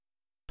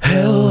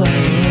Hello, welcome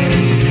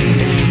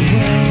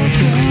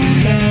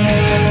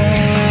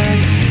back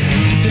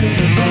to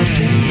the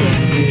Boston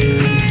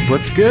Review.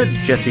 What's good?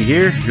 Jesse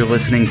here. You're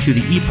listening to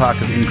The Epoch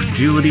of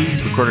Incredulity,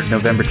 recorded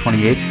November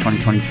 28th,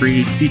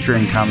 2023,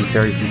 featuring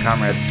commentary from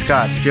comrades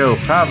Scott, Joe,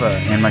 Prava,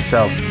 and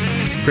myself.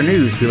 For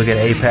news, we look at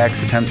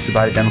AIPAC's attempts to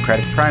buy the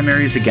Democratic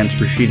primaries against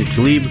Rashida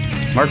Tlaib.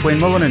 Mark Wayne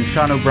Mullen and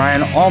Sean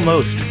O'Brien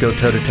almost go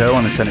toe-to-toe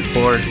on the Senate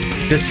floor.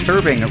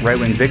 Disturbing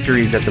right-wing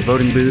victories at the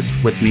voting booth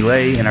with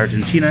Milei in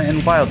Argentina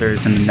and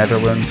Wilders in the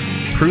Netherlands.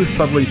 Proof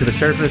bubbling to the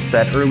surface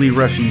that early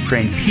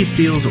Russia-Ukraine peace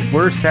deals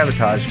were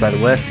sabotaged by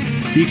the West.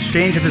 The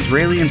exchange of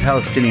Israeli and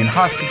Palestinian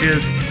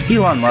hostages.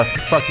 Elon Musk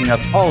fucking up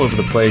all over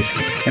the place.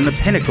 And the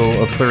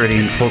pinnacle of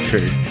Floridian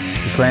culture.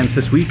 The slams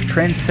this week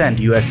transcend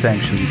U.S.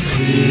 sanctions.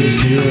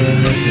 Please do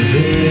us a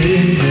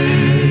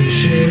favor,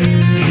 share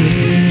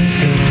this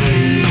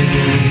content.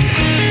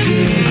 Do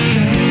us a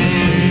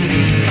favor,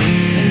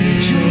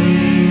 enjoy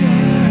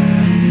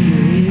our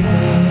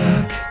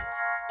epoch.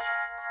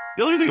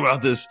 The other thing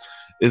about this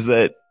is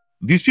that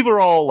these people are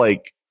all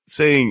like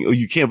saying, oh,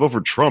 you can't vote for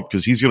Trump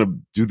because he's going to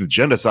do the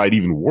genocide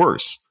even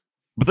worse.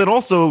 But then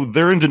also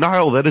they're in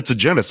denial that it's a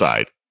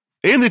genocide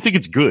and they think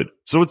it's good.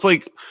 So it's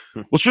like,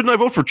 well, shouldn't I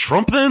vote for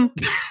Trump then?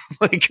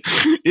 Like,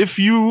 if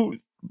you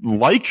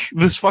like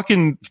this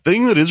fucking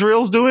thing that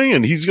Israel's doing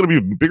and he's going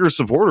to be a bigger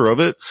supporter of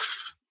it,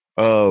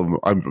 I'm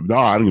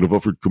going to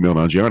vote for Kumail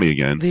Nanjiani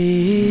again.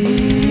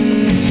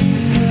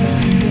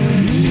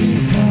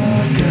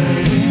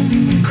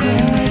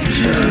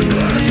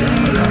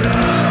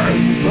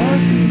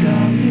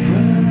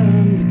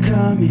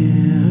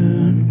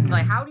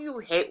 Like, how do you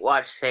hate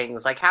watch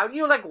things? Like, how do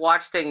you, like,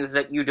 watch things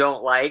that you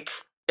don't like?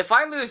 If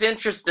I lose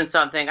interest in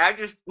something,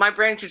 my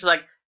brain's just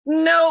like,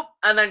 nope,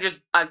 and then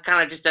I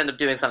kind of just end up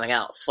doing something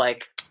else.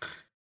 Like,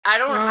 I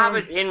don't have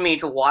it in me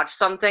to watch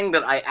something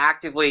that I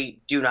actively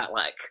do not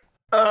like.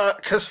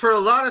 Because for a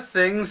lot of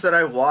things that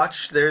I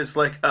watch, there's,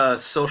 like, a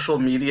social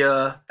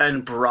media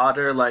and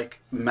broader, like,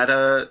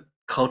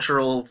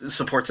 meta-cultural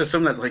support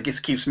system that, like,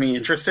 it keeps me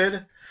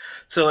interested.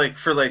 So, like,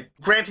 for, like,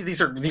 granted, these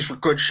were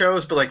good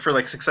shows, but, like, for,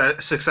 like,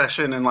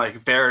 Succession and,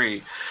 like,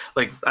 Barry,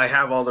 like, I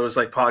have all those,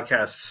 like,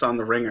 podcasts on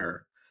The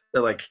Ringer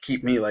that, like,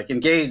 keep me, like,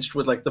 engaged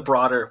with, like, the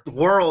broader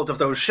world of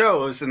those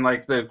shows and,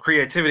 like, the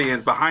creativity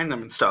and behind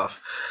them and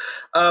stuff.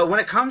 When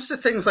it comes to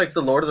things like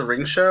the Lord of the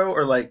Rings show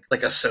or, like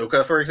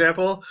Ahsoka, for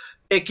example,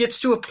 it gets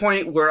to a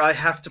point where I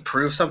have to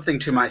prove something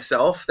to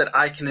myself that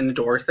I can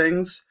endure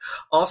things.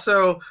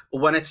 Also,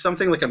 when it's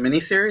something like a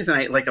miniseries, and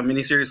I like a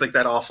miniseries like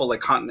that awful like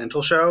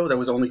Continental show that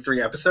was only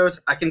 3 episodes,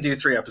 I can do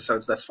 3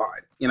 episodes. That's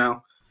fine, you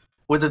know.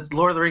 With the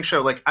Lord of the Rings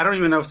show, like I don't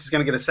even know if it's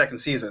going to get a second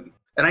season.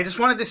 And I just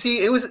wanted to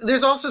see,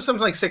 there's also some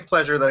like sick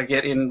pleasure that I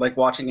get in like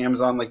watching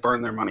Amazon like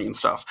burn their money and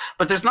stuff.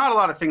 But there's not a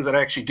lot of things that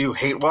I actually do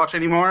hate watch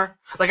anymore.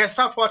 Like I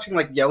stopped watching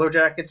like Yellow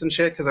Jackets and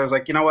shit because I was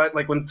like, you know what?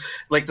 Like when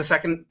like the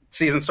second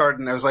season started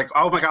and I was like,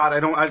 oh my God,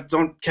 I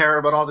don't care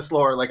about all this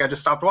lore. Like I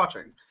just stopped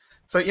watching.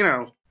 So, you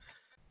know,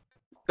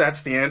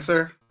 that's the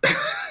answer.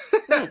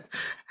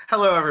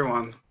 Hello,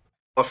 everyone.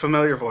 A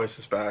familiar voice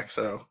is back,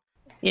 so.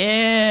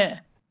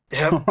 Yeah.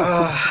 Yep.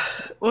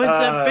 What's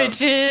up,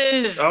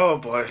 bitches? Oh,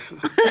 boy.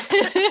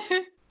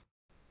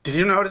 Did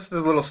you notice the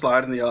little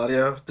slide in the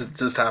audio that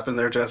just happened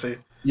there, Jesse?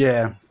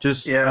 Yeah,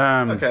 just...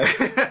 Okay.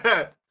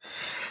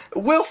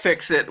 We'll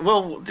fix it.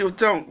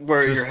 Don't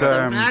worry your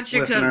head,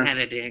 Magic listener. of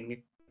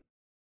editing.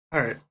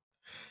 All right.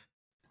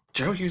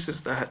 Joe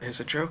uses that as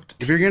a joke.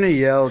 If you're going to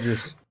yell,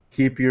 just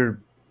keep your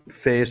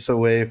face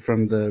away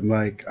from the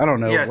mic. I don't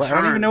know. Yeah, I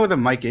don't even know what the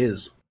mic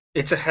is.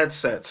 It's a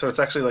headset, so it's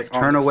actually like...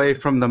 Turn away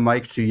from the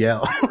mic to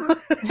yell.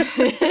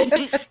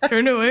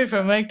 Turn away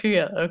from mic to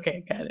yell.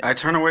 Okay, got it. I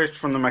turn away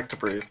from the mic to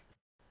breathe.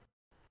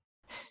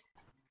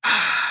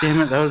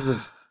 Damn it, that was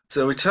the...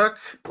 So we took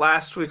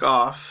last week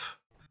off,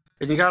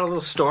 and you got a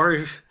little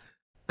story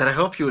that I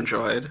hope you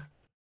enjoyed.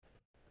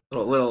 A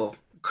little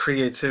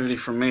creativity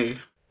from me.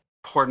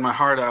 Poured my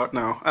heart out.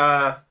 No.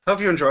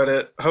 Hope you enjoyed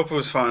it. Hope it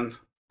was fun.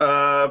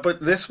 But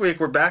this week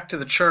we're back to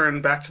the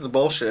churn, back to the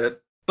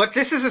bullshit. But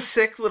this is a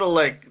sick little,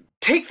 like,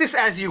 take this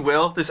as you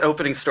will, this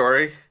opening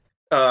story.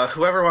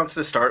 Whoever wants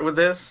to start with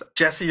this.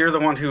 Jesse, you're the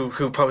one who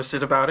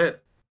posted about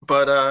it.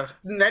 But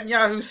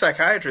Netanyahu's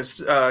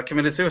psychiatrist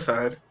committed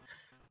suicide.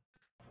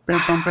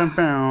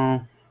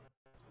 I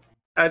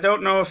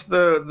don't know if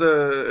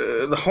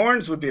the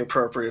horns would be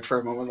appropriate for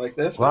a moment like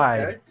this.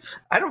 Why? Okay.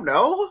 I don't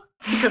know.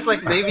 Because,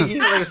 like, maybe he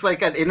was,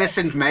 like, an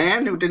innocent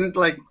man who didn't,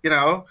 like, you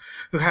know,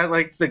 who had,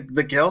 like, the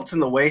guilt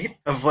and the weight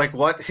of, like,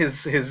 what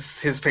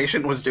his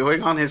patient was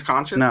doing on his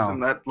conscience,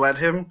 and that led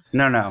him.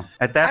 No.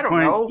 At that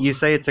point, you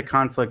say it's a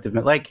conflict of...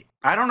 Like,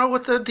 I don't know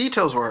what the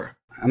details were.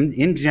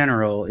 In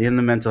general, in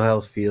the mental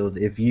health field,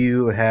 if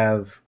you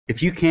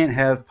can't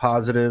have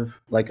positive,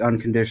 like,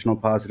 unconditional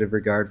positive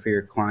regard for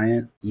your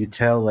client, you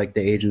tell, like,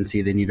 the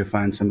agency they need to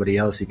find somebody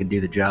else who can do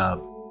the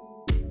job.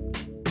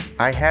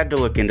 I had to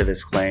look into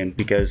this claim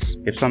because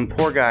if some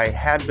poor guy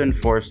had been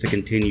forced to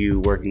continue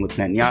working with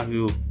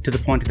Netanyahu to the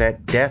point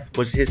that death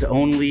was his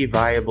only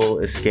viable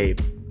escape,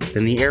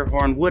 then the air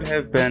horn would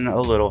have been a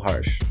little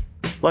harsh.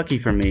 Lucky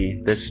for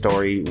me, this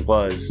story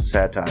was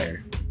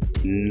satire.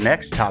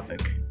 Next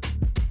topic.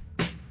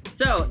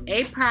 So,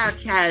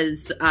 AIPAC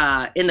has,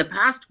 in the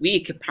past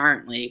week,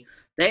 apparently,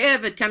 they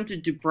have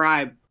attempted to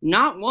bribe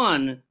not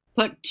one,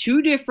 but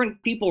 2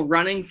 different people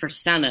running for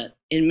Senate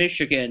in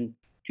Michigan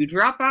to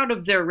drop out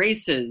of their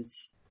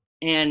races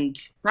and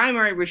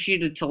primary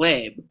Rashida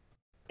Tlaib.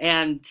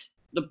 And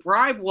the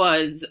bribe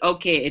was,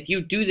 okay, if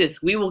you do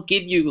this, we will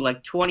give you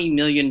like $20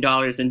 million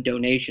in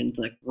donations,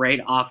 like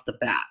right off the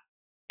bat.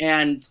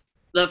 And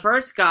the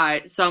first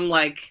guy, some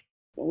like,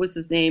 what was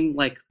his name?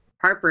 Like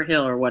Harper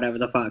Hill or whatever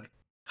the fuck.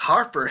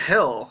 Harper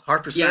Hill?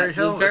 Harper's Ferry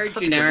Hill? Very That's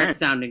such a good generic name.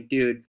 sounding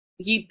dude.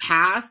 He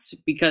passed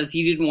because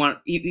he didn't want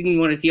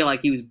to feel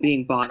like he was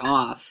being bought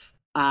off.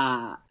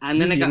 And then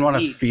He it didn't got want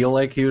to leaked. feel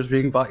like he was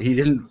being bought. He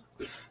didn't.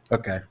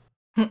 Okay.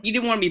 He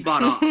didn't want to be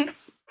bought off,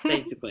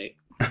 basically.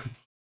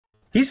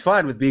 He's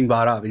fine with being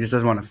bought off. He just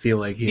doesn't want to feel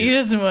like He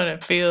doesn't want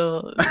to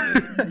feel.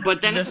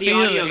 But then The the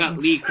audio feeling. got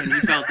leaked, and he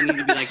felt the need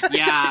to be like,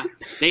 "Yeah,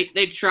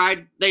 they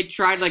tried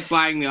like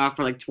buying me off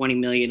for like $20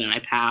 million, and I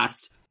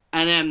passed."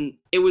 And then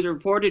it was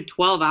reported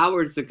 12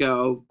 hours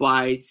ago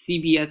by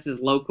CBS's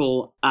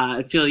local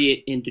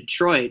affiliate in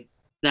Detroit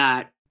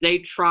that they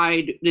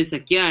tried this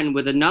again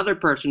with another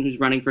person who's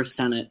running for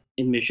Senate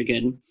in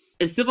Michigan.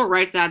 A civil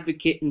rights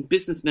advocate and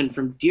businessman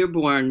from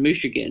Dearborn,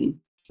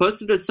 Michigan,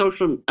 posted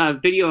a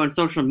video on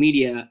social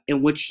media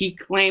in which he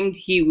claimed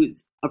he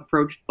was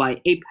approached by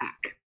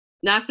AIPAC.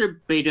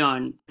 Nasser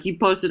Baydun, he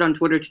posted on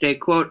Twitter today,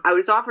 quote, "I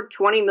was offered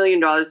 $20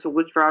 million to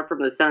withdraw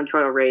from the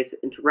senatorial race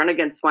and to run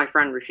against my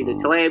friend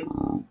Rashida Tlaib.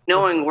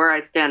 Knowing where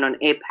I stand on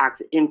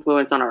AIPAC's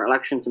influence on our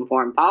elections and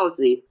foreign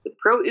policy, the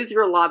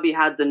pro-Israel lobby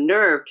had the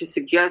nerve to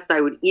suggest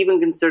I would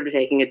even consider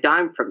taking a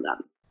dime from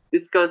them.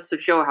 This goes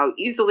to show how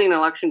easily an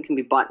election can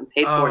be bought and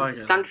paid for in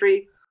this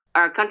country.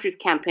 Our country's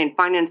campaign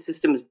finance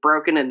system is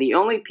broken, and the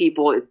only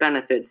people it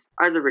benefits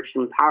are the rich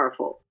and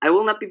powerful. I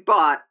will not be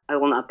bought. I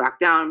will not back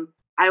down.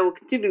 I will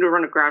continue to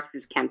run a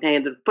grassroots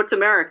campaign that puts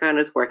America and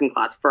its working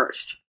class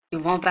first." You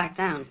won't back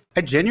down.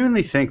 I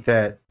genuinely think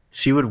that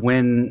she would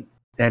win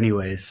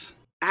anyways.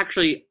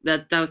 Actually,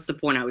 that was the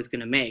point I was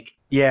going to make.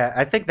 Yeah,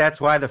 I think that's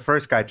why the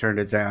first guy turned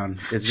it down.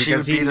 Is She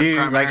because would he be the knew,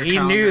 primary he knew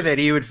candidate. that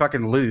he would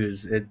fucking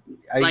lose.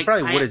 He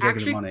probably would have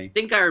taken the money. I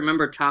think I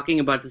remember talking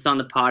about this on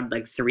the pod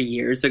like 3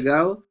 years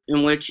ago,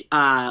 in which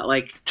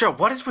Joe,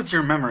 what is with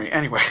your memory?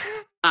 Anyway.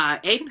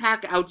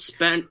 AIPAC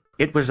outspent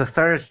It was a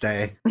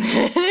Thursday.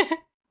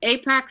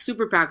 AIPAC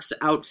Super PACs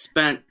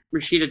outspent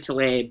Rashida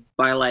Tlaib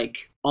by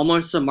like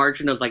almost a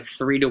margin of like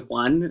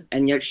 3-1,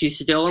 and yet she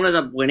still ended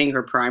up winning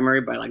her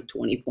primary by like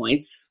 20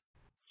 points.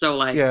 So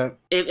like, Yeah.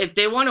 if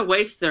they want to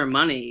waste their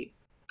money,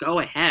 go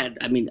ahead.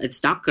 I mean,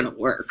 it's not going to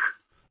work.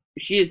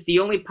 She is the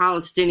only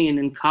Palestinian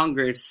in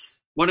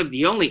Congress, one of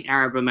the only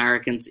Arab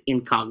Americans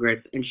in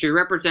Congress, and she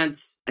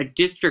represents a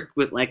district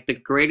with like the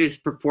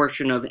greatest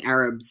proportion of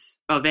Arabs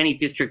of any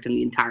district in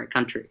the entire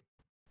country.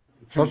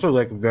 It's also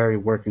like very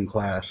working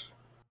class.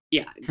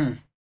 Yeah.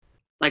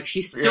 Like,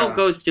 she still Yeah.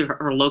 goes to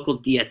her local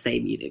DSA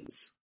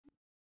meetings.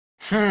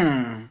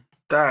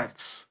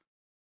 That's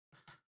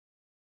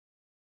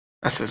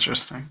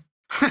interesting.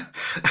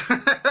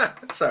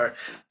 Sorry.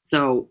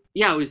 So,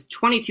 yeah, it was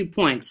 22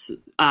 points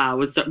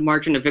was the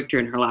margin of victory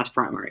in her last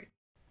primary.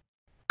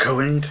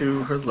 Going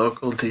to her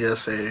local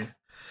DSA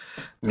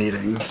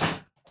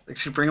meetings. Like,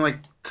 she bring, like,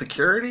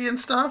 security and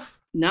stuff?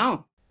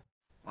 No.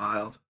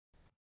 Wild.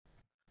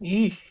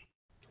 Eesh.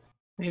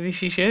 Maybe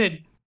she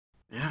should.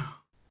 Yeah.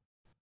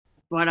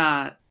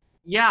 But,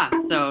 yeah,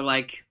 so,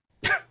 like,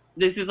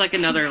 this is, like,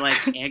 another, like,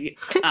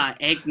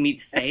 egg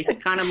meets face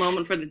kind of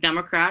moment for the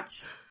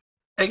Democrats.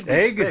 Egg.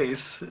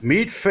 Face.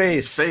 Meat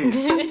face.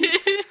 Face.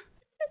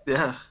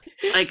 Yeah.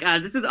 Like,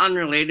 this is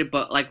unrelated,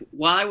 but, like,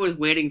 while I was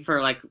waiting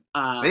for, like,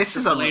 This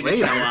is Chick-fil-A to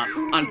unrelated. show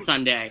up on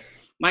Sunday,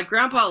 my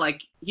grandpa,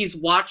 like, he's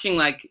watching,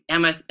 like,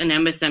 an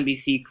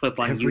MSNBC clip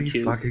on Every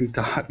YouTube fucking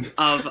time.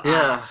 of,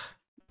 Yeah.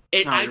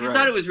 I No, just you're thought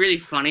right. it was really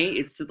funny.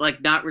 It's just,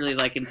 like, not really,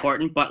 like,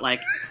 important, but, like,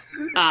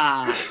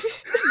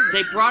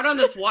 they brought on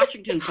this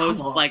Washington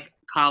Post, on. like,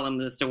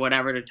 columnist or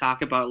whatever to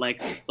talk about,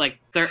 like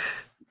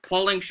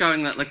polling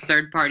showing that, like,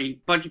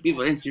 bunch of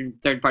people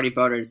interviewed third-party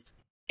voters.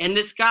 And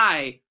this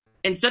guy,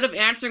 instead of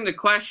answering the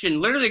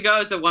question, literally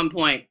goes at one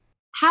point,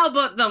 "How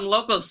about them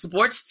local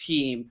sports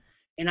team?"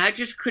 And I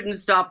just couldn't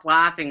stop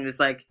laughing. It's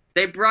like,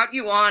 they brought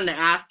you on to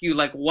ask you,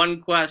 like, one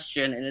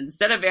question, and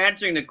instead of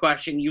answering the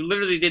question, you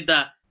literally did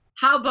the,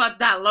 "How about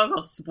that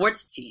local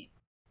sports team?"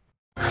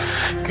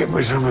 Give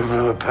me something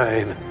for the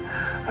pain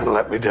and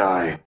let me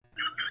die.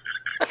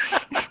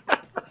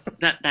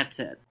 That's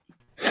it.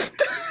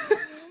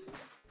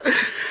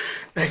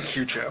 Thank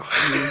you, Joe.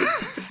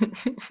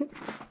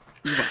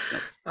 You're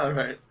welcome. All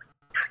right.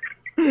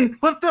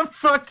 What the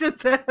fuck did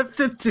that have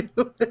to do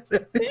with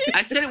it?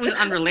 I said it was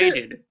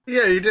unrelated.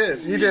 Yeah, you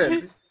did. You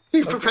did.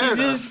 He prepared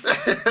You us.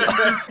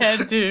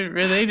 Had to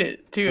relate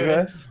it to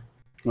it.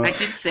 I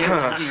did say it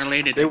was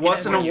unrelated. I It did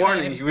wasn't a warn you.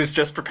 warning. He was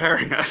just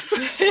preparing us.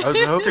 I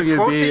was hoping To it'd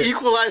quote the be.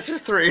 Equalizer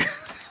 3.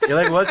 It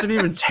like wasn't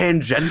even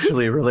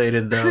tangentially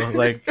related though.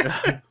 Like,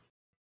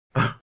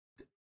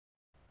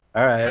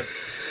 All right.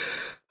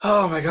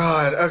 Oh my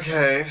god.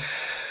 Okay.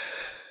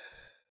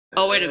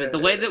 Oh, wait a minute. The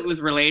way that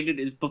was related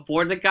is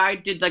before the guy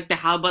did, like, the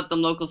How About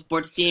Them Local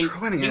Sports Team,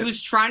 Throwing he it.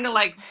 was trying to,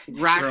 like, he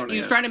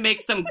was trying to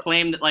make some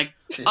claim that, like,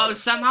 oh,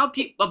 somehow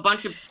a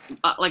bunch of,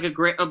 like,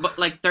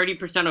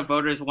 30% of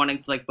voters wanting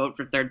to, like, vote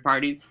for third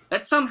parties,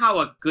 that's somehow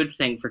a good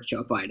thing for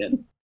Joe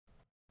Biden.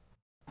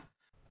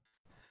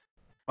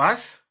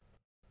 What?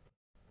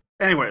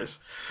 Anyways.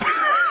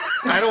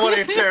 I don't want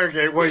to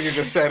interrogate what you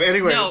just said.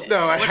 Anyways, no,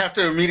 I have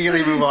to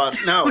immediately move on.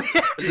 No.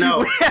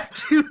 We have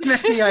too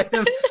many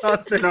items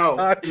on the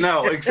talk.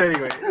 No,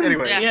 anyway.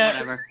 Yeah,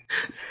 whatever.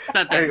 It's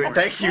not that Anyway, important.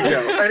 thank you,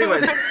 Joe.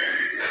 Anyways.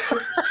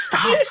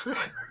 Stop.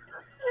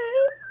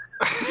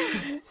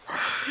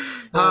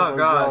 Oh,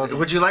 God.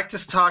 Would you like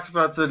to talk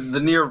about the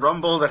near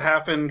rumble that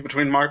happened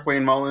between Mark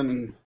Wayne Mullen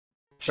and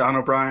Sean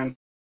O'Brien?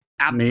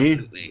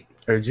 Absolutely.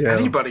 Or Joe?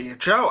 Anybody.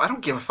 Joe, I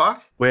don't give a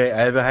fuck. Wait, I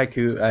have a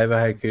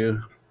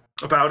haiku.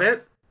 About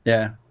it?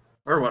 Yeah.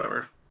 Or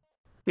whatever.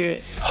 Do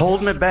it.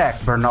 Hold me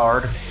back,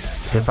 Bernard.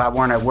 If I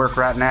weren't at work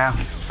right now,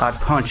 I'd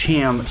punch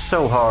him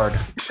so hard.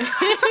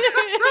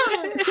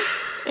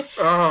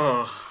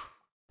 Oh,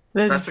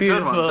 that's a good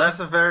beautiful. one. That's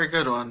a very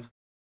good one.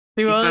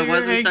 Do all If I your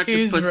wasn't such a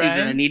haikus pussy that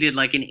I rhyme? needed,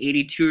 like, an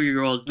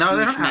 82-year-old No,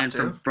 they Jewish don't have man to.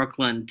 from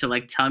Brooklyn to,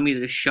 like, tell me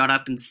to shut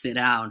up and sit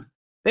down.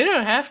 They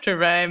don't have to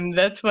rhyme.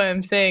 That's why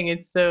I'm saying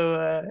it's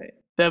so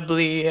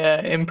doubly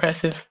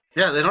impressive.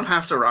 Yeah, they don't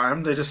have to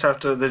rhyme. They just have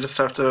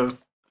to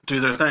do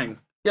their thing.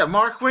 Yeah,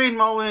 Mark Wayne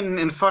Mullen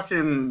and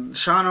fucking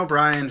Sean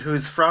O'Brien,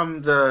 who's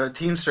from the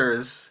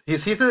Teamsters.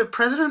 Is he the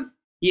president?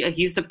 Yeah,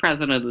 he's the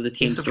president of the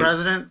Teamsters. He's the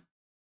president.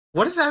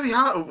 What is Abby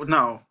Hoffman?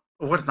 No,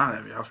 what is not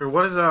Abby Hoffman?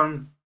 What is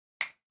the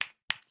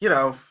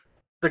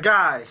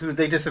guy who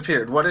they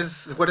disappeared? What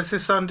does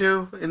his son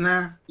do in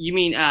there? You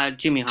mean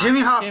Jimmy Hoffman?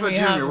 Jimmy Hoffa Jimmy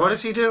Jr. Hoffa. What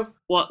does he do?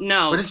 Well,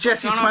 no. What does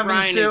Jesse Sean Clemens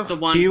O'Brien do? is the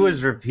one He who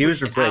was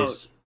pushed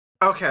replaced.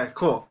 Okay,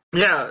 cool.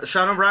 Yeah,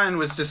 Sean O'Brien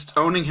was just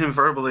owning him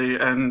verbally,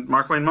 and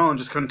Mark Wayne Mullen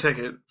just couldn't take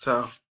it.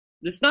 So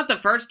This is not the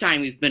first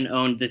time he's been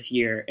owned this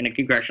year in a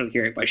congressional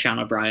hearing by Sean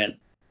O'Brien.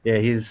 Yeah,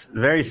 he's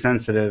very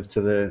sensitive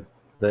to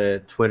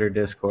the Twitter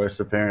discourse,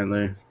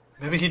 apparently.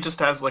 maybe he just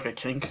has like a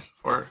kink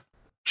for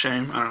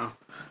shame. I don't know,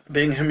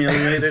 being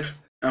humiliated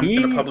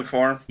in a public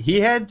forum. He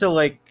had to,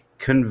 like,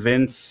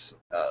 convince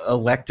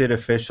elected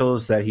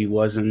officials that he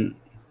wasn't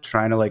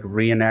trying to, like,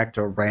 reenact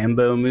a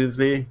Rambo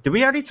movie. Did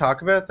we already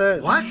talk about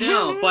that? What?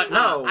 No, but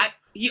No.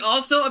 he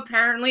also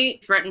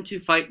apparently threatened to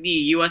fight the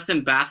U.S.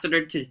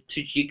 ambassador to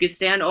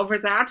Tajikistan over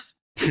that.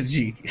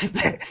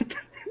 Jeez.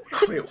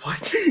 Wait,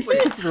 what?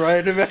 Wait, He's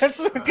right about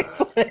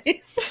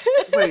place.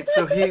 wait.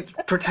 So he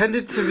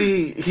pretended to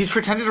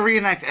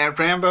reenact at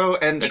Rambo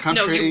and a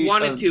country. No, he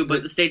wanted to,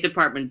 but the State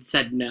Department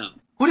said no.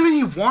 What do you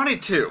mean he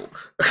wanted to?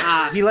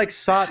 He, like,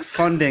 sought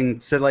funding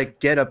to, like,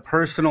 get a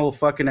personal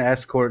fucking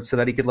escort so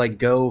that he could, like,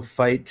 go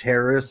fight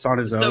terrorists on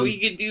his own. So he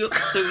could do.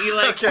 So he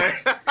like Okay.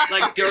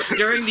 like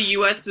during the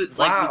U.S.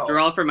 Wow.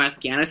 withdrawal from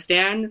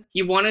Afghanistan,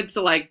 he wanted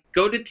to like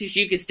go to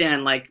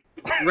Tajikistan, like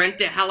rent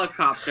a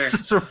helicopter,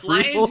 It's a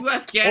fly real into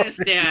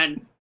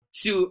Afghanistan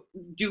to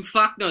do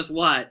fuck knows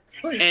what,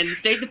 and the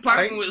State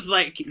Department was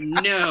like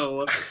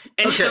no,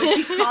 and so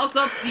Okay. he calls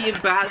up the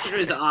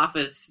ambassador's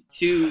office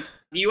to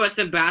the U.S.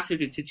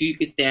 ambassador to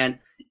Tajikistan.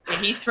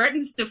 And he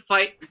threatens to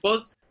fight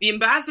both the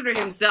ambassador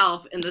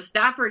himself and the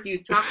staffer he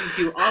was talking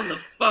to on the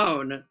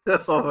phone.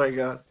 Oh my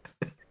god.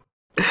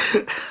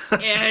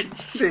 And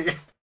See.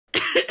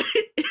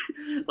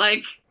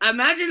 like,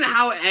 imagine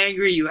how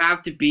angry you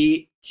have to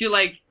be to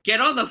like get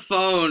on the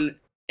phone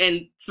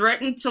and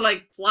threaten to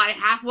like fly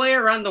halfway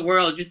around the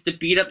world just to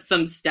beat up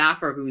some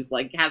staffer who's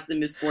like has the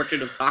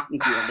misfortune of talking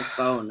to you on the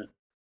phone.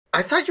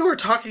 I thought you were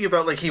talking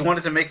about like he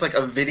wanted to make like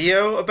a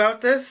video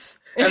about this,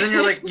 and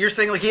then you're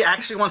saying like he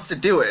actually wants to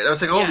do it. I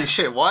was like, holy Yes.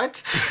 shit,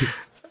 what?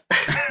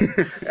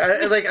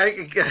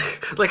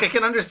 I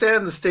can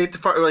understand the State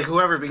Department, like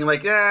whoever being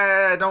like,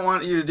 I don't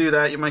want you to do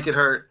that. You might get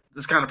hurt.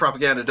 This kind of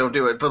propaganda. Don't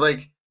do it. But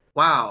like,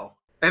 wow.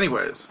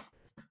 Anyways,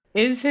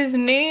 Is his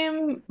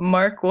name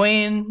Mark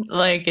Wayne?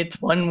 Like it's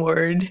one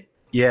word.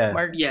 Yeah.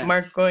 Mark Yes.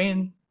 Mark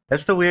Wayne.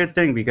 That's the weird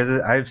thing, because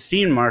I've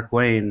seen Mark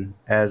Wayne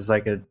as,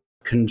 like, a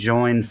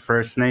conjoined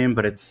first name,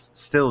 but it's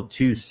still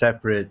two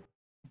separate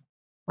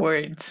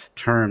Words.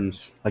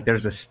 terms. Like,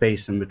 there's a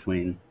space in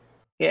between.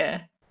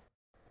 Yeah.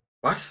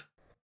 what?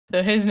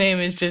 So his name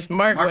is just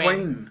Mark, Mark Wayne.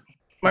 Wayne.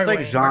 Mark It's like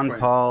Wayne. Jean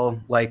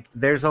Paul. Like,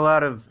 there's a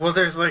lot of Well,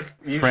 there's like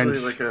usually French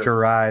like a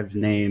derived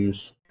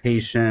names.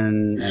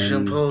 Haitian Jean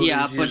and Paul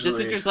Yeah, is but this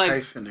is usually just like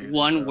hyphenated,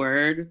 one though.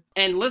 word.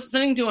 And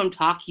listening to him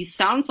talk, he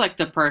sounds like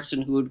the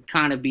person who would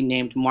kind of be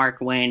named Mark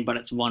Wayne, but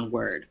it's one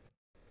word.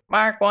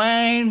 Mark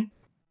Wayne.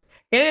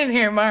 Get in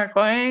here, Mark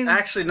Wayne.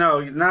 Actually, no.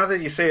 Now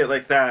that you say it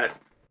like that,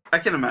 I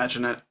can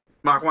imagine it.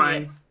 Mark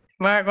Wayne.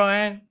 Mark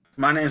Wayne.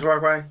 My name's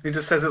Mark Wayne. He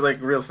just says it like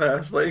real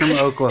fast, like. from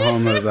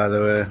Oklahoma, by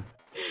the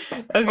way.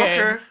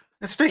 Okay.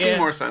 It's making Yeah.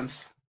 more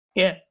sense.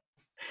 Yeah.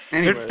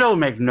 Anyways. It still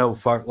make no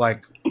fuck,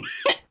 like,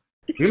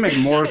 you make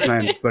more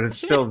sense, but it's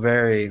still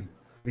very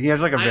He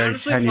has like a I very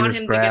honestly want tenuous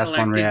him to get grasp on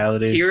elected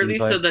reality. purely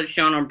seems so like. that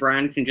Sean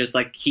O'Brien can just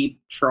like keep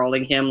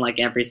trolling him like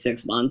every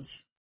 6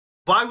 months.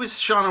 Why was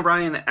Sean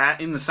O'Brien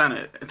in the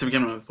Senate to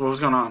begin with? What was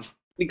going on?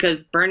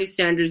 Because Bernie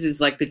Sanders is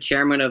like the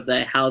chairman of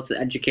the Health,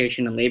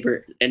 Education, and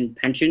Labor and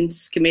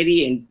Pensions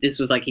Committee, and this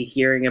was like a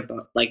hearing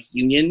about like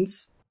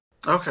unions.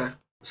 Okay.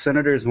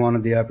 Senators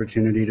wanted the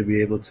opportunity to be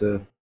able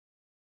to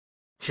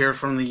Hear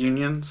from the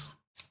unions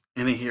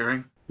in a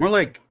hearing. more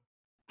like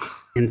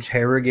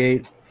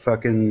interrogate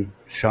fucking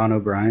Sean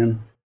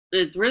O'Brien.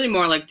 It's really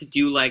more like to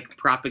do like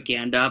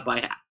propaganda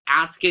by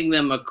asking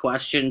them a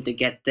question to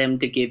get them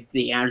to give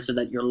the answer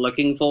that you're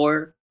looking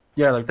for.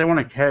 Yeah, like they want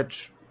to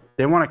catch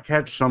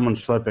someone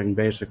slipping,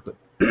 basically.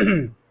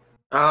 Oh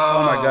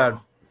my god,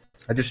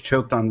 I just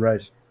choked on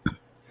rice.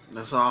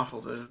 That's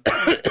awful, dude.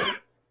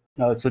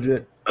 No, it's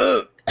legit.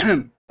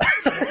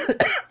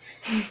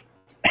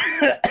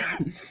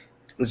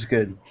 It's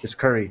good. It's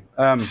curry.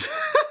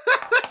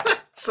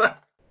 So,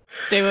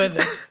 Stay with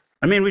it.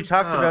 I mean, we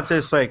talked about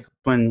this like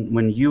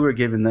when you were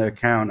given the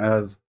account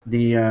of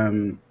the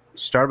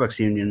Starbucks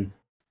union,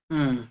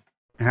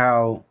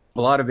 how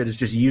a lot of it is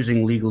just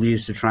using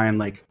legalese to try and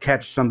like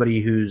catch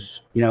somebody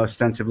who's, you know,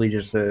 ostensibly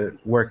just a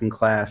working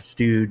class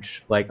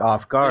stooge like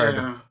off guard.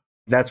 yeah.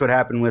 That's what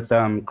happened with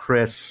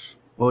Chris.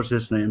 What was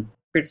his name?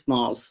 Chris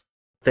Smalls.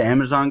 The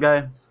Amazon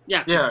guy.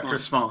 Yeah, Yeah, Smalls.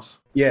 Chris Smalls.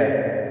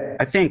 Yeah,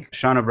 I think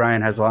Sean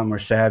O'Brien has a lot more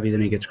savvy than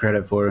he gets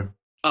credit for.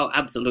 Oh,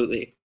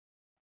 absolutely.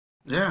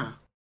 Yeah.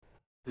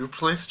 You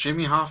replaced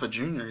Jimmy Hoffa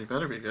Jr. You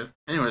better be good.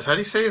 Anyways, how do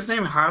you say his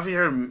name?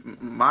 Javier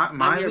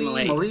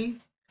Milei?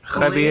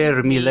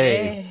 Javier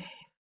Milei. Yeah.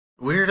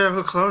 Weirdo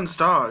who clones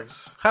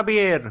dogs.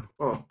 Javier.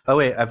 Oh, Oh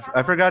wait,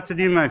 I forgot to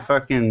do my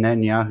fucking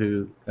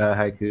Netanyahu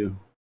haiku.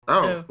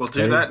 oh, we'll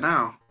do that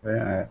now.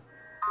 Alright.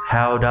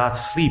 How doth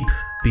sleep,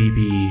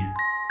 BB?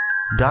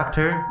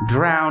 Doctor,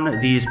 drown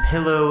these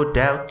pillow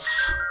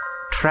doubts.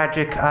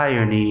 Tragic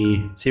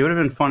irony. See, it would have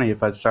been funny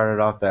if I'd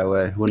started off that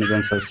way. Wouldn't have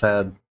been so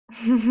sad.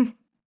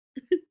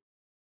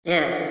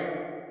 Yes.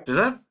 Did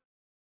that?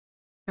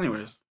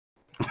 Anyways.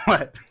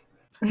 What?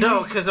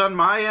 No, because on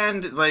my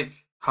end, like,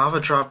 Hava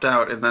dropped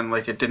out and then,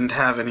 like, it didn't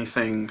have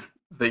anything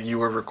that you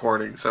were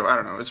recording. So, I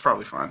don't know. It's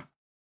probably fine.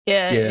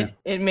 Yeah, Yeah.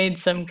 It made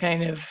some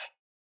kind of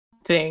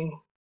thing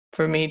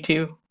for me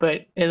too,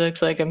 but it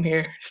looks like I'm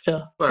here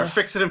still. Whatever. So,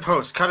 Fix it in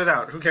post. Cut it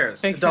out. Who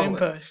cares? fix it Double in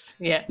post.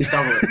 Yeah.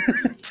 Double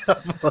it.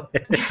 Double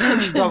it.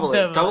 Double it.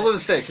 Double Double the it.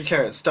 mistake. Who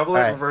cares? Double it,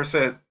 Alright. reverse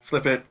it,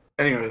 flip it.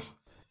 Anyways.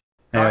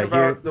 Alright,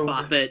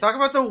 Pop it. Talk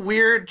about the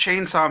weird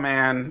chainsaw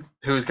man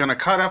who's going to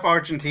cut up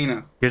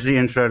Argentina. here's the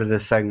intro to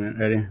this segment.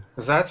 Ready?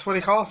 Because that's what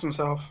he calls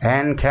himself.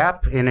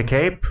 ANCAP in a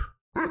cape,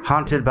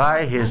 haunted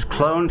by his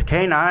cloned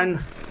canine,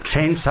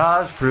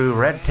 chainsaws through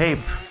red tape.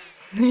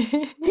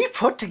 He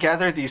put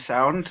together these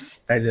sound.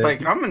 I did.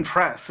 Like, I'm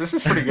impressed. This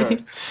is pretty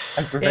good.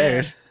 I'm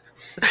prepared.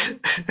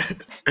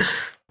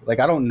 Like,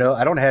 I don't know.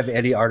 I don't have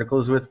any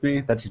articles with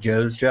me. That's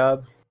Joe's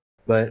job.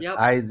 But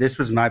Yep. this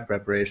was my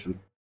preparation.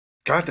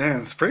 God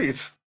damn,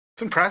 it's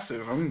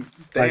impressive.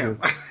 Thank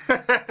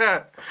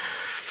Damn.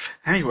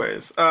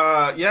 Anyways,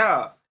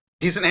 yeah.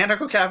 He's an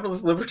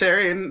anarcho-capitalist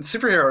libertarian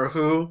superhero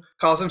who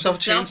calls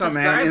himself He Chainsaw Man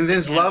self-describes and is in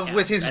as love ANCAP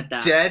with his at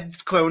that. dead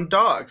cloned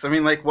dogs. I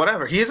mean, like,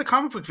 whatever. He is a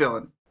comic book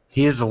villain.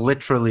 He is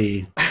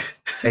literally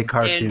a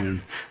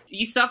cartoon.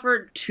 He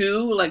suffered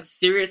 2 like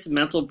serious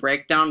mental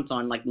breakdowns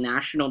on like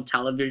national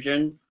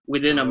television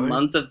within a Really?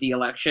 month of the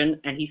election,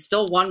 and he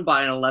still won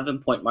by an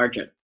 11-point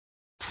margin.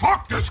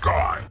 Fuck this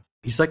guy.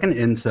 He's like an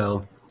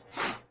incel.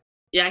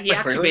 Yeah, he Like,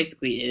 actually really?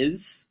 basically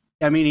is.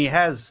 I mean,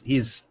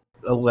 he's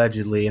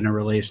allegedly in a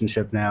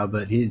relationship now,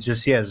 but he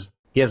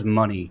has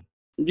money.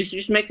 This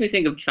just makes me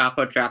think of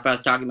Chapo Trap. I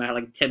was talking about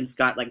like Tim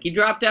Scott, like he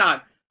dropped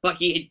out, but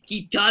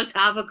he does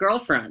have a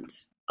girlfriend,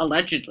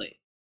 allegedly.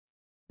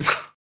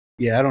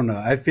 Yeah, I don't know.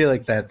 I feel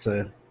like that's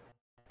a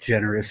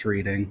generous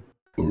reading.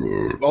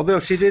 Although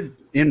she did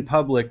in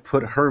public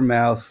put her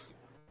mouth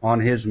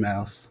on his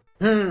mouth.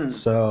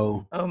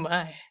 So, Oh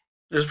my.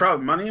 There's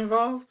probably money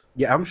involved.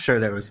 yeah, I'm sure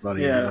there was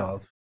money Yeah.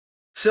 involved.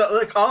 So,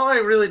 like, all I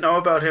really know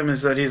about him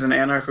is that he's an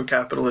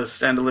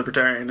anarcho-capitalist and a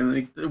libertarian.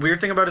 And the weird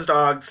thing about his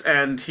dogs,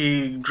 and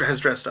he has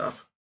dressed up.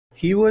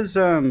 He was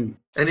And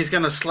he's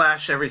going to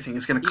slash everything.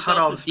 He's going to He's cut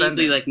all also the spending.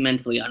 deeply like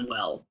mentally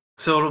unwell.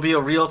 So it'll be a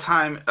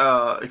real-time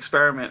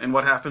experiment in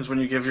what happens when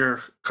you give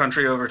your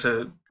country over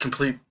to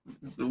complete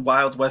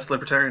Wild West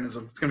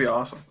libertarianism. It's going to be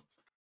awesome.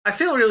 I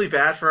feel really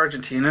bad for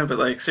Argentina, but,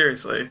 like,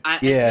 seriously. I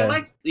Yeah. feel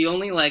like the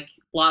only like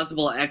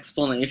plausible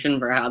explanation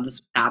for how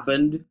this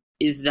happened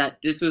is that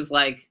this was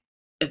like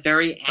a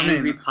very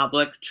angry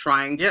public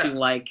trying Yeah. to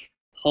like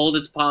hold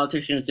its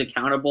politicians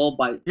accountable,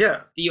 but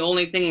Yeah. the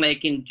only thing they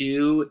can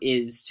do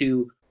is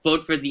to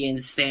vote for the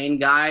insane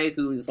guy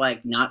who's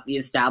like not the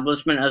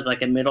establishment as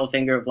like a middle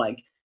finger of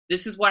like,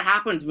 this is what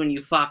happens when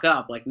you fuck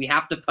up. Like, we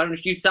have to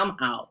punish you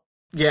somehow.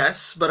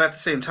 Yes, but at the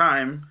same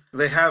time,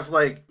 they have,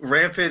 like,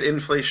 rampant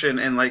inflation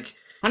and, like,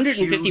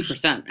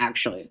 150%,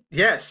 actually.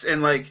 yes,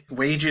 and, like,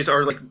 wages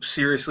are, like,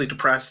 seriously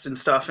depressed and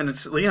stuff, and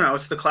it's, you know,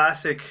 it's the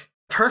classic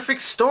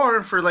perfect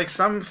storm for like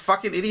some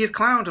fucking idiot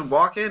clown to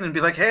walk in and be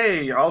like,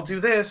 "Hey, I'll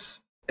do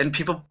this," and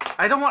people.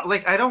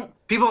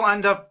 People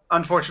end up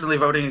unfortunately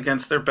voting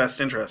against their best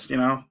interest. You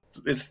know,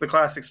 it's the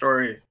classic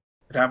story.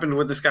 It happened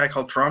with this guy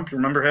called Trump. You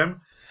remember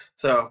him?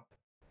 So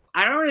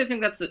I don't really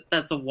think that's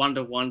a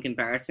 1-to-1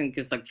 comparison,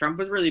 because like Trump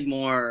was really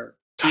more.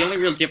 The only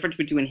real difference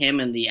between him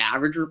and the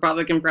average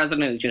Republican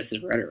president is just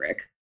his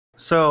rhetoric.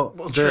 So,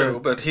 true,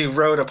 but he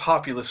rode a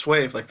populist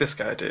wave like this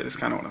guy did, is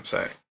kind of what I'm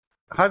saying.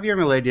 Javier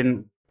Milei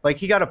didn't, like,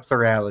 he got a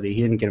plurality.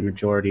 He didn't get a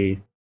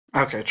majority.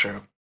 Okay,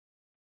 true.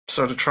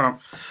 So did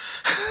Trump.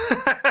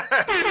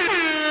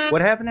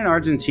 What happened in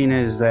Argentina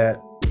is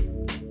that...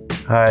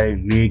 Hi,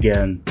 me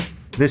again.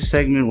 This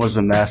segment was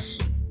a mess.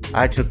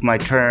 I took my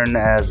turn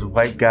as a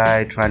white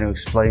guy trying to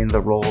explain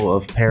the role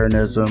of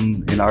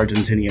Peronism in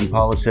Argentinian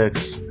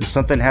politics, and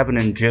something happened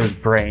in Joe's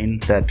brain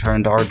that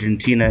turned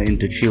Argentina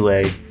into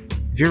Chile.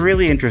 If you're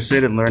really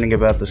interested in learning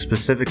about the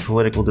specific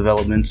political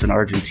developments in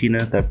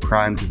Argentina that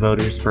primed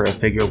voters for a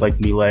figure like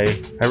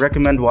Milei, I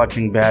recommend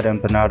watching Bad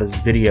Empanada's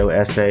video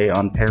essay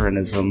on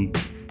Peronism.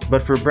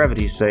 But for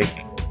brevity's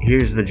sake,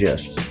 here's the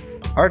gist.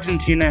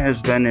 Argentina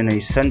has been in a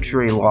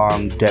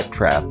century-long debt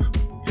trap.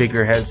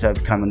 Figureheads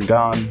have come and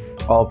gone,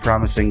 all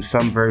promising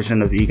some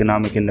version of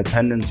economic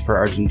independence for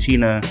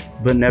Argentina,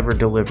 but never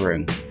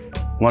delivering.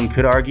 One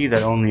could argue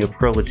that only a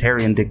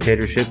proletarian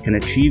dictatorship can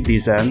achieve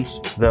these ends,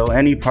 though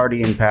any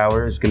party in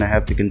power is going to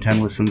have to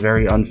contend with some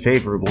very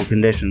unfavorable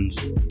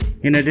conditions.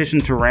 In addition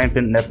to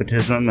rampant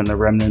nepotism and the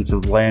remnants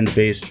of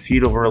land-based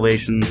feudal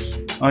relations,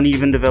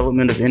 uneven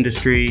development of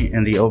industry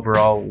and the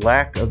overall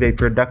lack of a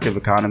productive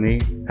economy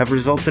have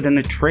resulted in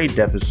a trade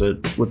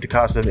deficit, with the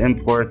cost of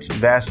imports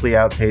vastly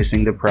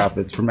outpacing the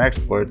profits from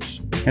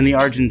exports, and the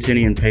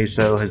Argentinian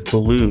peso has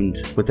ballooned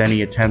with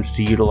any attempts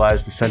to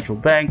utilize the central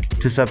bank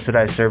to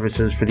subsidize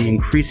services for the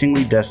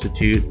increasingly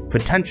destitute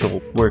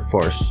potential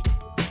workforce.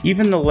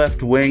 Even the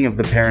left wing of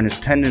the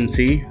Peronist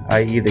tendency,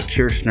 i.e. the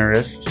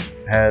Kirchnerists,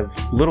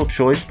 have little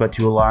choice but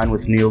to align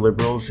with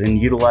neoliberals in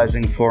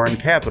utilizing foreign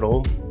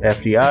capital,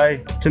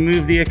 FDI, to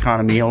move the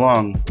economy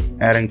along,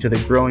 adding to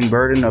the growing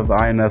burden of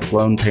IMF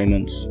loan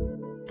payments.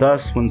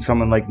 Thus, when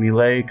someone like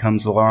Milei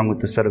comes along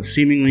with a set of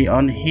seemingly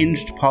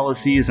unhinged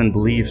policies and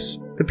beliefs,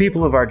 the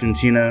people of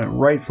Argentina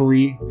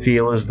rightfully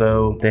feel as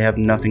though they have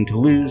nothing to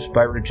lose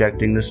by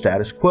rejecting the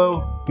status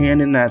quo,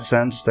 and in that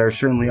sense, there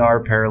certainly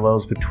are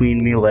parallels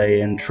between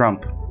Milei and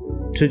Trump.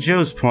 To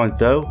Joe's point,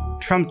 though,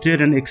 Trump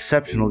did an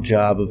exceptional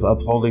job of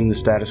upholding the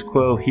status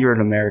quo here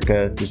in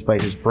America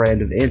despite his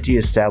brand of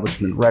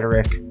anti-establishment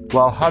rhetoric,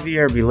 while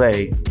Javier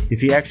Milei,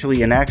 if he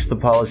actually enacts the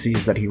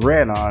policies that he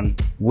ran on,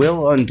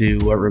 will undo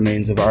what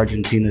remains of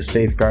Argentina's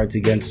safeguards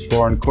against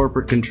foreign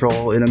corporate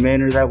control in a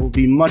manner that will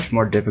be much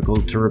more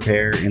difficult to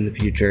repair in the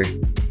future.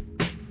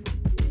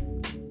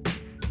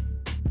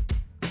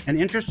 And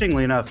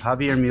interestingly enough,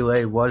 Javier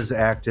Milei was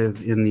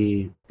active in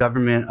the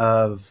government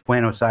of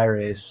Buenos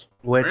Aires,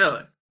 which,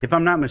 really? If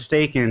I'm not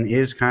mistaken,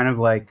 is kind of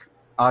like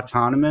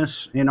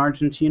autonomous in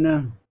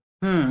Argentina.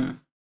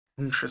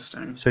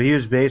 Interesting. So he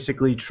was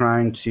basically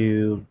trying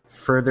to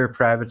further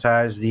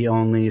privatize the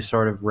only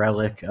sort of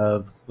relic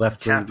of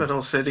left-wing...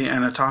 Capital city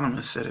and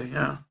autonomous city,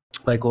 yeah.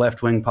 Like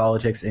left-wing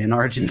politics in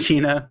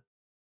Argentina,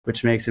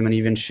 which makes him an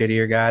even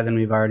shittier guy than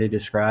we've already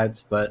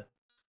described, but...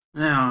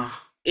 Yeah.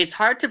 It's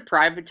hard to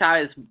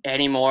privatize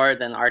any more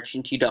than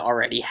Argentina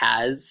already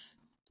has.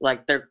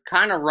 Like, they're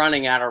kind of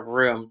running out of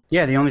room.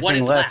 Yeah, the only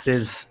thing left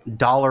is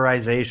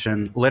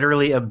dollarization.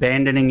 Literally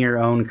abandoning your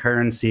own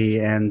currency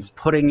and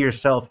putting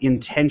yourself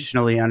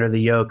intentionally under the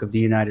yoke of the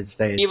United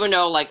States. Even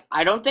though, like,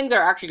 I don't think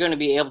they're actually going to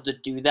be able to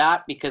do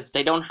that because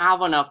they don't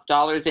have enough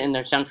dollars in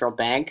their central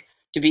bank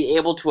to be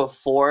able to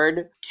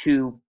afford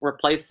to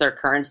replace their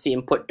currency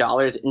and put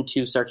dollars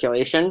into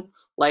circulation.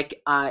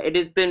 Like, it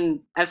has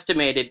been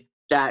estimated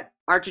that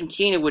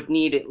Argentina would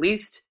need at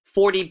least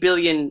 40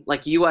 billion,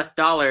 like, US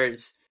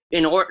dollars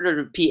in order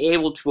to be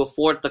able to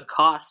afford the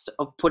cost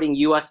of putting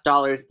US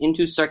dollars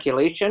into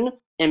circulation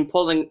and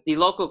pulling the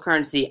local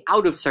currency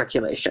out of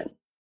circulation,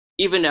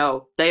 even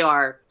though they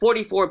are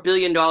 $44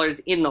 billion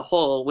in the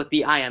hole with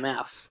the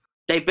IMF.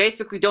 They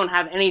basically don't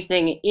have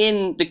anything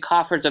in the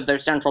coffers of their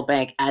central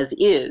bank as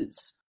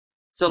is.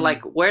 So,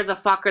 like, where the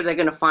fuck are they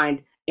going to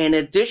find an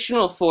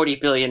additional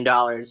 $40 billion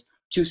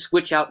to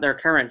switch out their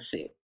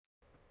currency?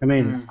 I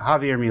mean,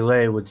 Javier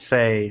Milei would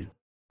say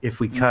if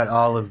we cut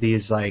all of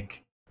these,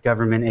 like,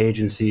 government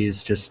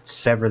agencies, just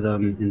sever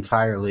them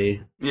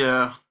entirely.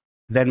 Yeah.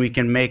 Then we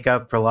can make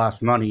up for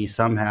lost money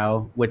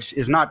somehow, which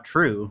is not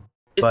true.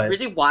 It's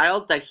really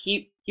wild that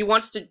he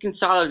wants to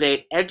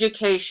consolidate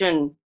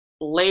education,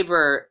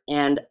 labor,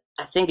 and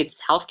I think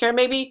it's healthcare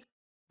maybe,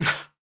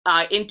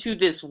 into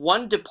this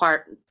one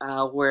department.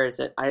 Where is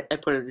it? I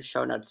put it in the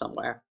show notes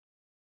somewhere.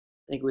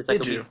 I think it was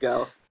like a week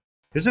ago.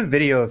 There's a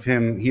video of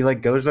him. He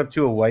like goes up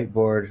to a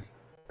whiteboard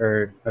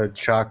or a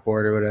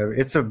chalkboard or whatever.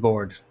 It's a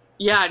board.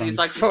 Yeah, and he's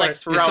like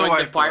throwing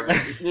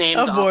department names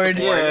off the board.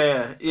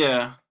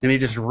 Yeah. And he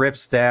just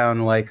rips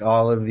down like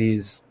all of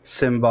these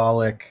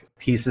symbolic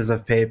pieces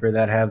of paper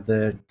that have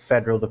the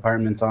federal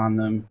departments on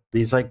them. And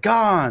he's like,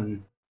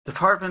 gone!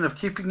 Department of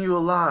Keeping You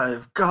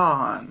Alive,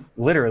 gone.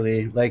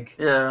 Literally, like,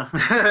 Yeah.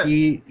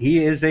 he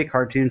is a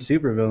cartoon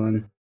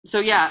supervillain. So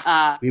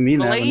yeah, We mean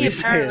that when Milei we say it.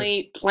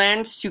 apparently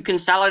plans to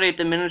consolidate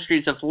the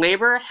ministries of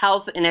labor,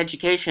 health, and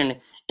education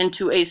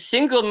into a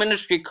single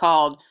ministry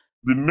called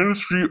The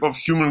Ministry of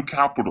Human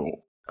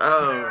Capital.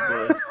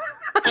 Oh, boy.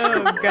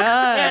 Oh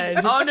God.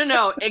 And,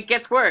 no, it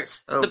gets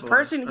worse. Oh, the boy.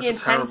 person he That's a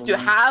intends to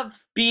terrible name. have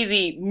be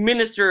the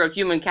Minister of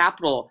Human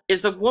Capital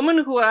is a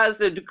woman who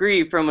has a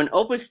degree from an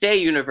Opus Dei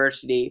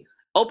university.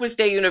 Opus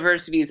Dei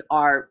universities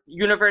are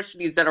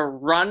universities that are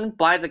run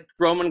by the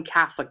Roman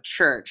Catholic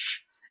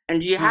Church.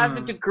 And she has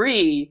a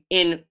degree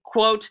in,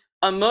 quote,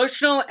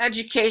 emotional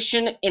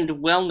education and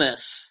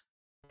wellness.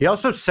 He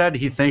also said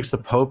he thinks the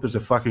Pope is a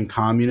fucking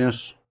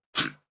communist.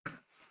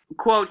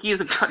 Quote, he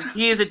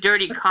is a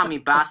dirty commie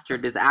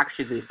bastard is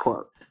actually the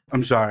quote.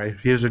 I'm sorry.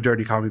 He is a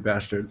dirty commie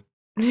bastard.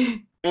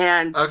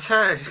 And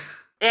Okay.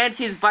 and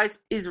his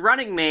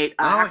running mate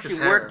I don't like actually his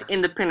hair. worked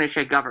in the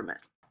Pinochet government.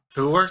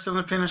 Who worked in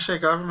the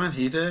Pinochet government?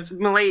 He did?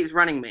 Milei's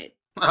running mate.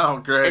 Oh,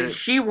 great. And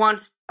she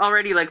wants,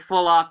 already like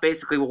full off,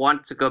 basically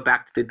wants to go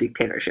back to the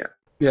dictatorship.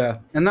 Yeah.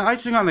 And the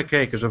icing on the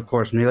cake is, of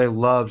course, Milei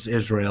loves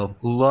Israel.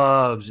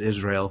 Loves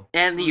Israel.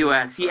 And the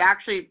U.S. He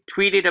actually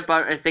tweeted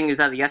about a thing he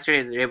said yesterday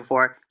or the day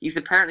before. He's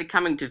apparently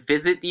coming to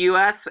visit the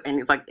U.S.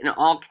 and it's like in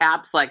all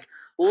caps, like,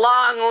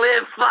 long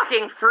live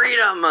fucking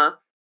freedom.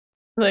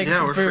 Like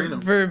Yeah, we're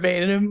freedom.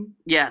 verbatim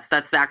Yes,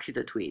 that's actually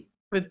the tweet.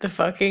 with the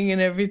fucking and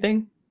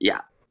everything.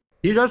 Yeah.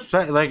 He does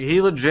say, like, he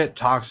legit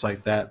talks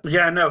like that.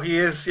 Yeah, no, he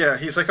is, yeah,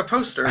 he's like a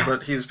poster,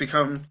 but he's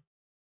become...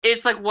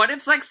 It's like, what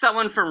if like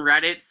someone from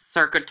Reddit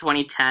circa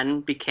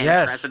 2010 became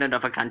Yes. president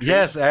of a country?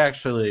 Yes,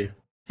 actually.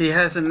 He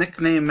has a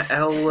nickname,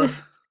 El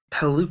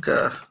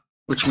Peluca,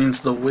 which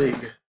means the wig.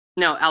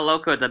 No, El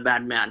Loco the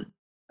bad man.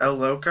 El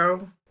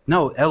Loco?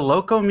 No, El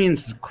Loco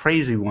means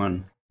crazy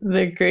one.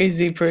 The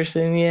crazy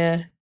person,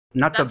 yeah.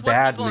 Not That's the what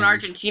bad people in man.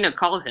 Argentina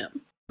call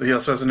him. He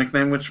also has a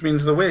nickname which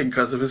means the wig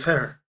because of his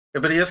hair.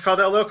 Yeah, but he is called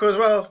El Loco as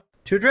well.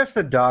 To address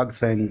the dog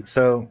thing,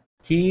 so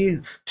he...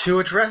 To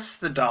address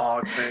the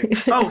dog thing.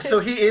 Oh, so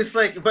he is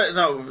like, but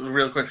no,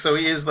 real quick. So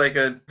he is like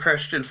a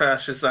Christian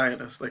fascist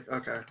Zionist. Like,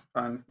 okay,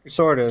 fine.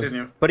 Sort of.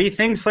 Continue. But he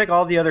thinks like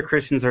all the other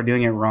Christians are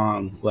doing it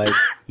wrong. Like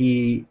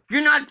he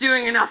You're not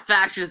doing enough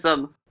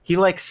fascism.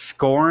 like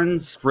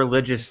scorns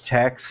religious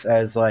texts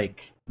as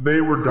like, They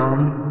were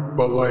dumb,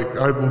 but like,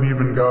 I believe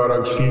in God,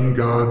 I've seen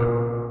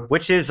God.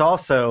 which is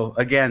also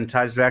again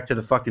ties back to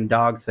the fucking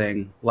dog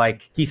thing.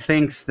 Like he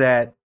thinks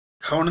that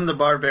Conan the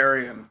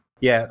Barbarian.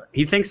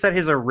 he thinks that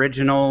his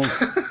original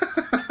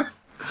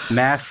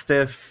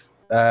Mastiff,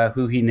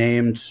 who he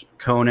named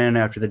Conan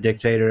after the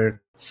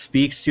dictator,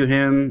 speaks to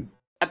him.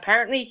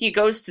 Apparently, he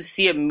goes to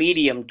see a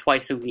medium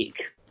twice a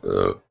week.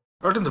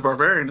 Conan the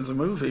Barbarian is a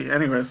movie.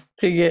 Anyways.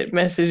 To get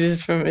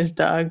messages from his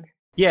dog.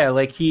 Yeah,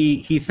 like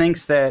he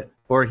thinks that,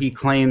 or he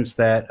claims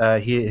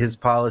that his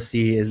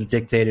policy is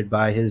dictated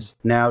by his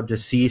now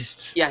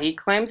deceased Yeah, he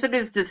claims that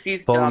his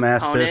deceased bull dog,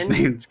 mastiff Conan,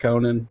 named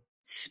Conan.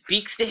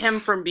 speaks to him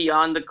from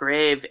beyond the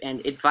grave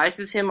and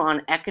advises him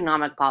on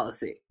economic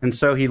policy. And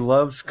so he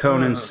loves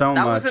Conan so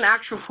That much. was an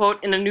actual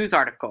quote in a news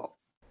article.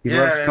 He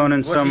Yeah, loves and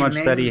Conan what so he much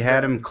that he named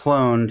had them. him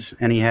cloned,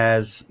 and he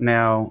has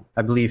now,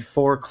 I believe,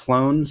 4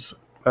 clones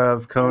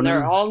of Conan.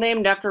 They're all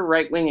named after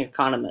right-wing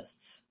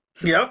economists.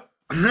 Yep.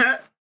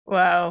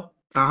 Wow.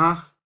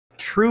 Uh-huh.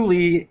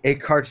 Truly a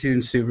cartoon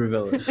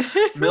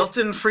supervillain.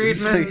 Milton Like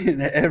Friedman,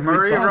 in every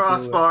Murray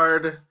possible way.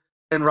 Rothbard,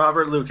 and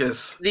Robert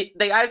Lucas. The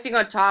icing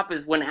on top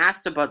is when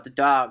asked about the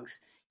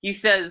dogs, he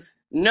says,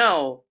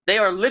 "No, they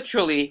are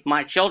literally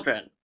my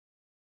children."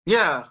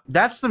 Yeah.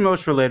 That's the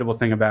most relatable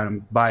thing about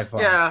him, by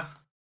far. Yeah.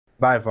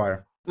 By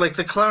far. Like,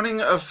 the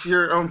cloning of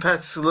your own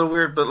pets is a little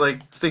weird, but,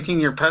 like, thinking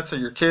your pets are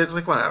your kids,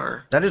 like,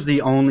 whatever. That is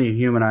the only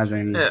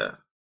humanizing Yeah.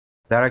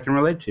 that I can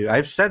relate to.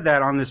 I've said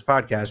that on this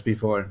podcast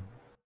before.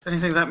 If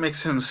anything, that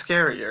makes him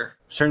scarier.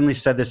 Certainly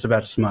said this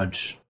about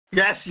Smudge.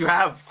 Yes, you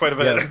have quite a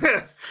bit.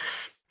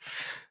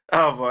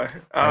 Oh, boy.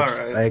 All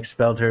right. I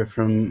expelled her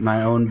from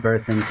my own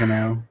birthing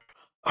canal.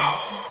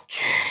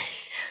 Okay.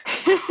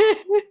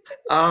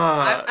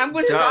 I'm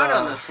with Scott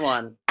on this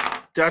one.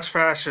 Dutch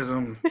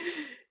fascism.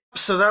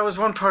 So that was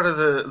one part of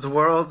the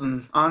world,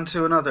 and on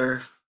to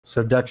another.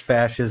 So Dutch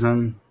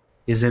fascism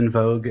is in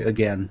vogue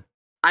again.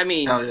 I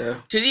mean, Hell yeah.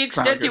 to the It's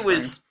not a extent good it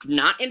was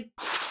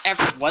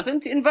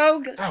wasn't in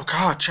vogue. Oh,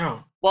 God,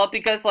 Joe. Well,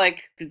 because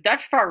like the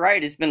Dutch far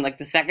right has been like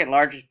the second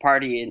largest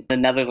party in the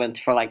Netherlands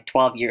for like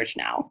 12 years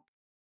now.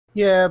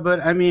 Yeah,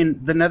 but I mean,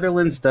 the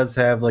Netherlands does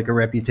have like a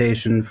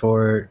reputation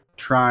for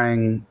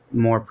trying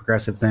more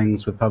progressive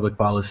things with public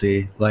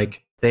policy.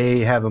 Like they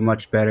have a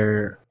much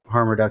better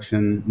harm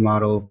reduction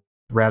model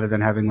rather than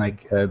having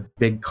like a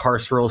big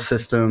carceral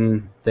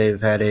system.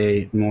 They've had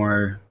a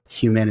more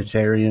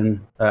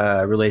humanitarian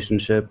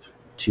relationship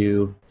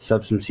to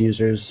substance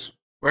users.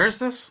 Where is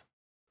this?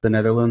 The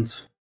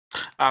Netherlands.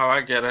 Oh,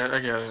 I get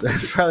it.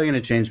 That's probably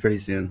going to change pretty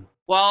soon.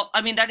 Well,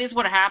 I mean, that is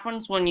what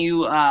happens when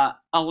you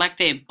elect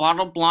a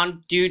bottle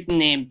blonde dude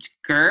named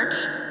Gert,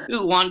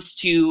 who wants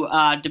to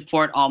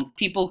deport all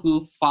people who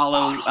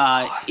follow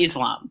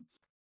Islam.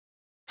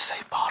 Say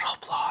bottle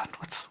blonde.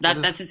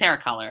 That's his hair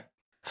color.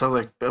 So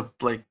like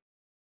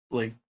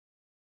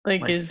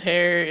His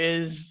hair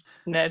is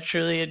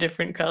naturally a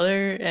different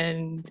color,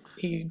 and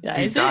he dyes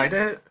he dyed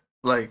it.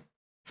 Like,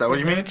 is that what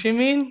you mean? What you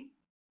mean?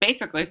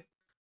 Basically,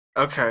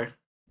 Okay.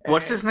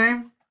 What's his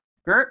name?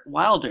 Gert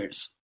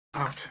Wilders.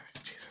 Okay.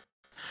 Jesus.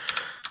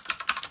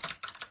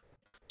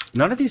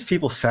 None of these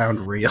people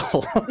sound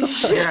real.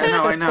 Yeah,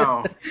 no, I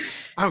know.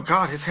 Oh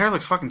god, his hair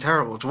looks fucking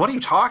terrible. What are you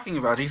talking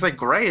about? He's like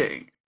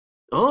graying.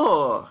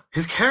 Oh,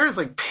 his hair is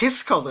like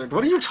piss colored.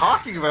 What are you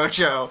talking about,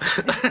 Joe?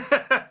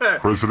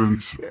 President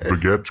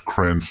Baguette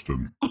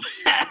Cranston.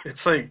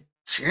 It's like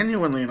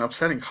genuinely an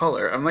upsetting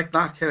color. I'm like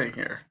not kidding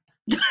here.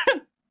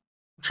 I'm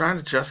trying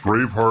to just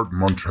Braveheart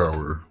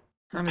Munchauer.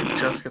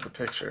 get the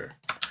picture.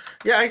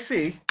 Yeah, I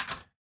see.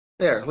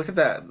 There, look at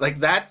that. Like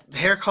that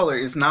hair color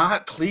is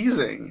not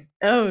pleasing.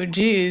 Oh,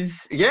 geez.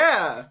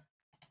 Yeah.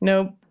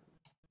 Nope.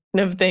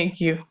 No,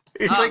 thank you.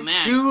 It's Oh, like man.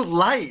 too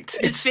light.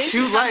 His It's face too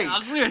is kinda light.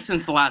 uglier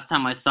since the last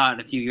time I saw it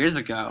a few years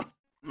ago.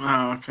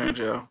 Oh, okay,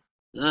 Joe.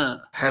 Ugh.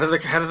 Head of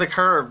the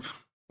curb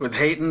with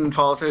hating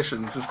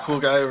politicians. This cool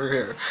guy over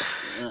here.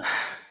 Ugh.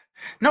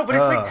 No, but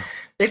it's like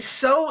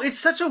it's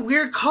such a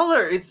weird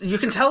color. You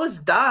can tell it's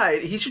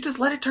dyed. He should just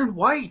let it turn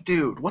white,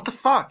 dude. What the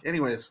fuck?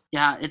 Anyways,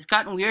 Yeah, it's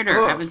gotten weirder.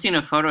 Ugh. I haven't seen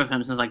a photo of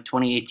him since like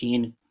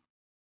 2018.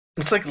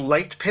 it's like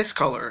light piss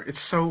color. It's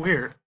so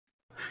weird.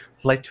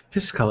 Light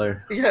piss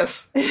color.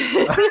 Yes.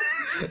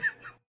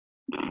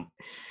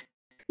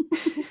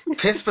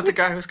 Piss, but the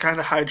guy who's kind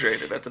of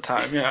hydrated at the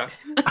time. Yeah.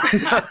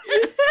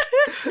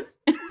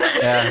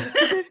 Yeah.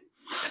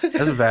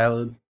 That's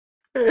valid.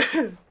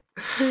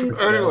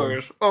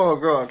 Anyways, oh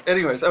god.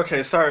 Anyways,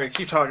 okay, sorry.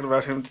 Keep talking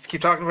about him.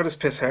 Keep talking about his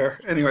piss hair.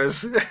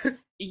 Anyways.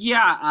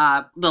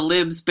 Yeah, the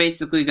libs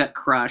basically got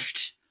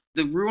crushed.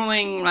 The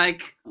ruling,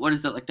 like, what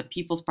is it, like the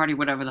People's Party,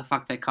 whatever the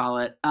fuck they call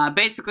it,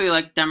 basically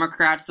like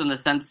Democrats in the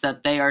sense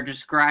that they are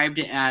described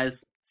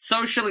as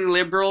socially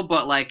liberal,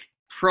 but like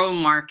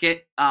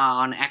pro-market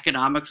on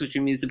economics, which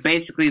means that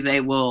basically they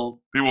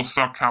will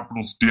suck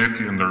capital's dick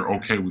and they're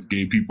okay with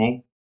gay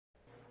people.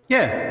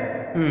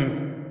 Yeah.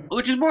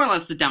 which is more or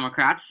less the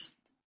Democrats.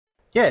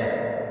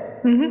 Yeah.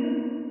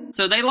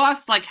 So they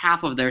lost like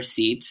half of their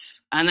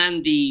seats. And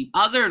then the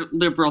other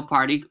liberal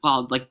party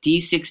called like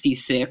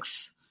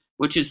D66,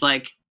 which is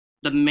like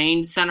the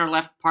main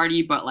center-left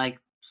party, but like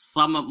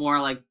somewhat more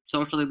like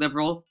socially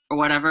liberal or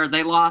whatever,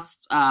 they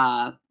lost,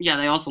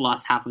 they also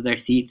lost half of their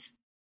seats.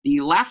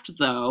 The left,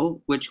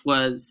 though, which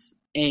was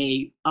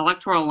a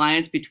electoral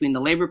alliance between the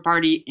Labour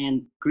Party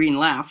and Green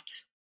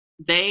Left,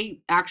 they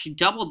actually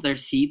doubled their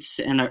seats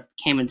and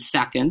came in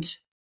second.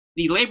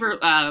 The Labour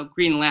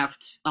Green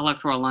Left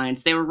electoral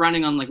alliance, they were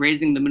running on like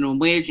raising the minimum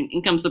wage and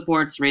income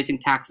supports, raising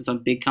taxes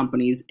on big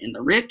companies and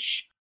the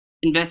rich,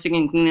 investing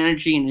in clean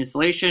energy and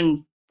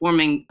insulation,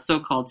 forming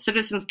so-called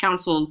citizens'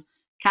 councils,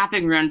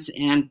 capping rents,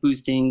 and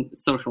boosting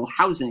social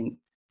housing.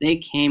 They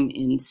came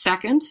in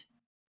second.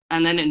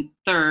 And then in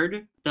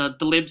third, the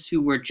Libs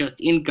who were just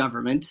in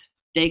government,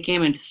 they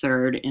came in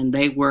third, and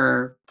they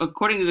were,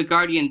 according to The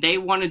Guardian, they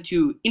wanted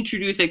to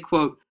introduce a,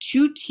 quote,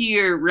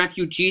 two-tier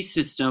refugee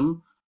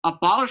system,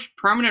 abolish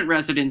permanent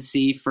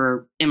residency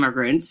for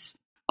immigrants,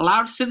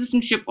 allow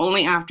citizenship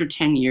only after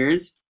 10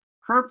 years,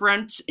 curb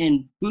rents,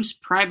 and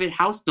boost private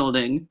house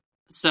building.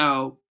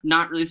 So,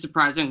 not really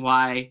surprising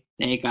why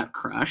they got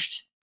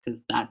crushed,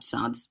 because that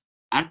sounds,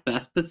 at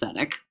best,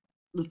 pathetic.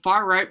 The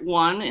far right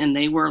won, and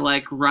they were,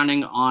 like,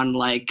 running on,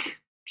 like,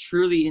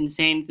 truly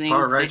insane things.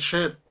 Far right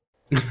shit.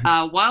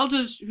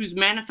 Wilders, whose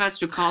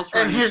manifesto calls for...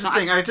 And here's the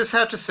thing, I just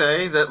have to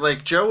say that,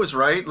 like, Joe was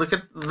right. Look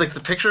at, like,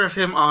 the picture of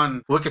him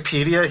on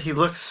Wikipedia. He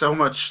looks so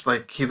much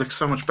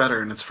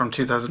better, and it's from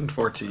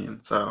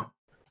 2014. So,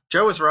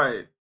 Joe was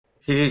right.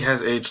 He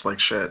has aged like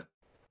shit.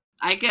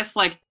 I guess,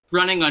 like,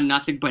 running on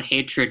nothing but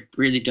hatred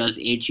really does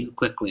age you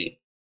quickly.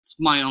 It's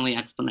my only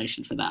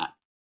explanation for that.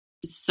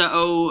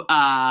 So,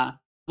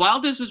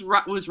 Wilders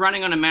was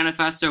running on a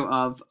manifesto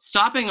of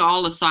stopping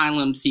all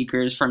asylum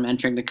seekers from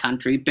entering the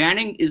country,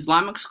 banning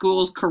Islamic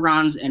schools,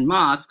 Qurans, and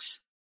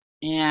mosques,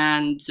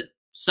 and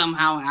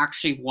somehow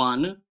actually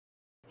won.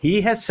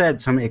 He has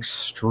said some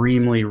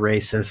extremely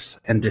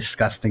racist and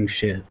disgusting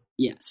shit.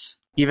 Yes.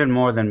 Even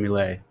more than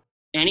Millet.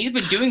 And he's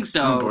been doing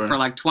so for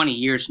like 20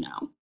 years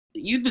now.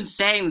 He's been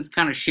saying this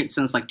kind of shit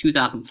since like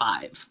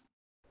 2005.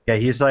 Yeah,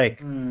 he's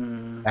like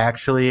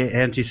actually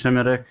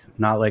anti-Semitic,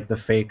 not like the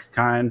fake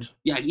kind.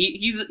 Yeah,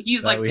 he's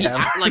like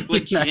like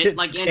legit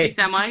like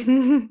anti-Semite.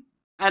 And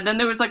then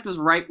there was like this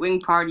right-wing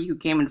party who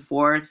came in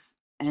fourth,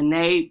 and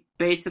they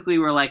basically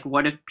were like,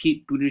 "What if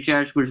Pete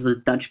Buttigieg was the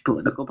Dutch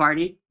political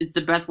party?" It's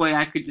the best way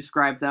I could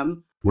describe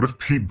them. What if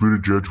Pete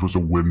Buttigieg was a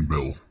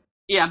windmill?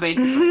 Yeah,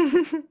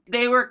 basically.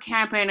 They were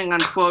campaigning on,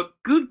 quote,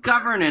 good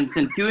governance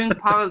and doing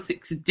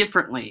politics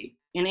differently,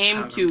 an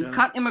aim to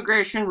cut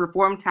immigration,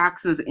 reform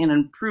taxes, and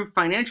improve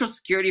financial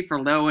security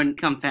for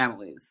low-income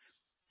families.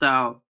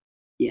 So,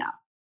 Yeah,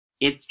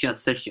 it's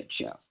just a shit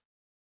show.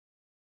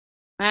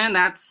 And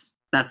that's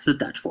the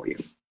Dutch for you.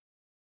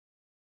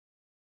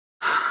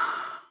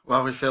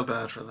 Well, we feel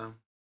bad for them.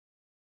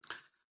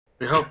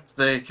 We hope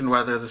they can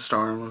weather the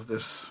storm of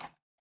this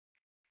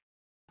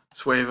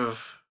wave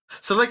of...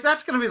 So, like,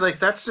 that's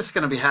just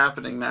gonna be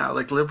happening now.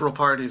 Like, liberal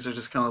parties are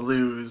just gonna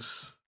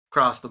lose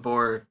across the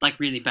board. Like,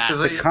 really bad.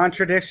 The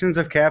contradictions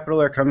of capital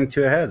are coming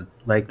to a head.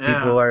 Like,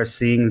 people are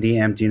seeing the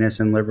emptiness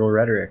in liberal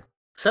rhetoric.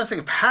 Sensing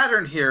a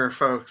pattern here,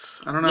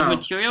 folks. I don't know. The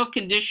material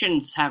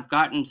conditions have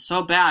gotten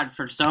so bad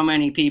for so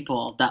many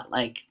people that,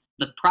 like,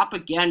 the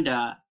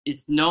propaganda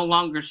is no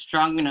longer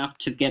strong enough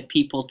to get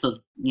people to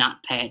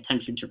not pay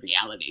attention to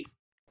reality.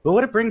 But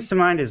what it brings to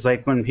mind is,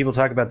 like, when people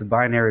talk about the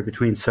binary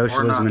between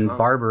socialism and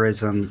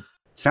barbarism,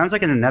 sounds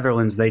like in the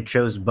Netherlands they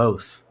chose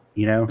both,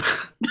 you know?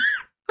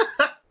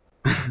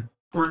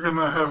 We're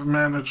gonna have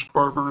managed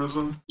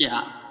barbarism.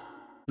 Yeah.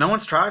 No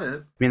one's tried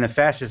it. I mean, the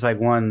fascists, like,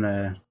 won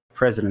the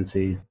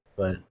presidency,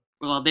 but...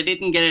 Well, they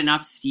didn't get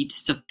enough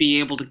seats to be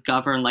able to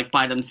govern, like,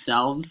 by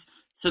themselves.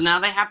 So now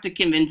they have to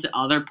convince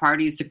other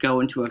parties to go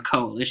into a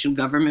coalition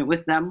government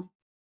with them.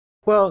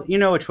 Well, you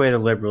know which way the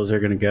liberals are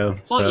going to go.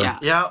 Well, so.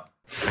 yeah.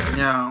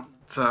 Yeah,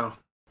 so...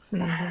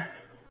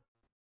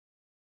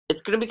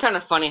 It's going to be kind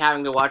of funny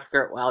having to watch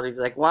Gert Wilder be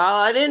like, well,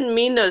 I didn't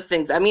mean those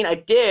things. I mean, I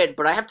did,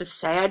 but I have to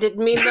say I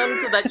didn't mean them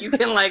so that you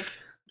can, like,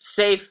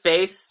 save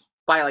face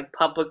by, like,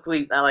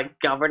 publicly, like,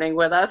 governing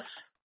with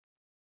us.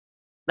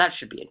 That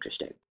should be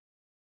interesting.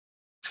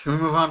 Can we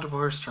move on to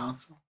Boris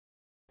Johnson?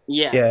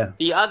 Yes. Yeah.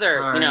 The other,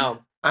 Sorry. you know,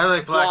 I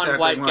like black blonde hair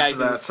white most guy of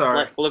that. who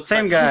Sorry. looks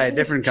Same like guy, shit.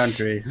 different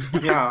country.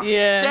 Yeah.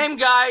 Yeah. Same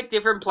guy,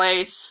 different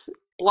place.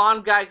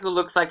 Blonde guy who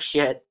looks like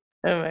shit.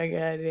 Oh my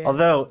god, yeah.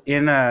 Although,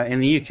 in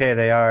the UK,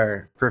 they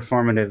are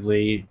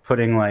performatively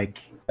putting, like,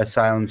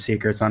 asylum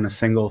seekers on a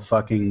single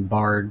fucking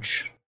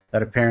barge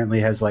that apparently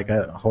has, like,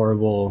 a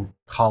horrible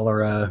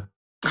cholera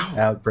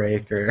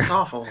outbreak. Or It's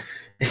awful.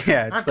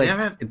 yeah, God it's like, damn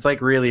it. it's,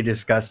 like, really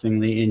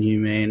disgustingly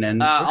inhumane.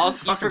 And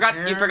Also, you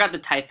fucking hair. forgot the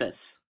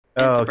typhus.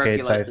 And okay,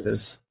 tuberculosis.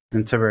 typhus.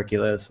 And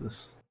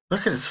tuberculosis.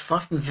 Look at his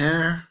fucking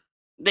hair.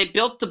 They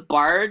built the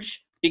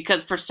barge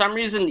because for some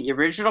reason the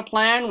original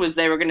plan was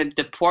they were going to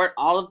deport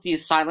all of the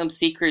asylum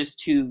seekers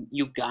to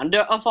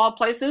Uganda, of all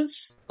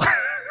places.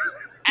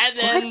 And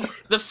then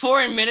the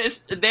foreign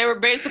minister, they were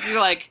basically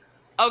like,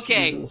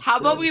 okay, how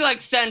about we,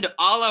 like, send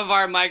all of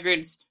our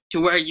migrants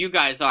to where you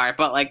guys are,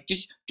 but, like,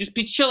 just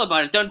be chill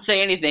about it, don't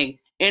say anything.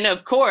 And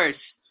of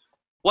course,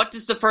 what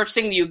is the first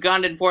thing the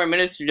Ugandan foreign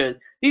minister does?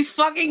 These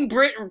fucking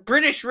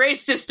British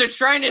racists are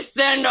trying to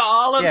send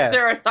all of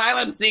their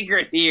asylum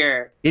seekers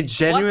here. It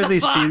genuinely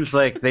fuck? seems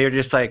like they're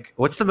just like,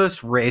 what's the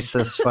most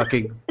racist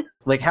fucking...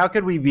 Like, how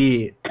could we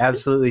be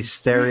absolutely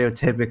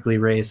stereotypically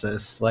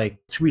racist? Like,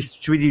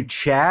 should we do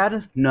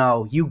Chad?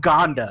 No,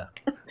 Uganda.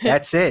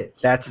 That's it.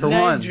 That's the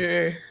one.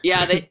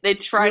 Yeah, they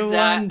tried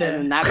that, and Rwanda.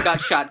 then that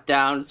got shot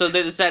down. So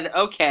they decided,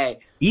 okay,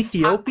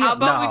 Ethiopia? how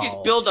about No, we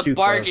just build it's a too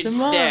barge close.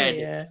 instead?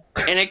 Somalia.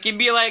 And it can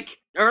be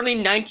like early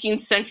 19th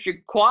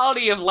century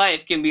quality of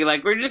life can be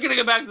like, we're just going to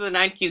go back to the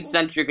 19th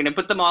century, going to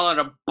put them all on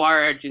a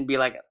barge and be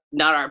like,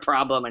 not our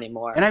problem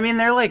anymore. And I mean,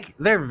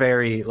 they're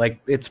very,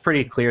 like, it's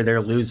pretty clear they're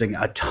losing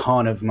a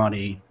ton of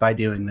money by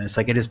doing this.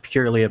 Like, it is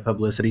purely a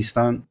publicity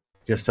stunt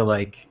just to,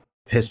 like,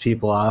 piss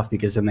people off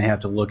because then they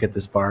have to look at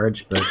this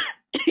barge. But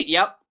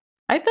Yep,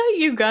 I thought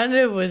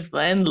Uganda was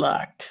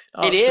landlocked.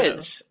 Also. it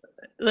is.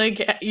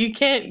 Like, you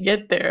can't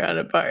get there on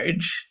a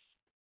barge.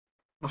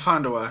 We'll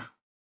find a way.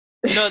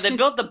 No, they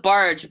built the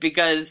barge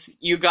because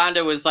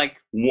Uganda was like,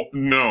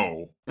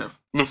 No. Yeah.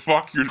 The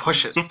fuck you're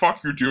Push it. The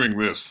fuck you're doing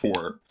this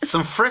for?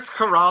 Some Fritz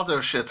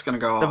Corraldo shit's gonna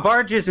go the off.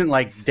 barge isn't,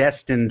 like,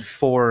 destined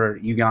for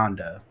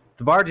Uganda.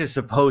 The barge is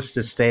supposed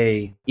to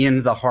stay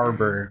in the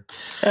harbor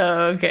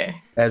Oh, okay.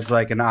 as,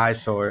 like, an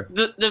eyesore.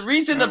 the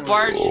reason the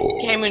barge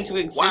came into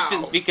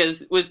existence Wow. because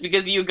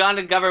the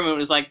Ugandan government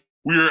was like,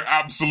 We are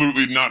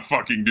absolutely not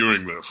fucking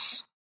doing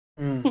this.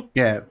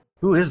 Yeah.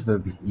 Who is the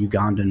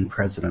Ugandan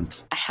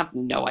president? I have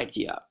no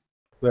idea.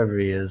 Whoever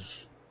he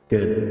is.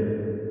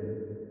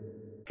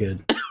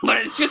 Good. But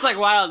it's just like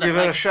wild. That, Give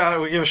it a like, shout.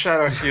 We give a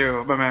shout out to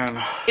you, my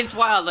man. it's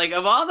wild. Like,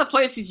 of all the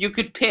places you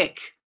could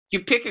pick,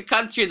 you pick a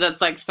country that's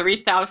like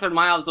 3,000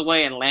 miles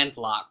away and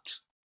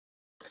landlocked.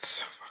 It's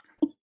so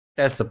fucking...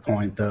 That's the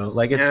point, though.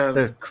 Like, it's Yeah.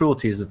 the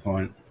cruelty is the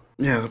point.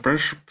 Yeah, the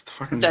British are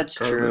fucking That's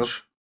garbage. true.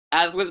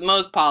 As with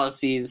most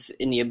policies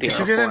in the Imperial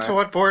Did you get Corps. into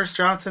what Boris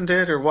Johnson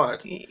did, or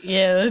what?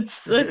 Yeah,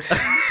 let's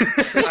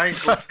Sorry.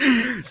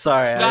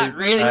 Scott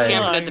really I-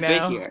 champing at the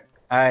bit now. here.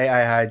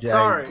 I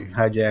Sorry.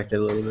 hijacked it a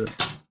little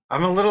bit.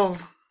 I'm a little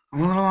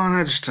on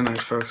edge tonight,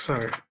 folks.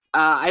 Sorry.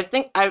 I'm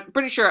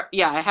pretty sure,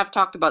 yeah, I have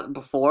talked about it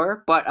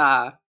before, but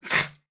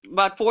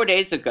about 4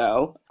 days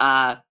ago,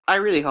 I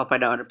really hope I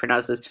know how to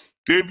pronounce this.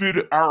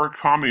 David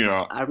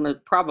Arakamia. I'm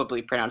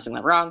probably pronouncing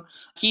that wrong.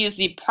 He is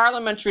the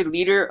parliamentary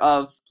leader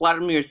of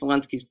Vladimir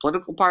Zelensky's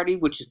political party,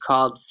 which is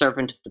called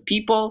Servant of the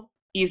People.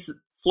 He's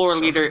floor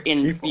Servant leader of the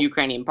in People. the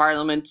Ukrainian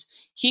parliament.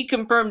 He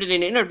confirmed in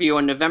an interview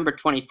on November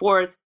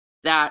 24th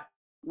that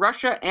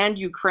Russia and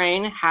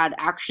Ukraine had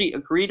actually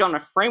agreed on a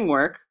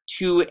framework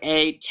to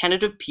a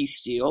tentative peace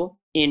deal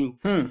in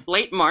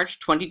late March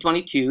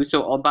 2022,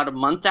 so about a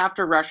month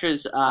after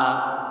Russia's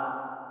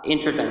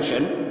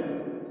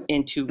intervention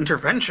into the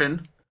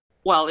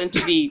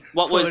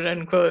what was quote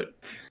unquote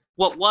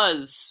what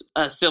was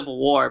a civil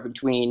war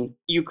between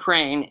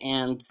Ukraine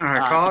and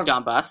the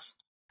Donbass.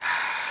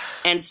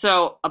 And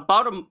so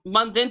about a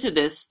month into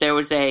this, there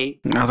was a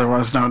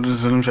otherwise known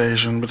as an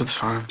invasion, but it's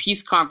fine.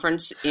 Peace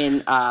conference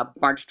in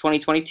March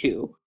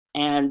 2022.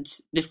 And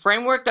the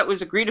framework that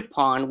was agreed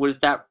upon was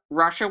that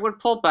Russia would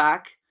pull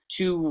back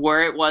to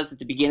where it was at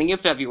the beginning of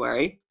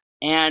February.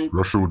 And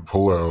Russia would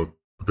pull out.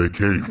 They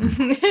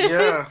came.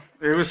 Yeah,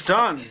 it was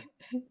done.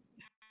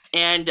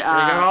 And they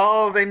got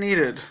all they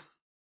needed.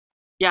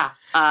 Yeah.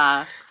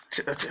 No,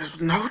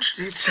 it's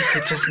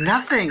just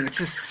nothing. It's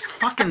just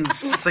fucking.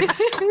 It's like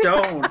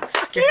stone,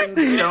 skipping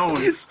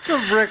stones. It's a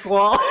brick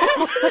wall.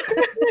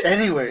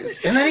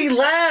 Anyways, and then he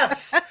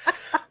laughs.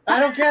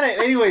 I don't get it.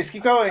 Anyways,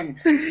 keep going.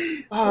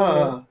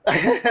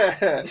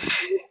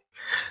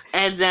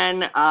 And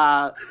then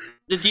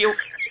the deal.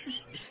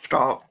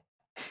 Stop.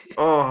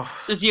 Oh.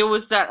 The deal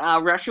was that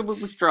Russia would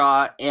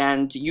withdraw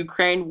and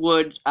Ukraine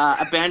would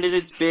abandon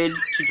its bid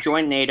to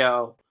join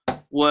NATO,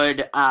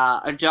 would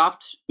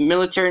adopt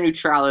military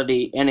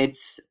neutrality, and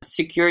its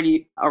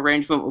security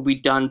arrangement would be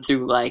done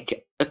through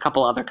like a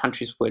couple other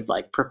countries would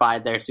like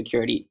provide their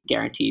security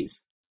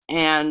guarantees.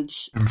 And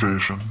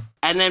invasion.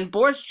 And then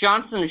Boris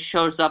Johnson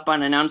shows up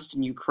unannounced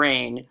in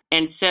Ukraine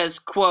and says,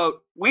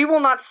 quote, "We will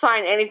not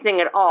sign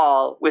anything at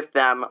all with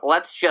them.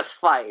 Let's just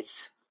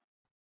fight."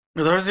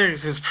 Those are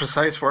his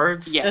precise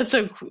words? Yes.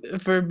 That's a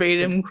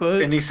verbatim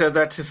quote. And he said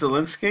that to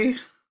Zelensky?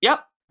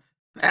 Yep.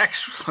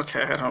 Actually,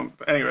 okay, I don't...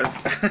 Anyways.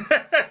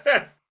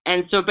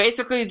 And so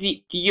basically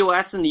the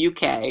US and the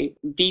UK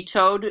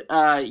vetoed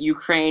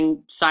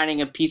Ukraine signing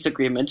a peace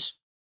agreement.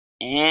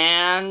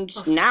 And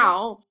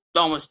now,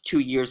 almost 2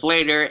 years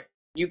later,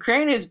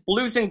 Ukraine is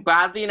losing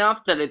badly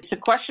enough that it's a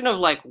question of,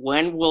 like,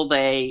 when will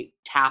they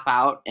tap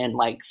out and,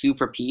 like, sue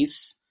for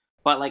peace?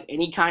 But, like,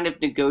 any kind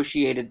of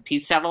negotiated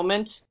peace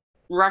settlement,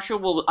 Russia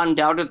will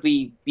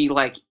undoubtedly be,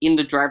 like, in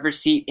the driver's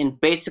seat and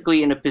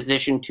basically in a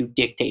position to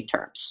dictate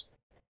terms.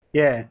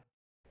 Yeah.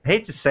 I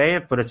hate to say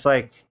it, but it's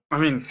like, I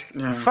mean,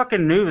 yeah.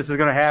 Fucking knew this was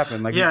going to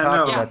happen. Like, we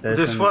talked about this.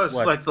 This was,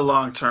 like, the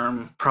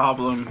long-term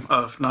problem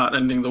of not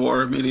ending the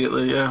war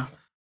immediately, yeah.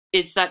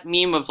 It's that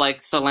meme of, like,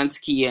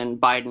 Zelensky and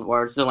Biden,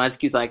 where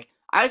Zelensky's like,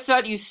 I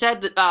thought you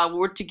said that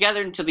we're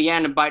together until the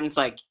end, and Biden's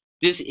like,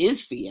 this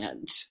is the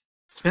end. It's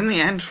been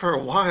the end for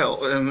a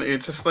while, and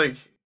it's just like,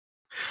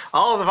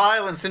 all the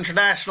violence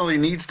internationally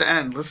needs to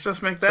end. Let's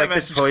just make that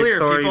message clear,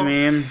 people.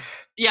 Meme.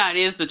 Yeah, it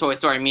is the Toy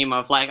Story meme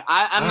of, like,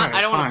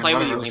 I don't want to play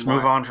with you anymore. Let's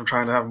move on from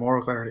trying to have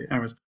moral clarity.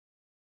 Anyways.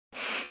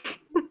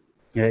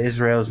 Yeah,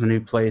 Israel's the new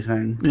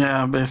plaything.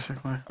 Yeah,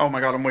 basically. Oh my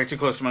god, I'm way too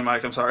close to my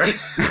mic. I'm sorry.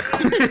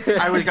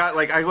 I was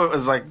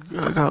like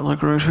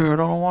right here. I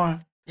don't know why.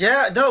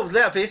 Yeah, no,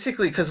 yeah,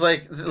 basically, because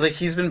like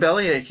he's been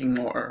bellyaching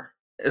more.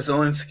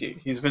 Zelensky.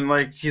 He's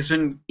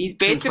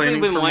basically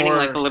been whining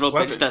like a little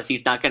weapons. bitch does.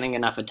 He's not getting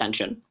enough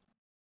attention.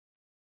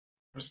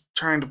 I was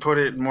trying to put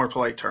it in more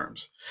polite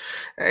terms.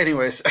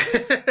 Anyways,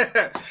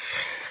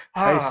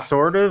 I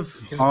sort of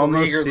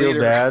almost feel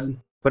bad,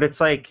 but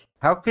it's like,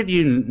 how could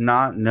you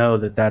not know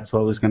that that's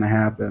what was going to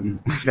happen?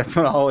 That's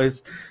what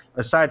always,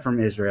 aside from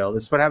Israel,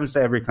 that's what happens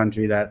to every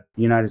country that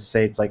the United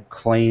States like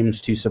claims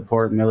to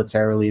support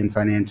militarily and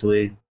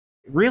financially.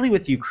 Really,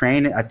 with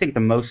Ukraine, I think the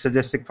most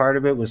sadistic part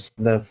of it was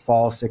the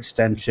false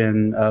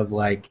extension of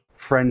like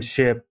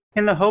friendship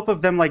in the hope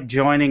of them like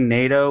joining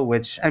NATO,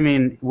 which, I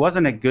mean,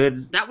 wasn't a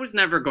good... That was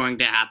never going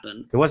to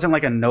happen. It wasn't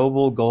like a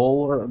noble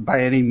goal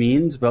by any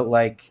means, but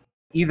like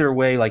either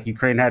way, like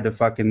Ukraine had to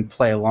fucking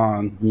play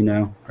along, you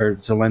know, or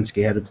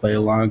Zelensky had to play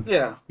along.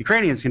 Yeah.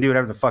 Ukrainians can do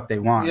whatever the fuck they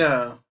want.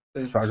 Yeah.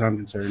 As far as I'm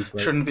concerned.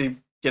 But shouldn't be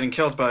getting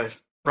killed by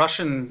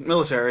Russian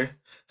military,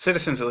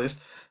 citizens at least.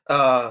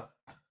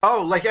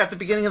 Like at the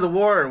beginning of the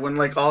war, when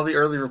like all the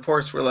early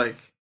reports were like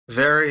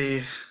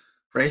very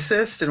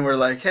racist, and we're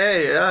like,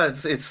 hey,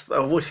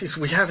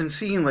 we haven't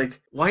seen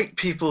like white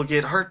people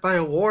get hurt by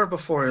a war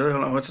before. I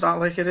don't know. It's not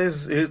like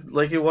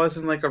like it was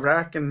in like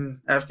Iraq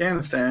and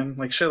Afghanistan,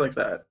 like shit like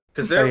that.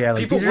 Because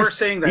people were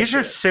saying that these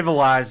are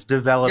civilized,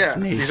 developed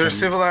nations. These are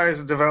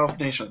civilized, developed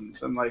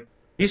nations, and like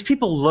these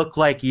people look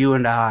like you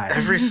and I.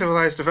 Every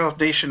civilized,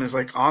 developed nation is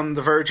like on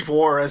the verge of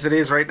war, as it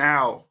is right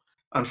now.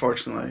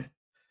 Unfortunately.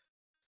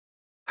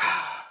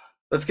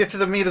 Let's get to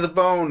the meat of the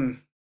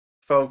bone,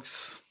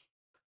 folks.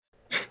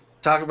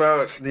 Talk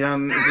about the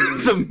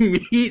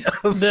meat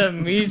of the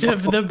bone. Meat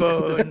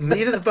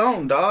of the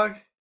bone, dog.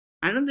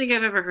 I don't think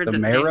I've ever heard the that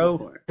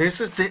marrow.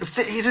 It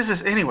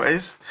is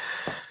anyways.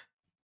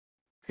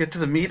 Get to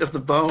the meat of the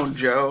bone,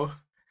 Joe.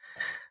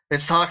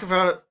 Let's talk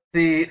about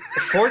the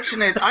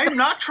fortunate. I'm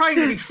not trying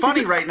to be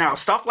funny right now.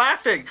 Stop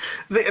laughing.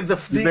 You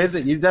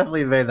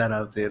definitely made that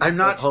up, dude. I'm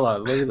not. Hold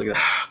on. Let me look at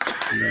that.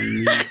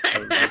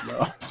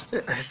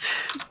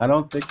 I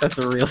don't think that's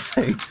a real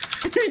thing.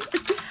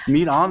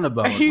 Meat on the Are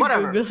bone. you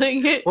Whatever.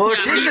 Googling it? Well, we're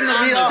Yeah, taking the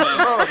meat meat on off the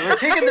the bone. We're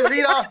taking the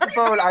meat off the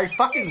bone. I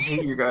fucking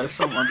hate you guys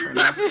so much right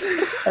now.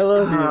 I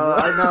love you.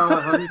 I know.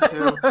 I love you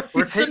too.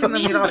 We're Some taking the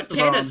meat meat and off the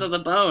potatoes bone. on the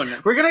bone.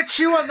 We're gonna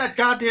chew on that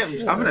goddamn.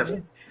 I'm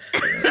gonna.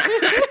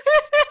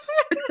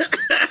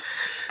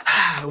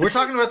 We're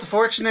talking about the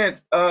fortunate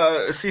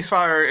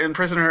ceasefire and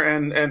prisoner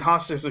and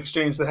hostage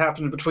exchange that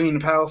happened between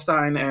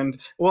Palestine and,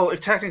 well,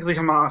 technically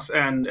Hamas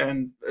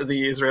and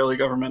the Israeli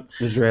government.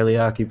 Israeli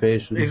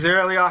occupation. The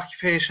Israeli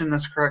occupation,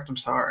 that's correct, I'm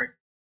sorry.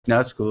 No,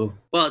 that's cool.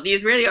 Well, the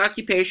Israeli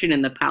occupation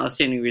and the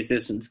Palestinian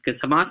resistance,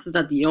 because Hamas is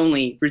not the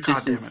only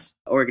resistance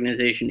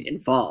organization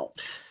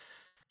involved.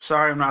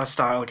 Sorry, I'm not a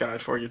style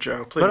guide for you,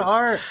 Joe. Please.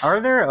 But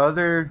are there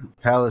other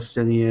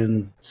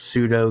Palestinian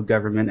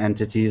pseudo-government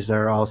entities that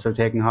are also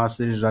taking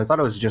hostages? I thought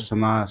it was just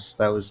Hamas.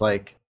 That was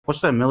like,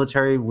 what's the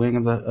military wing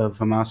of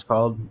Hamas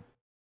called?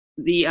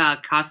 The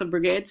Casa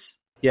Brigades,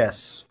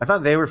 Yes, I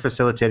thought they were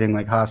facilitating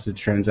like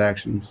hostage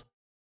transactions.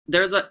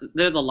 they're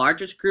the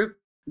largest group.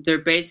 They're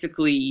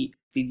basically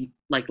the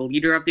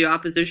leader of the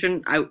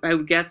opposition. I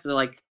would guess they're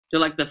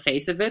like the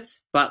face of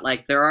it, but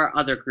like there are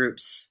other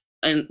groups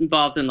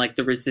involved in like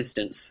the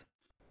resistance.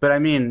 But I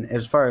mean,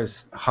 as far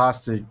as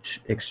hostage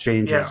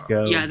exchanges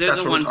go, Yeah, they're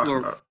That's the what we're ones talking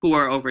about. who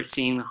are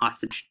overseeing the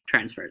hostage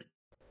transfers.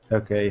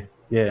 okay,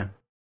 yeah,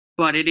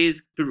 But it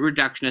is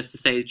reductionist to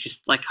say it's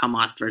just like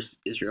Hamas versus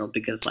Israel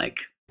because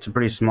like it's a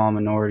pretty small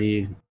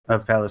minority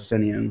of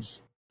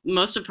Palestinians.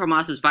 most of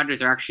Hamas's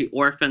fighters are actually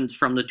orphans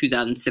from the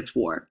 2006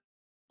 war.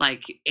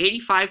 Like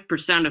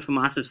 85% of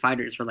Hamas's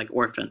fighters were like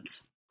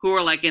orphans who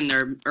were like in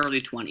their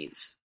early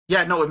 20s.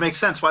 Yeah, no, it makes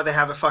sense why they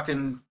have a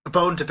fucking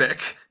bone to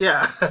pick.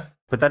 Yeah.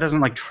 But that doesn't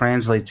like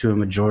translate to a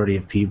majority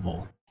of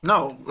people.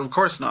 No, of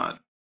course not.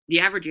 The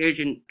average age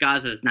in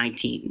Gaza is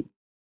 19,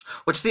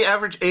 What's the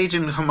average age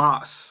in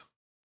Hamas?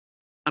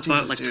 about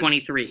Jesus, like dude.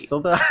 23. Still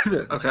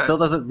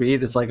doesn't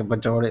mean it's like a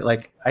majority.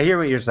 Like, I hear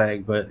what you're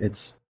saying, but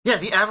it's Yeah,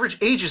 the average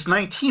age is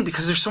 19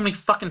 because there's so many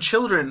fucking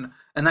children,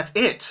 and that's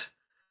it.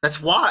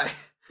 That's why.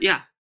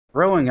 Yeah.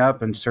 growing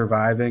up and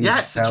surviving.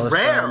 Yes, it's Palestine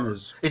rare.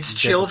 is It's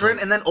difficult. children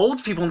and then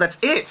old people, and that's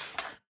it.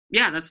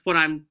 Yeah, that's what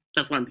I'm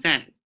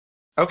saying.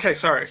 Okay,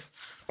 sorry.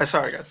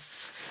 Sorry,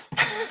 guys.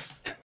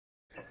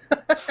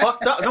 It's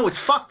fucked up. No, it's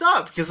fucked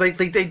up because they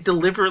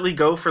deliberately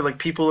go for like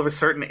people of a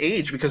certain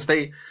age because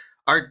they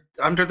are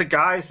under the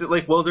guise that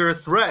like, well, they're a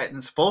threat, and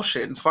it's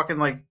bullshit. And it's fucking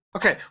like,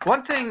 okay.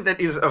 One thing that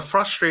is a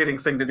frustrating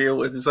thing to deal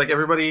with is like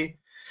everybody.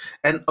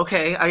 And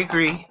okay, I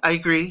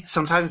agree.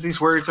 Sometimes these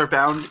words are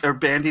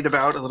bandied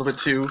about a little bit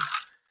too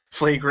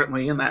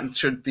flagrantly, and that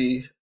should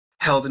be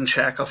held in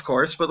check, of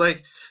course. But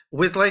like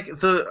with like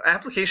the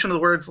application of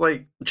the words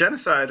like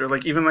genocide or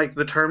like even like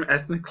the term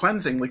ethnic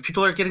cleansing, like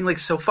people are getting like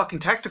so fucking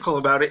tactical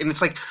about it, and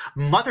it's like,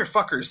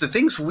 motherfuckers, the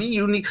things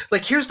you need,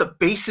 like here's the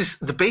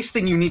base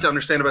thing you need to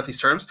understand about these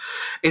terms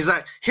is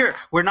that here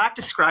we're not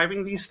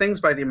describing these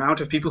things by the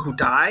amount of people who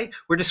die,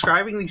 we're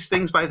describing these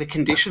things by the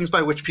conditions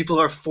by which people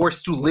are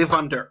forced to live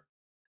under.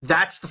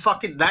 That's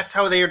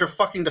how they are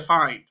fucking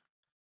defined.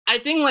 I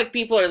think like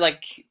people are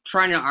like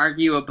trying to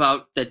argue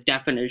about the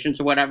definitions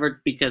or whatever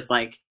because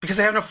like Because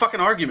they have no fucking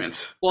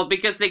arguments. well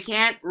because they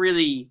can't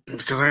really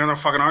Because they have no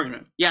fucking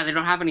argument. yeah they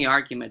don't have any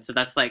argument, so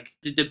that's like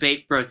the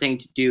debate bro thing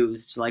to do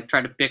is to like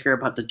try to bicker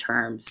about the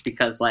terms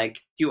because like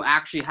if you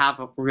actually have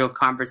a real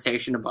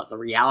conversation about the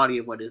reality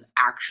of what is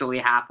actually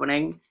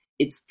happening,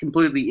 it's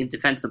completely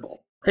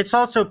indefensible. It's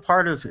also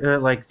part of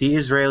like the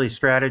Israeli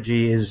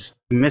strategy is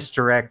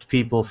misdirect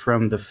people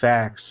from the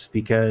facts,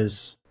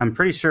 because I'm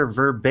pretty sure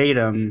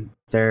verbatim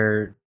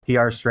their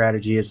PR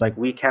strategy is like,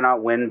 we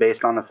cannot win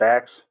based on the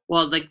facts.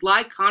 Well, they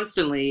lie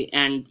constantly,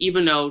 and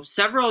even though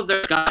several of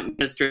their government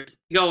ministers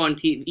go on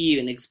TV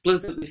and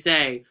explicitly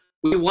say,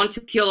 we want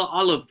to kill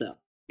all of them,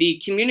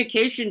 the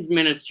communications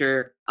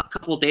minister a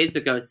couple days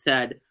ago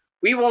said,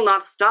 we will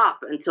not stop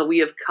until we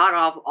have cut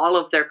off all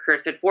of their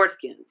cursed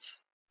foreskins.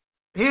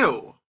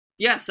 Ew.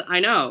 Yes, I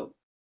know.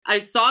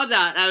 I saw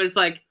that, and I was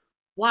like,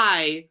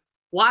 why?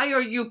 Why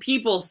are you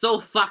people so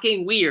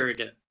fucking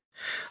weird?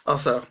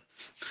 Also,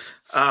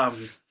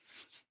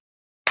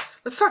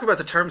 let's talk about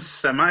the term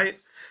Semite.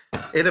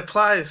 It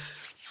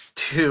applies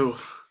to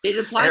It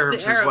applies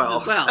Arabs to Arabs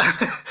as well.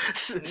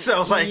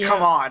 So, like, Yeah.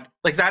 come on.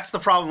 Like, that's the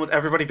problem with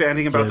everybody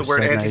banning about Yeah, the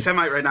word Semites.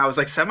 anti-Semite right now. Is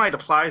like, Semite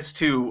applies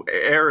to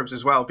Arabs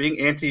as well. Being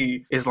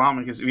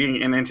anti-Islamic is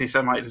being an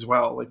anti-Semite as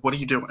well. Like, what are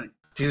you doing?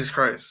 Jesus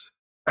Christ.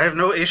 I have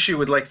no issue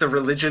with, like, the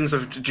religions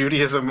of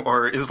Judaism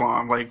or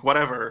Islam. Like,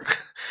 whatever.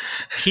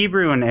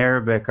 Hebrew and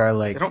Arabic are They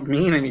like don't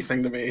mean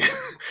anything to me.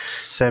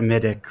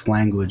 Semitic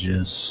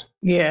languages.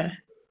 Yeah.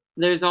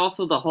 There's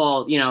also the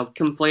whole,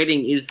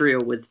 conflating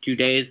Israel with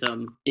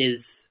Judaism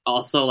is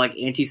also like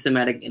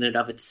anti-Semitic in and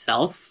of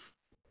itself.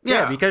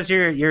 Yeah, because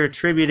you're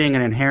attributing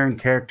an inherent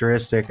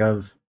characteristic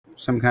of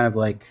some kind of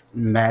like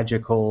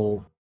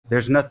magical.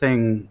 There's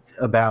nothing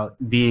about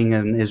being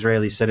an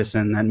Israeli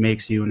citizen that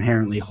makes you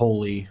inherently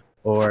holy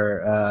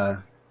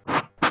or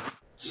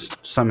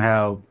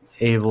somehow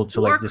able to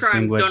War like crimes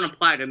distinguish don't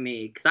apply to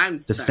me because I'm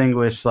special.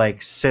 distinguish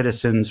like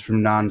citizens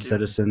from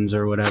non-citizens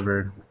or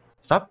whatever.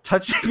 Stop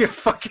touching your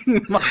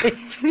fucking mic.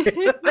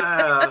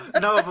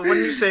 No, but when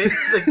you say,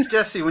 like,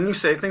 Jesse, when you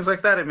say things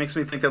like that, it makes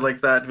me think of,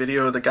 like, that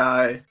video of the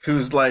guy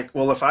who's like,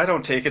 well, if I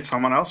don't take it,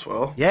 someone else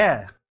will.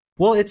 Yeah.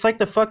 Well, it's like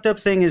the fucked up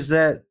thing is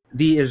that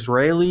the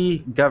Israeli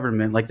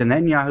government, like the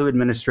Netanyahu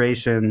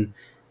administration,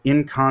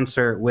 in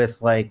concert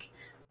with, like,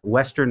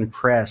 Western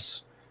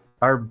press,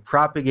 are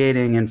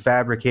propagating and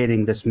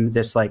fabricating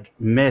this like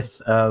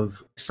myth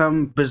of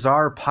some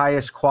bizarre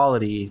pious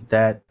quality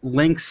that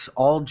links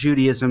all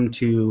Judaism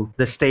to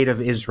the state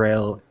of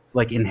Israel,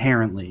 like,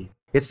 inherently.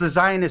 It's the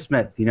Zionist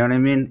myth, you know what I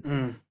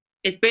mean?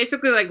 It's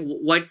basically like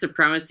white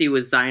supremacy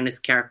with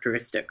Zionist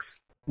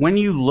characteristics. When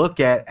you look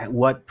at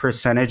what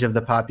percentage of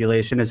the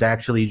population is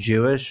actually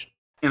Jewish...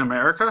 In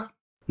America?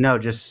 No,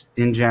 just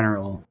in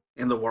general.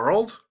 In the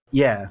world?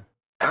 Yeah.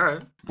 All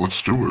right.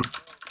 Let's do it.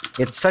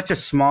 It's such a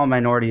small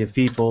minority of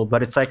people,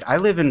 but it's like, I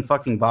live in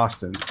fucking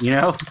Boston, you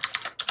know?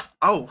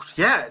 Oh,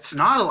 yeah, it's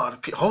not a lot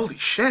of people. Holy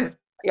shit.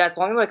 Yeah, it's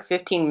only like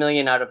 15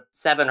 million out of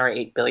 7 or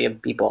 8 billion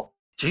people.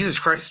 Jesus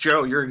Christ,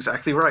 Joe, you're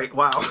exactly right.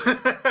 Wow.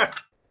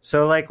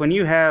 So, like, when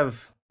you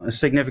have a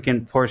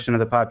significant portion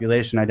of the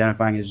population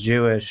identifying as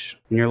Jewish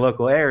in your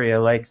local area,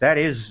 like, that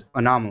is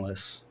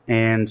anomalous.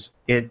 And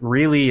it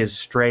really is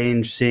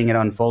strange seeing it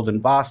unfold in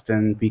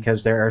Boston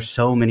because there are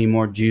so many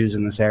more Jews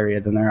in this area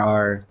than there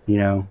are, you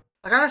know.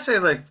 I gotta say,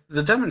 like,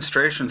 the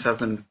demonstrations have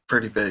been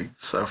pretty big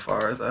so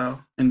far, though.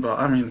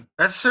 I mean,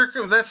 that's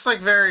like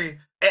very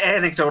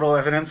anecdotal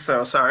evidence,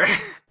 so sorry.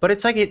 But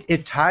it's like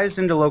it ties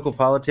into local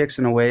politics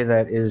in a way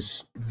that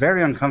is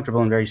very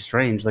uncomfortable and very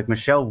strange. Like,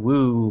 Michelle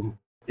Wu,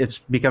 it's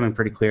becoming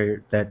pretty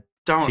clear that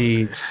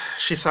she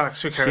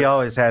sucks. Who cares? She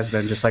always has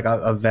been just like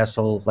a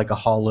vessel, like a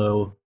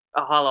hollow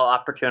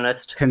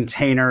opportunist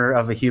container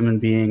of a human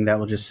being that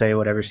will just say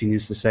whatever she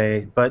needs to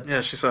say. But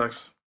yeah, she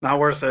sucks. Not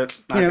worth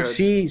it. Not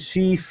good.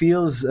 She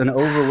feels an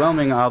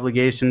overwhelming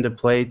obligation to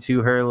play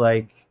to her,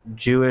 like,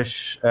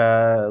 Jewish,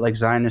 like,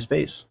 Zionist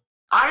base.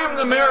 I am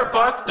the mayor of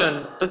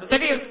Boston, a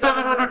city of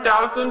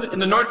 700,000 in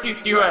the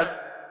northeast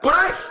U.S., but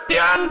I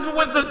stand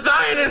with the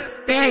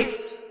Zionist state.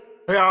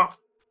 Yeah.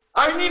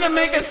 I need to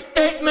make a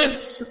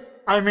statement.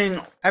 I mean,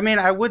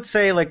 I would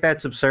say, like,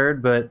 that's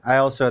absurd, but I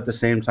also, at the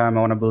same time,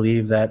 I want to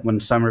believe that when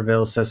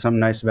Somerville says something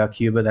nice about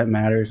Cuba, that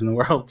matters in the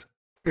world.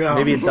 Yeah.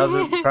 Maybe it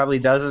doesn't, probably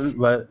doesn't,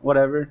 but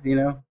whatever, you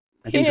know?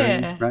 I can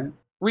dream, right?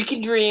 We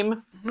can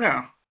dream.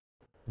 Yeah.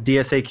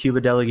 DSA Cuba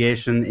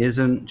delegation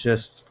isn't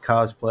just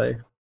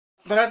cosplay.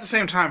 But at the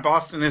same time,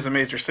 Boston is a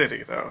major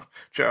city, though,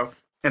 Joe.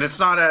 And it's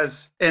not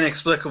as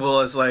inexplicable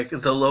as, like,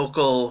 the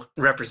local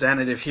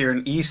representative here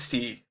in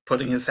Eastie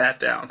putting his hat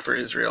down for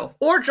Israel.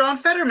 Or John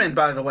Fetterman,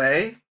 by the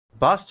way.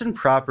 Boston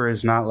proper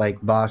is not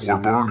like Boston. Or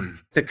Bernie.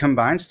 The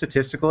combined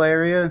statistical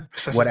area,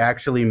 what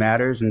actually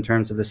matters in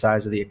terms of the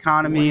size of the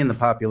economy and the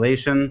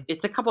population.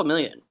 It's a couple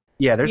million.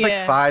 Yeah, there's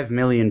like 5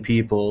 million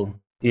people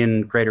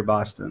in Greater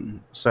Boston.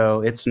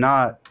 So it's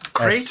not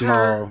as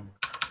small.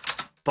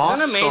 Isn't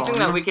it amazing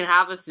that we can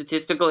have a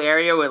statistical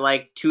area with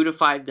like 2 to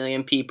 5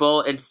 million people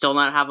and still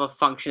not have a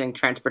functioning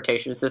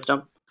transportation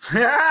system?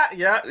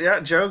 Yeah.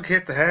 Joe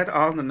hit the head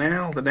on the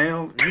nail. You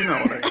know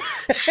what I...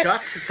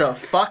 Shut the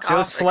fuck Joe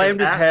up.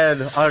 slammed his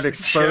head on an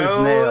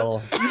exposed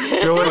nail.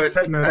 Joe put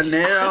a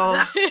nail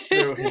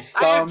through his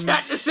thumb. I have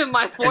tetanus in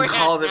my forehead and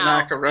called it now.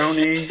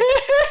 macaroni.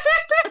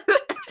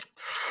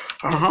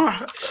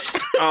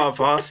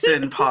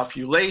 Boston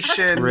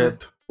population.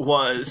 Rip.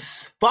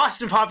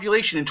 Boston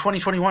population in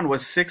 2021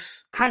 was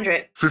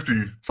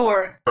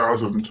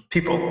 654,000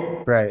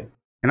 people. Right.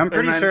 And I'm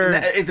pretty sure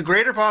the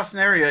greater Boston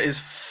area is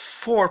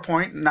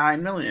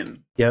 4.9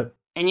 million. Yep.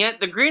 And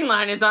yet the Green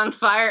Line is on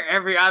fire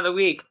every other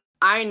week.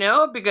 I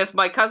know because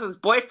my cousin's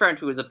boyfriend,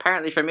 who is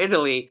apparently from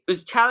Italy,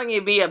 was telling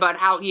me about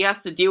how he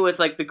has to deal with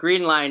like the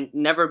Green Line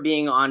never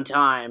being on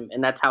time,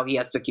 and that's how he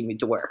has to commute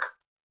to work.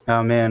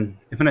 Oh man,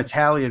 if an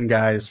Italian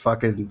guy is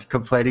fucking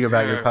complaining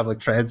about your public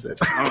transit.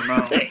 Oh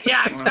no.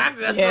 Yeah,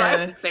 exactly. That's what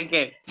I was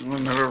thinking.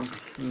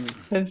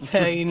 That's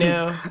how you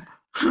know.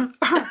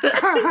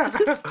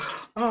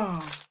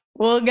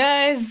 Well,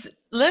 guys,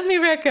 let me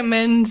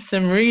recommend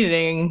some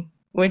reading,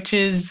 which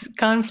is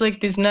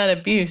Conflict is Not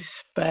Abuse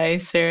by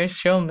Sarah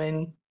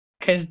Schulman,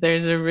 because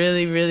there's a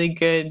really, really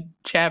good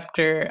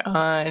chapter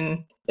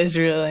on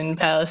Israel and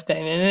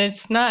Palestine. And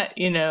it's not,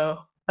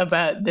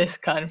 about this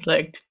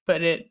conflict,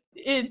 but it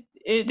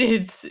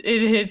hits,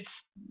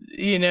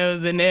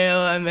 the nail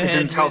on the head. It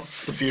didn't tell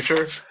the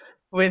future?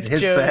 With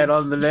hits the head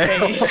on the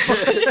nail.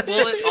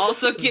 Will it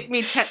also give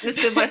me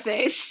tetanus in my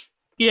face?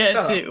 Yes,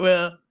 it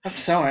will. I'm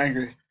so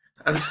angry.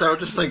 I'm so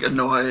just like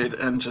annoyed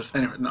and just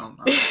anyway. No.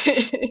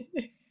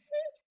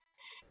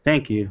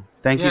 Thank you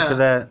for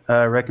that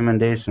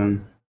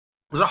recommendation.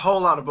 There's a whole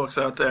lot of books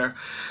out there.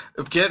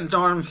 Get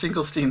Norm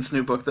Finkelstein's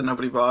new book that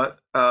nobody bought.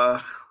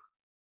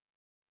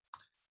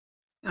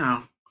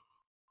 Can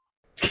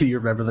you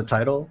remember the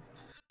title?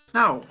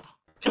 No.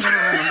 Can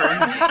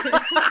I remember?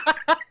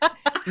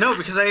 No,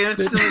 because I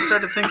instantly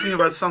started thinking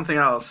about something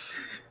else.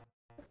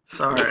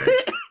 Sorry.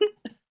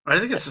 I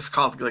think it's just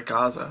called like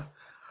Gaza.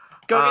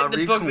 Go get the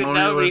read book that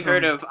nobody colonialism.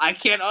 heard of.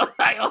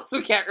 I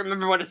also can't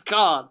remember what it's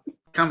called.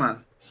 Come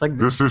on. It's like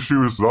This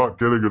issue is not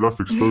getting enough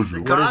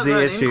exposure. What is the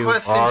Gaza issue?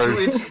 Inquest into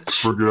its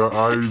Forget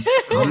I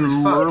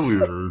knew fuck.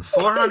 earlier.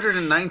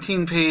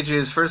 419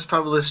 pages, first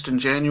published in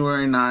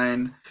January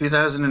 9,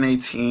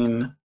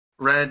 2018.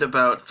 Read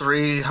about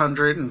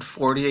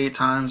 348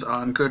 times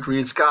on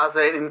Goodreads.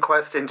 Gaza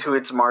Inquest into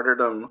its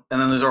martyrdom.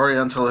 And then there's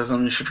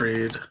Orientalism you should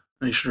read.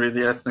 You should read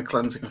The Ethnic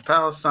Cleansing of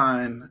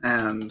Palestine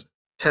and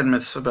 10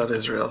 Myths About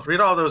Israel. Read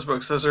all those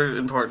books. Those are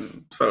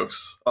important,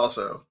 folks,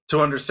 also,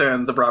 to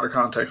understand the broader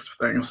context of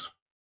things.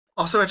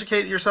 Also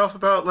educate yourself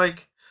about,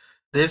 like,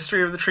 the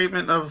history of the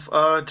treatment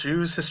of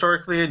Jews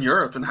historically in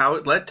Europe and how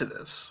it led to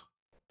this.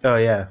 oh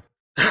yeah,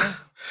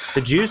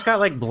 the Jews got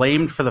like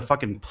blamed for the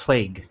fucking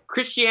plague.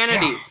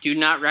 Christianity, Yeah. do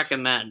not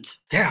recommend.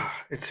 Yeah,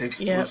 it's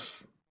Yep.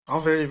 was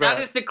all very bad.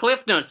 That is the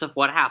cliff notes of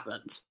what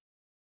happened.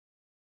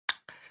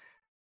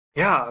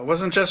 Yeah, it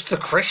wasn't just the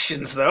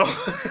Christians, though.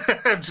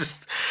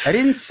 Just I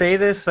didn't say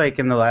this like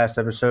in the last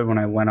episode when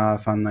I went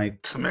off on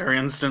like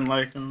Sumerians didn't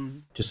like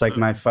them. just like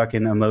my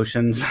fucking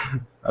emotions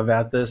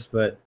about this,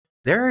 but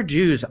there are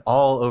Jews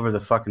all over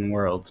the fucking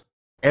world,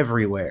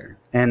 everywhere.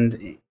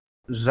 And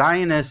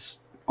Zionists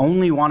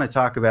only want to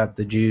talk about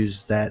the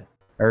Jews that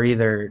are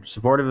either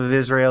supportive of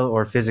Israel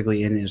or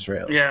physically in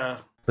Israel. Yeah.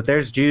 But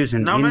there's Jews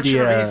in No mention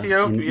of India,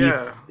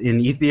 Ethiopia. in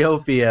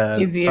Ethiopia,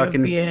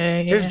 fucking.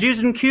 Ethiopia, There's yeah.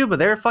 Jews in Cuba.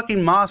 There are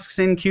fucking mosques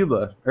in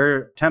Cuba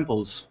or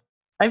temples.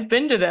 I've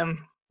been to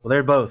them. Well,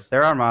 they're both.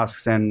 There are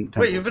mosques and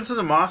temples. Wait, you've been to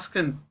the mosque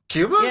in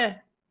Cuba? Yeah.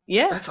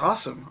 Yeah. That's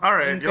awesome. All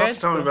right, you'll have to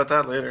tell me about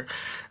that later.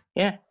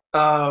 Yeah.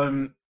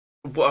 Oh,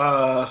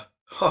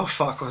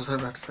 fuck, what was I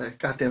about to say?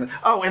 God damn it.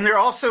 Oh, and they're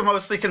also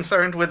mostly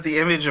concerned with the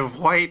image of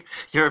white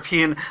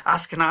European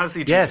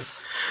Ashkenazi Jews.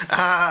 Yes.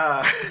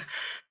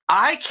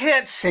 I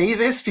can't say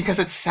this because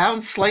it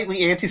sounds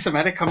slightly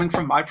anti-Semitic coming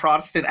from my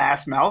Protestant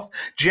ass mouth.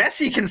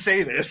 Jesse can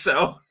say this,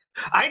 so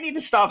I need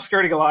to stop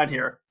skirting a line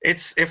here.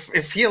 It's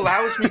if he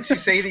allows me to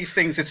say these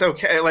things, it's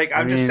okay. Like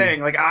I'm just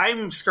saying, like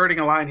I'm skirting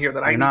a line here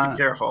that I need to be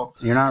careful.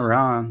 You're not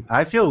wrong.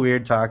 I feel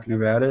weird talking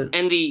about it.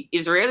 And the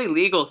Israeli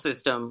legal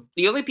system,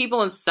 the only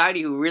people in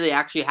society who really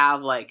actually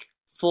have like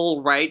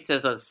full rights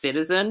as a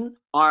citizen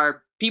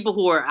are people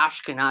who are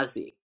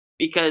Ashkenazi.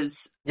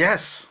 Because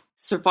yes,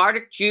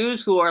 Sephardic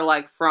Jews who are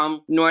like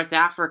from North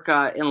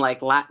Africa and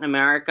like Latin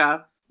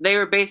America, they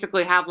are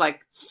basically have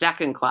like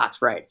second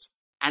class rights.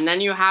 And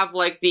then you have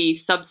like the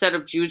subset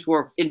of Jews who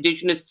are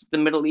indigenous to the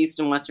Middle East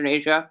and Western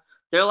Asia.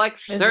 They're like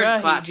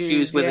third class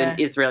Jews within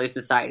Israeli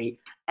society.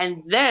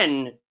 And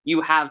then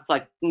you have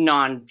like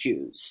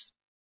non-Jews.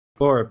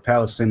 Or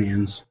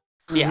Palestinians.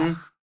 Yeah.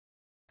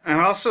 Mm-hmm.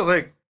 And also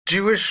like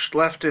Jewish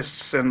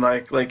leftists and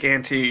like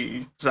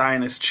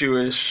anti-Zionist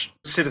Jewish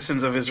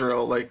citizens of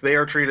Israel, like they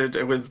are treated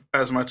with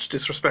as much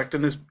disrespect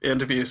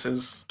and abuse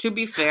as. To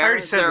be I fair,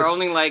 already said there are this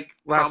only like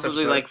last probably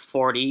episode. like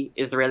 40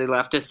 Israeli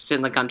leftists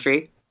in the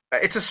country.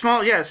 It's a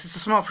small, yes, it's a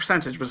small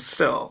percentage, but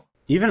still.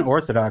 Even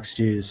Orthodox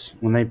Jews,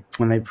 when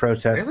they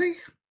protest. Really?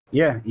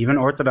 Yeah, even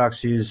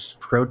Orthodox Jews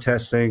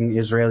protesting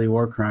Israeli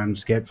war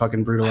crimes get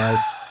fucking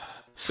brutalized.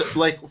 So,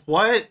 like,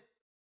 what?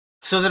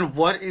 So then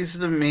what is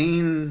the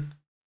main...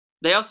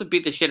 They also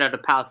beat the shit out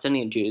of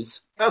Palestinian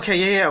Jews.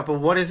 Okay, yeah, but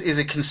what is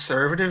it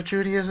conservative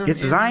Judaism?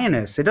 It's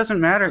Zionist. It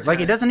doesn't matter. Okay. Like,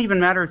 it doesn't even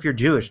matter if you're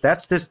Jewish.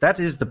 That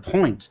is the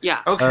point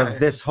Yeah. Okay. of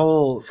this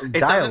whole It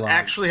dialogue. doesn't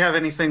actually have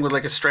anything with,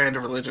 like, a strand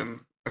of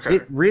religion. Okay.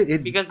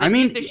 Because they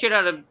beat the shit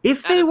out of...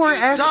 if they were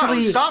Jews.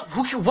 actually... Stop!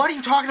 What are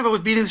you talking about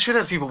with beating the shit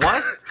out of people?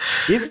 What?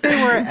 If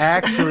they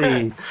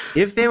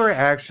were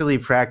actually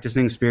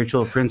practicing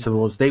spiritual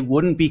principles, they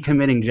wouldn't be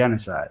committing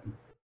genocide.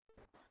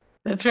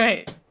 That's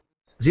right.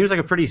 Seems like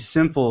a pretty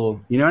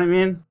simple, you know what I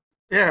mean?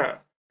 Yeah.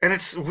 And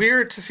it's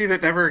weird to see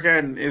that Never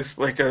Again is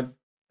like the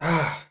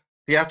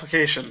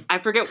application. I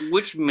forget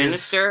which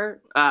minister,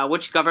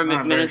 which government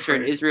not very minister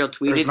in free. Israel There's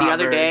tweeted the not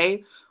other very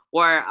day,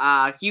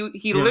 where he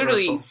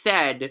literally universal.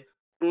 said,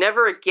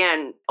 "Never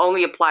again"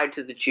 only applied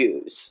to the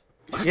Jews.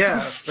 Yeah,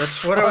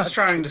 that's what I was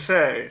trying to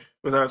say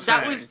without saying.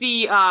 That was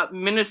the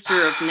Minister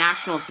of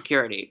National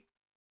Security.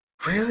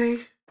 Really?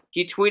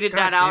 He tweeted God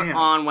that out damn.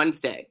 on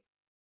Wednesday.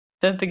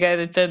 That's the guy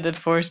that said the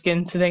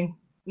foreskin thing.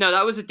 No,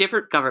 that was a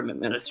different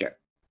government minister.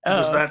 Oh,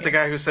 Was that okay. the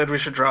guy who said we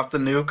should drop the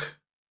nuke?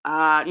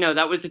 No,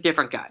 that was a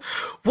different guy.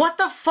 What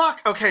the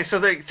fuck? Okay, so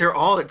they're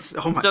all...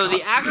 Oh my So God.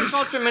 the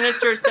agriculture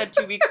minister said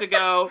 2 weeks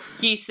ago,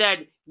 he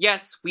said,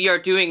 yes, we are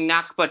doing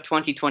Nakba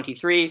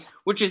 2023,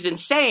 which is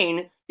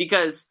insane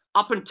because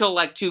up until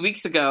like 2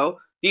 weeks ago,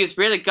 the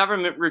Israeli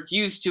government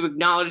refused to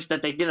acknowledge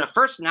that they did a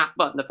first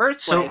Nakba in the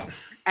first place.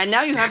 And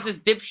now you have this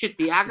dipshit,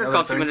 the That's the other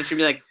agriculture thing. minister,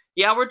 be like,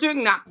 yeah, we're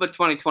doing Nakba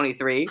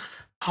 2023.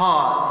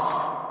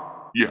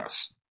 Pause.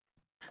 Yes.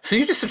 So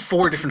you just said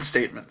 4 different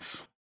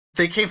statements.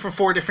 They came from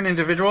 4 different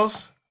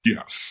individuals?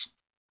 Yes.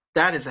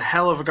 That is a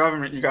hell of a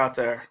government you got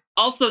there.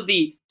 Also,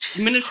 the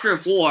Jesus Minister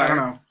Christ. of War, I don't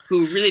know.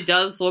 who really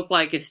does look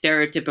like a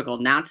stereotypical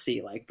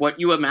Nazi, like what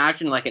you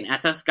imagine like an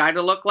SS guy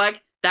to look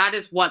like, that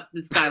is what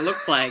this guy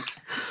looks like.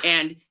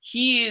 And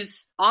he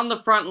is on the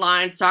front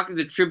lines talking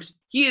to the troops.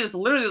 He is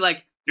literally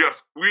like, Yes,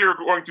 we are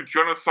going to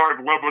genocide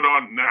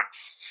Lebanon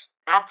next.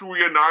 After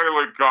we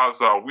annihilate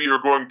Gaza, we are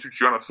going to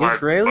genocide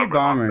Israeli Lebanon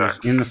bombers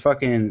next. in the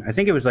fucking, I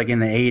think it was like in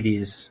the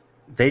 80s,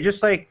 they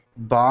just like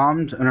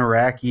bombed an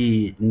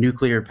Iraqi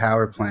nuclear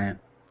power plant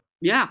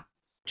Yeah,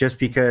 just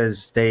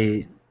because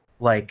they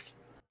like,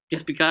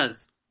 just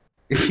because.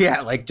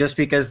 yeah, like just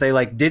because they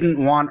like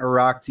didn't want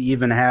Iraq to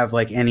even have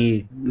like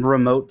any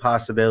remote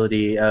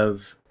possibility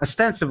of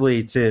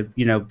ostensibly to,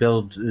 you know,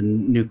 build a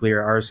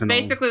nuclear arsenal.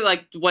 Basically,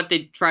 like what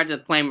they tried to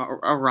claim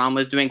Iran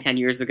was doing 10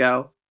 years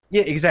ago.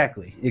 Yeah,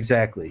 exactly.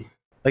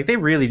 Like they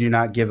really do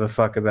not give a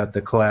fuck about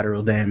the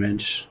collateral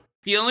damage.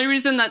 The only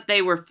reason that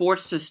they were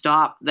forced to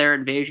stop their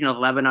invasion of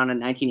Lebanon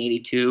in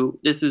 1982,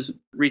 this was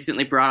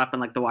recently brought up in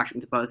like the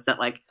Washington Post, that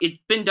like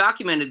it's been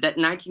documented that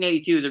in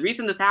 1982, the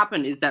reason this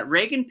happened is that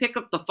Reagan picked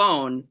up the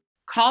phone,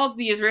 called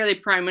the Israeli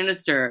prime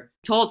minister,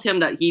 told him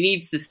that he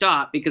needs to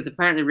stop because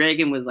apparently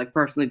Reagan was like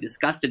personally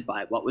disgusted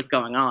by what was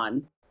going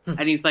on.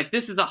 And he's like,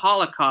 this is a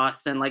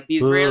Holocaust. And like the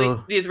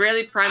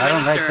Israeli prime I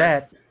don't like minister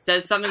that.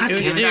 says something to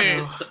the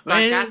effect,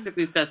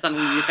 sarcastically says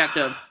something to the effect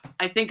of,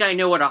 I think I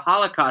know what a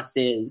Holocaust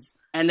is.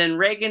 And then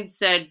Reagan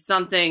said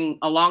something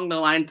along the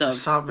lines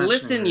of,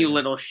 listen, you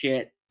little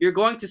shit, you're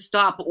going to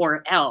stop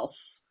or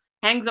else.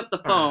 Hangs up the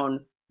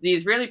phone. The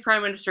Israeli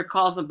prime minister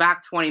calls him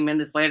back 20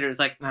 minutes later. It's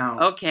like,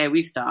 okay,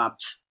 we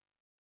stopped.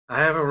 I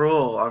have a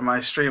rule on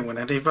my stream. When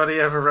anybody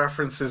ever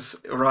references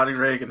Ronnie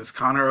Reagan, it's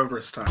Connor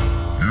Oberst time.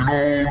 You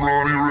know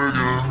Ronnie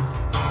Reagan.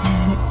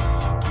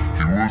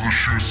 He was a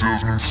shoe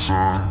salesman's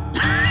son.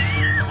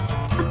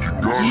 He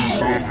got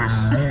himself in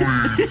the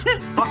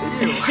league. Fuck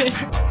you.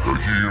 But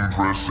he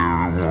impressed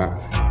everyone.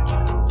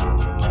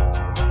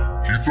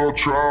 He thought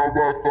trial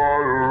by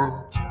fire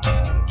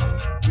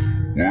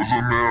was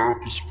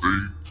America's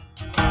fate.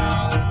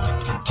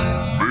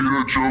 Made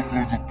a joke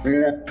of the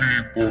poor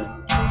people,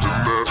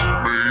 and that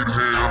made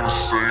him a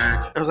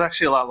saint. It was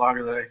actually a lot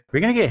longer than We're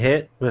gonna get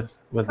hit with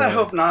I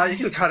hope not. You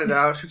can cut it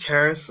out. Who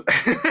cares?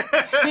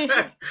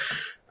 I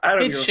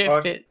don't give a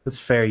fuck. It's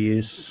fair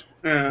use.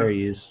 Yeah. Fair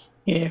use.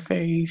 Yeah,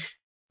 fair use.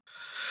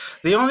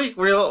 The only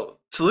real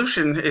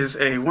solution is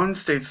a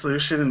one-state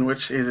solution in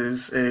which it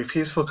is a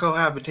peaceful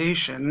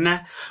cohabitation,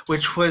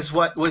 which was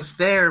what was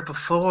there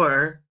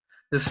before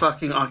this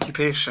fucking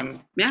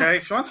occupation. Yeah. Okay,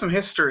 if you want some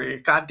history,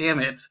 god damn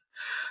it.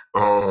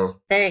 There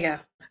you go.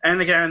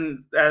 And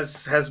again,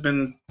 as has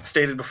been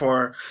stated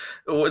before,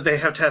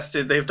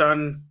 they've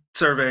done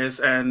surveys,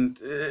 and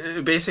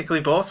basically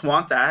both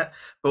want that.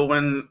 But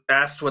when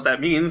asked what that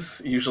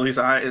means, usually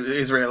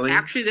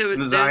Israelis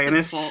and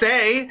Zionists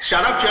say,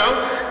 "Shut up,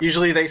 Joe."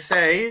 Usually they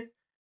say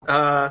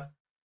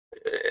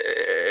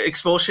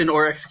expulsion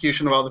or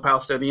execution of all the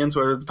Palestinians,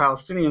 whereas the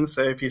Palestinians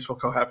say peaceful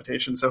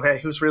cohabitation. So hey,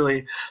 who's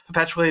really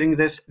perpetuating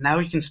this? Now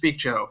you can speak,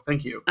 Joe.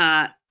 Thank you.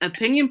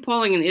 Opinion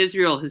polling in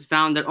Israel has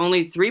found that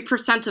only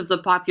 3% of the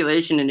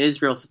population in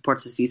Israel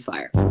supports a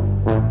ceasefire.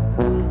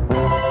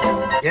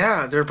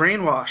 Yeah, they're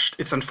brainwashed.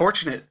 It's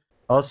unfortunate.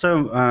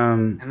 Also,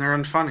 and they're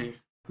unfunny.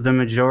 The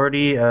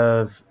majority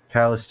of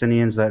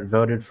Palestinians that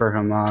voted for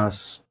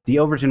Hamas, the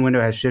Overton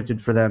window has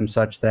shifted for them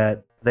such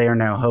that they are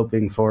now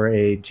hoping for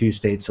a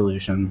two-state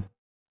solution.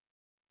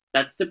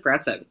 That's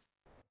depressing.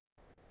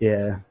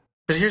 Yeah.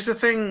 But here's the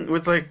thing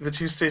with like the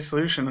two-state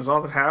solution is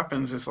all that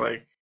happens is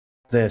like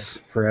this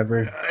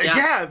forever.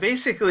 Yeah,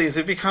 basically, is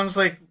it becomes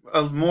like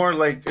a more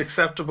like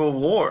acceptable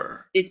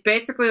war. It's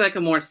basically like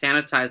a more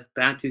sanitized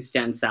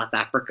Bantustan South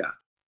Africa.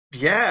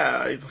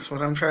 Yeah, that's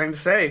what I'm trying to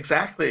say.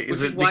 Exactly.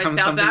 Which is why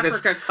South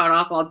Africa cut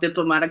off all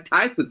diplomatic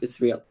ties with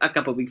Israel a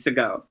couple weeks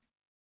ago.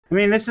 I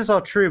mean, this is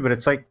all true, but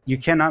it's like you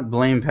cannot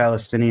blame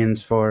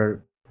Palestinians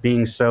for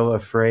being so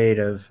afraid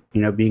of,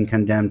 you know, being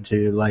condemned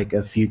to like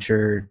a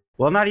future.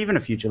 Well, not even a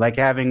future, like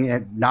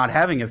not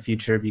having a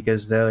future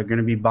because they're going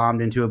to be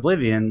bombed into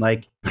oblivion.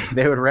 Like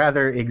they would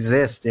rather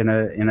exist in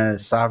a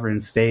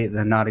sovereign state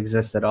than not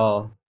exist at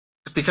all.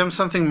 It becomes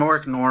something more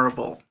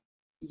ignorable.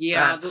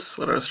 Yeah, that's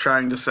what I was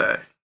trying to say.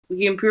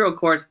 The Imperial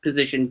Court's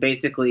position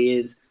basically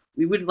is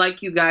we would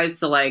like you guys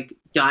to like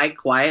die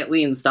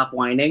quietly and stop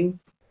whining.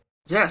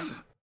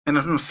 Yes, and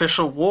an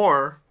official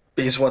war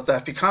is what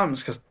that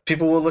becomes because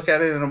people will look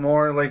at it in a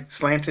more like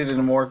slanted in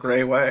a more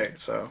gray way.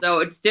 So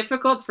it's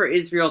difficult for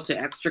Israel to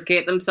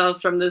extricate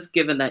themselves from this,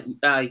 given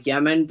that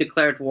Yemen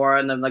declared war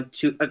on them like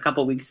a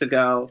couple weeks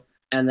ago,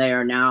 and they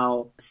are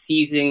now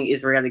seizing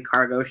Israeli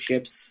cargo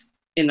ships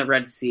in the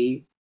Red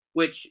Sea.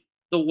 Which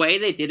the way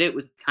they did it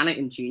was kind of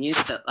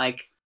ingenious. That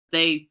like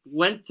they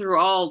went through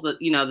all the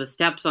the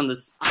steps on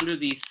this under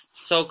these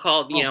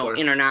so-called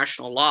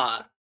international law.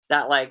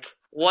 That like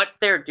what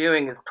they're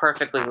doing is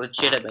perfectly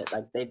legitimate.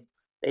 Like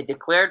they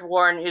declared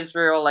war on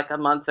Israel like a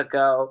month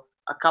ago.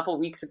 A couple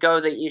weeks ago,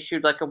 they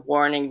issued like a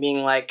warning being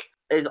like,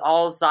 is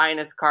all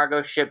Zionist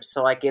cargo ships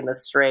like in the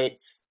Strait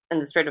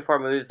of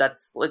Hormuz,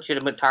 that's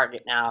legitimate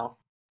target now.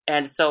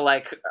 And so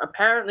like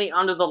apparently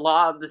under the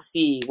law of the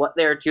sea, what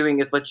they're doing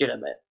is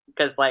legitimate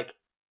because like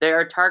they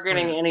are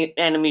targeting any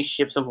enemy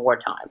ships in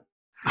wartime.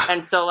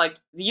 And so like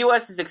the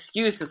US's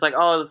excuse is like,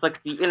 oh, it's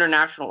like the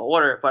international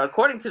order. But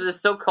according to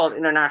this so-called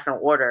international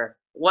order,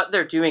 what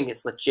they're doing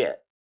is legit.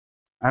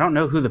 I don't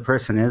know who the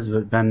person is,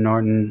 but Ben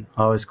Norton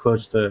always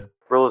quotes the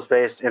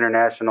rules-based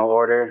international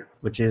order,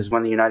 which is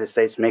when the United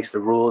States makes the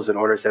rules and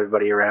orders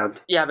everybody around.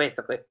 Yeah,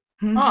 basically.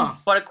 Huh.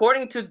 But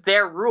according to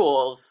their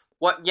rules,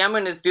 what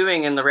Yemen is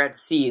doing in the Red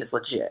Sea is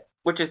legit,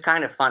 which is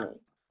kind of funny.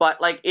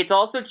 But, like, it's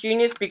also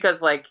genius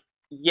because, like,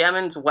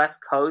 Yemen's west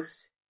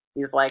coast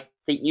is, like,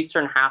 the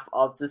eastern half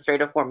of the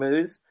Strait of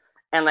Hormuz.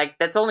 And, like,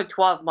 that's only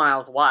 12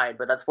 miles wide,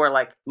 but that's where,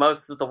 like,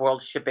 most of the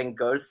world's shipping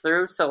goes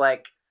through. So,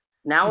 like,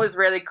 now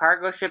Israeli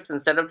cargo ships,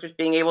 instead of just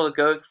being able to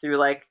go through,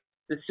 like,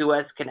 the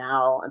Suez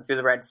Canal and through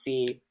the Red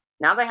Sea,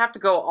 now they have to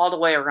go all the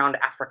way around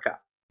Africa.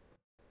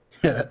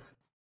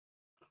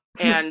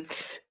 And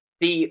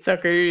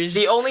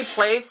the only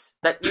place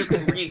that you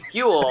can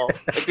refuel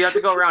if you have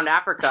to go around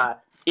Africa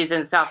is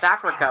in South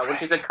Africa,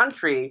 which is a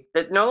country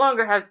that no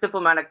longer has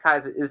diplomatic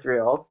ties with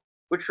Israel,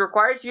 which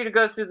requires you to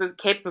go through the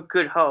Cape of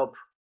Good Hope,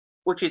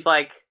 which is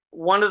like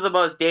one of the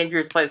most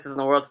dangerous places in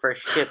the world for a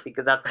ship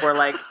because that's where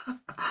like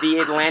the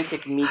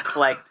Atlantic meets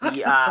like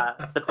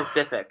the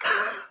Pacific.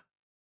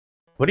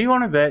 What do you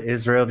want to bet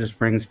Israel just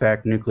brings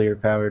back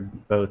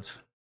nuclear-powered boats?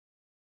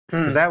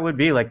 Because that would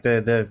be like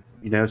the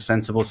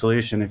sensible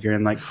solution if you're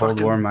in like Cold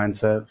War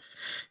mindset.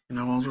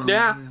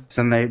 Yeah.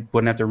 So then they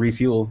wouldn't have to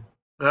refuel.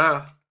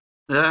 Yeah.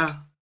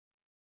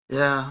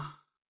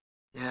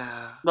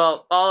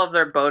 Well, all of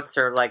their boats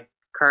are like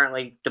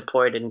currently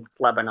deployed in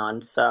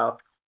Lebanon, so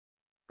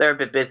they're a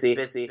bit busy.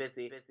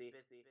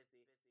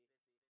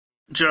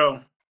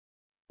 Joe.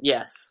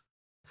 Yes.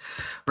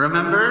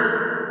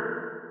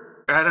 Remember?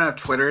 I don't have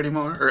Twitter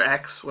anymore, or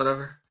X,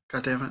 whatever.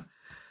 God damn it.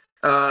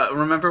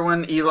 Remember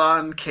when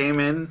Elon came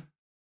in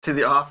to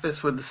the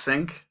office with the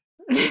sink?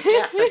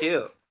 Yes, I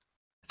do.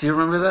 Do you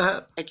remember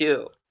that? I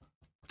do.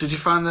 Did you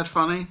find that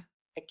funny?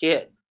 I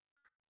did.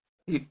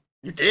 You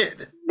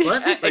did?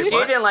 What? I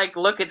did and like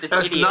look at this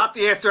That's idiot. not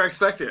the answer I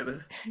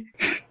expected.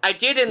 I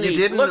did and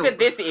look at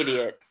this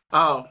idiot.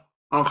 Oh,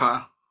 okay.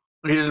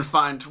 You didn't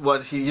find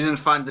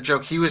the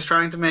joke he was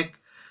trying to make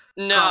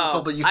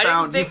comical, but you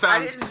found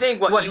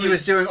what he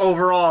was doing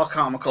overall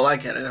comical. I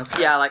get it.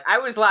 Okay. Yeah, like I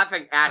was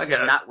laughing at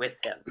him, not with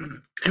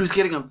him. He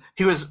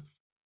was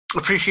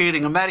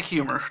appreciating a meta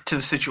humor to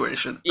the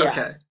situation. Yeah.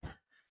 Okay.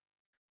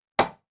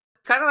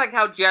 Kind of like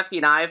how Jesse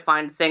and I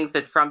find things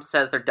that Trump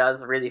says or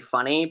does really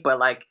funny, but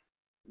like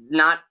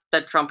not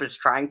that Trump is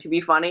trying to be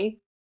funny.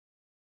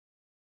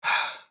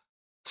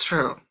 It's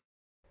true.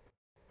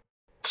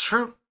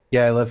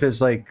 Yeah, I love his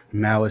like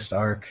Maoist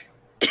arc.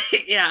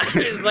 Yeah,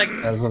 he's like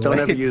don't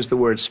ever use the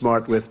word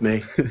smart with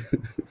me.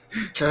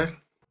 Okay.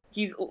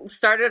 He's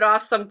started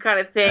off some kind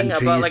of thing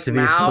about like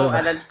Mao,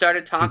 and then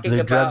started talking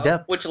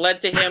about, which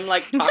led to him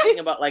like talking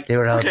about like they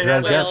were all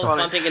drugged whales up,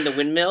 bumping into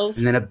windmills.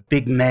 And then a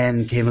big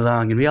man came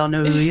along, and we all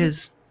know who he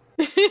is.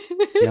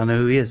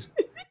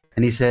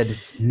 And he said,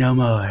 "No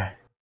more,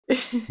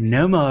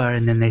 no more,"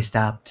 and then they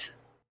stopped.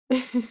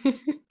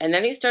 And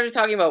then he started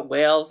talking about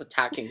whales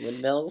attacking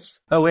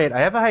windmills. Oh wait, I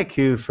have a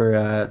haiku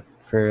for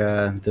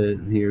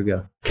here we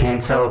go.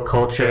 Cancel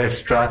culture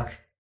struck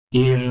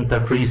in the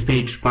free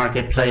speech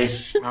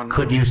marketplace. Oh, no.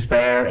 Could you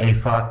spare a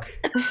fuck?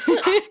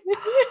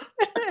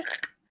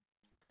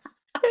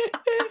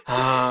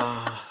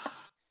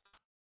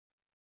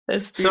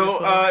 So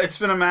it's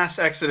been a mass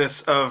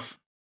exodus of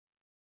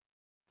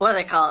what are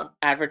they called?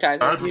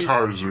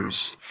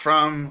 Advertisers.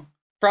 From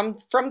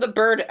the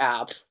Bird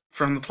app.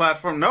 From the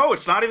platform. No,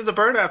 it's not even the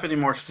Bird app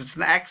anymore because it's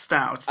an X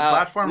now. It's the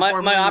platform. My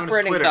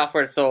operating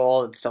software is so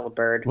old, it's still a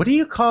Bird. What do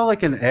you call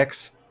like an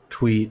X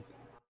tweet?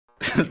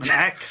 An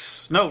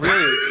X? No,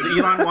 really.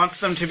 Elon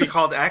wants them to be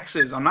called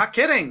X's. I'm not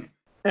kidding.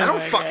 I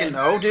don't fucking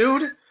know,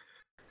 dude.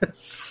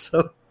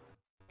 So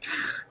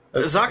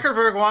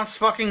Zuckerberg wants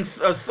fucking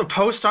a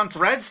post on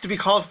Threads to be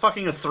called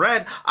fucking a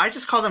thread. I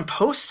just call them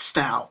posts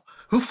now.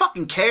 Who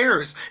fucking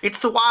cares? It's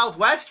the Wild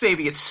West,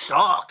 baby. It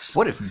sucks.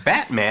 What if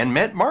Batman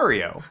meant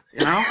Mario?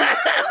 You know?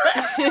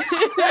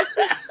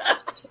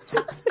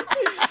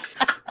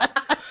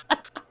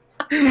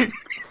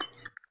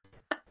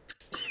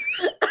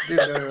 Dude,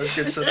 that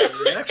gets a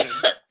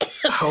reaction.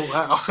 Oh,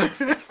 wow.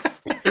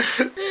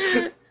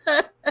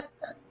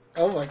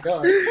 Oh, my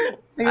God.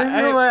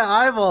 I feel my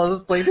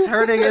eyeballs like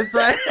turning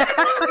inside.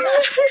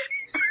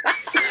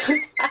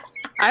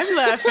 I'm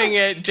laughing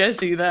at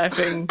Jesse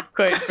laughing,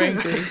 quite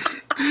frankly.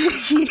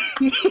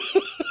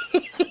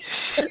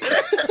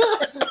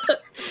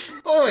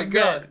 Oh my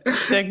God.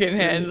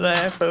 Secondhand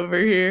laugh over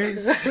here.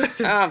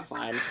 I'm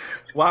fine.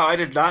 Wow, I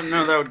did not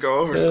know that would go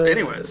over. So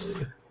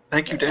anyways,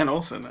 thank you, Dan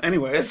Olson.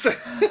 Anyways.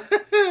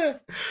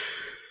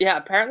 Yeah,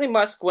 apparently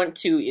Musk went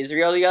to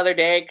Israel the other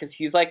day because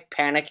he's like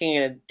panicking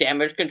in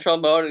damage control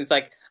mode. And he's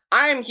like,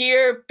 I'm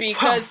here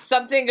because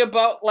something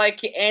about like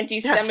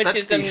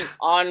anti-Semitism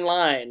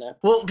online.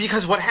 Well,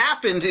 because what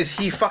happened is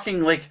he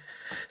fucking like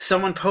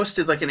someone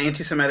posted like an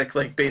anti-Semitic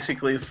like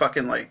basically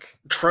fucking like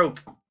trope.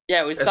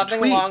 Yeah, it was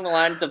something along the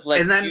lines of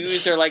like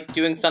Jews are like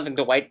doing something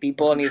to white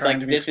people, and he's like,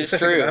 "This is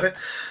true."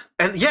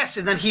 And yes,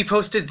 and then he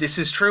posted "This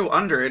is true"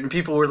 under it, and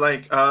people were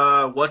like,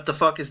 "What the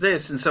fuck is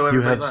this?" And so you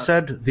everybody have left.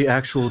 said the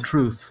actual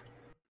truth.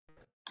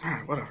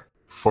 Alright, whatever.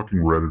 Fucking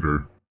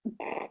Redditor.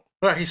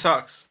 Well, he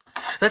sucks.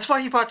 That's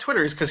why he bought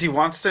Twitter, is because he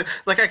wants to...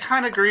 Like, I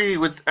kind of agree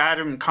with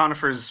Adam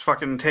Conifer's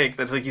fucking take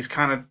that, like, he's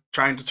kind of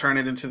trying to turn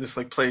it into this,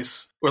 like,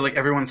 place where, like,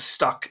 everyone's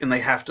stuck and they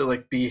have to,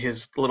 like, be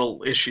his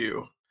little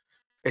issue.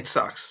 It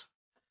sucks.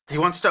 He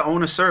wants to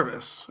own a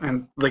service.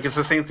 And, like, it's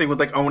the same thing with,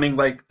 like, owning,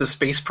 like, the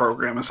space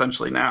program,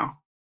 essentially, now.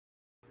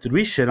 Did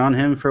we shit on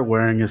him for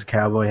wearing his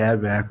cowboy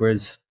hat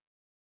backwards?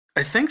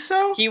 I think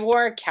so. He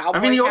wore a cowboy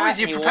I mean, you hat always,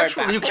 and you he wore it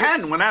perpetually, you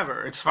backwards. can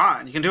whenever. It's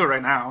fine. You can do it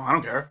right now. I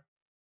don't care.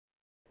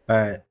 All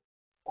right.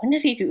 When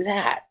did he do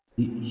that?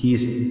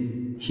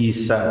 He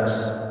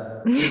sucks.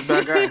 He's a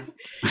bad guy.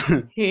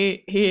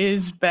 he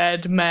is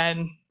bad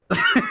man.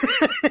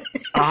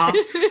 Uh-huh.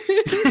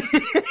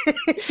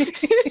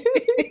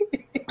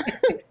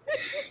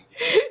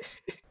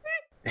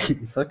 He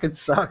fucking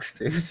sucks,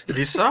 dude.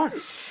 He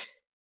sucks.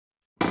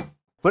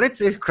 But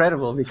it's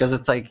incredible because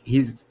it's like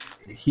he's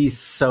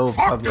so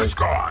Fuck public. this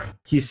guy!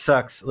 He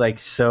sucks like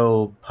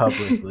so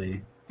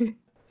publicly.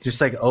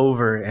 Just like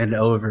over and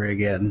over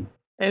again.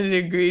 And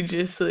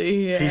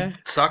egregiously, yeah. He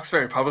sucks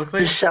very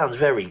publicly. sounds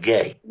very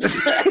gay.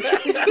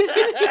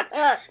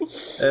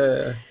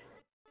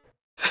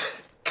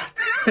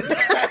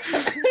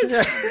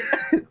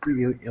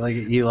 Like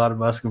Elon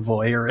Musk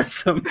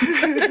voyeurism.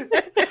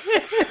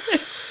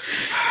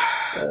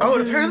 Oh,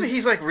 and apparently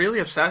he's like really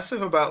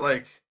obsessive about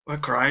like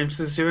what Grimes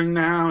is doing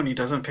now, and he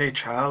doesn't pay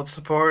child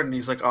support, and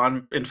he's like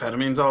on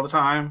amphetamines all the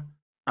time.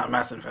 Not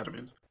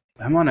methamphetamines.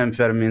 I'm on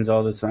amphetamines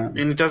all the time.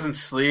 And he doesn't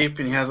sleep,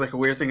 and he has like a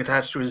weird thing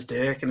attached to his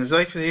dick, and it's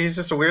like he's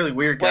just a really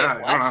weird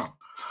guy. I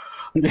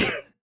don't know.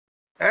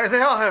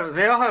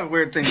 They all have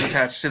weird things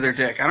attached to their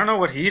dick. I don't know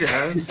what he You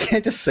does.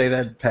 can't just say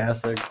that in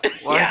passing.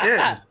 Well, I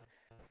did.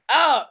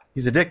 Oh,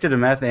 He's addicted to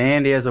meth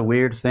and he has a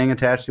weird thing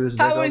attached to his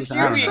dick how all the was time.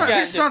 your I don't know. weekend?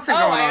 There's something oh,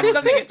 going I have on.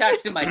 something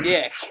attached to my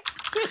dick.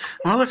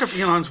 I want to look up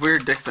Elon's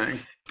weird dick thing.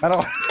 I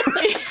don't.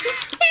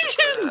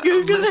 Just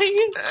Googling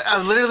it.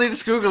 I'm literally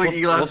just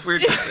Googling Elon's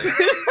weird dick thing.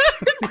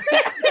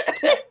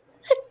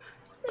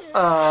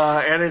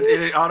 And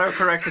it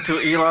auto-corrected to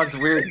Elon's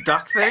weird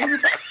duck thing, and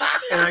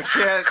I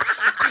can't...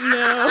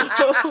 No.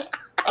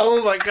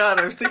 Oh my god,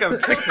 I think I'm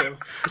kicking him.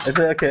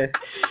 Okay.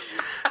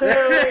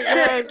 Oh my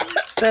god.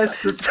 That's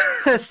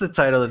the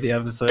title of the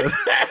episode.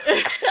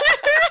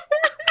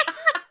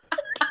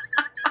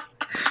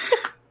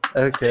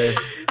 Okay.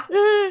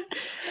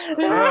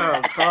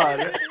 Oh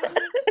god.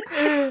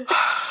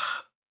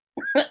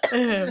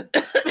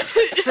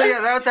 So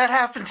yeah, that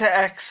happened to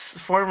X,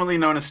 formerly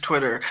known as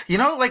Twitter. You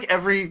know, like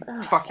every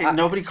fucking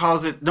nobody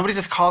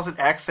just calls it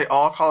X. They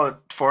all call it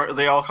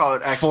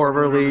X.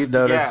 Formerly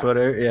known as Yeah.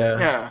 Twitter, yeah.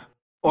 Yeah.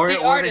 Or The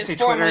they artist say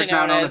Twitter formerly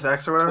now known known as as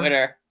X or whatever.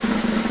 Twitter.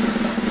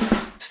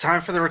 It's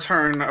time for the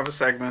return of a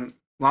segment,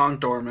 long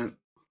dormant.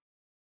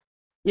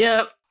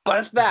 Yep. But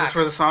it's Is back. this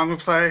where the song will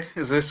play?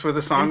 Is this where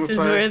the song will This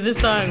is play? where the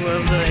song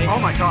will play. Oh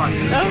my god.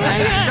 Oh my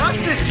He god. does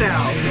this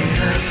now.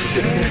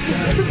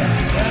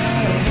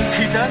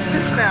 He does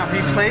this now. He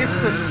plays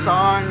the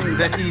song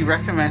that he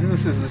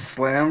recommends as the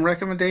slam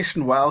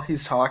recommendation while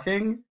he's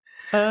talking.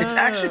 It's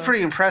actually Oh,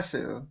 pretty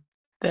impressive.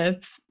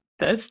 That's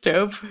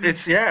dope.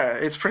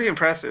 It's pretty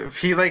impressive.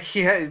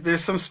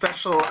 There's some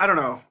special, I don't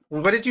know.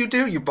 What did you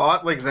do? You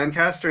bought like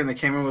Zencaster and they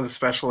came in with a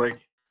special like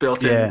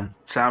built-in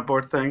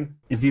soundboard thing?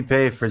 If you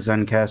pay for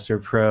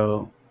Zencaster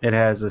Pro, it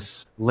has a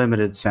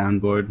limited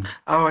soundboard.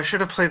 Oh, I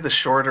should have played the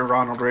shorter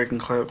Ronald Reagan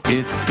clip.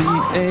 It's the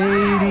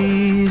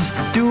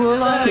 80s. Do a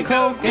lot of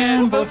coke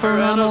and vote for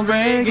Ronald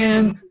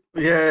Reagan.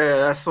 Yeah,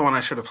 that's the one I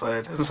should have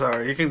played. I'm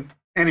sorry. You can,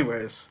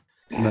 anyways.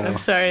 I'm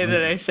sorry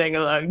that I sang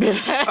along to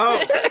that. Oh,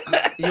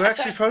 you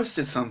actually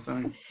posted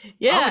something.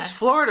 yeah. Oh, it's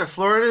Florida.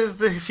 Florida is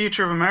the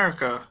future of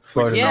America.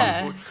 Florida.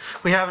 Yeah.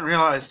 We haven't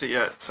realized it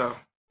yet, so.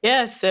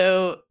 Yeah,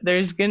 so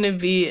there's going to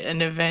be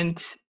an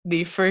event,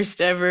 the first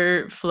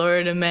ever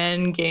Florida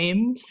Man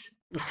Games.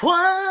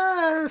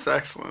 What? That's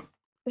excellent.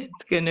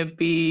 It's going to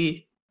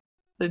be,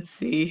 let's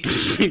see.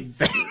 Hitting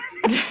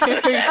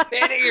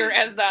your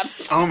ass up.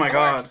 Oh my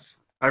god.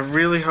 I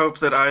really hope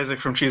that Isaac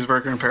from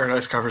Cheeseburger in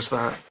Paradise covers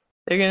that.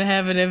 They're going to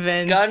have an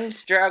event.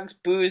 Guns, drugs,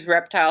 booze,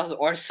 reptiles,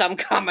 or some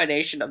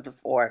combination of the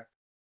four.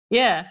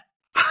 Yeah.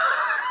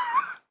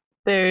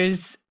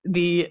 There's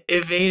the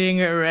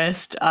evading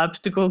arrest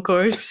obstacle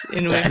course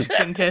in which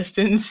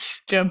contestants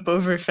jump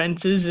over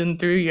fences and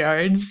through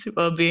yards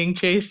while being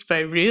chased by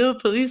real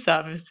police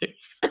officers.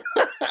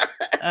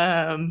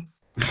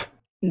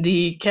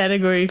 The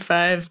Category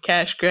 5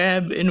 cash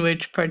grab, in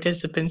which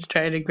participants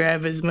try to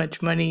grab as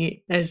much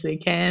money as they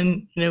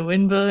can in a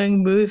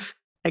wind-blowing booth.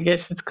 I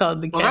guess it's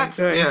called the Well,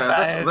 Category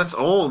 5. that's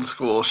old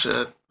school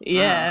shit.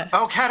 Yeah.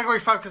 Oh, Category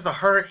 5 because the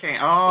hurricane.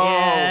 Oh,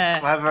 Yeah.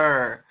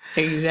 clever.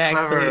 Exactly.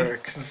 Clever.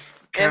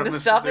 'Cause And the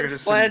countless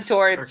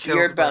self-explanatory citizens are killed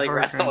beard by belly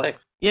hurricanes. wrestling.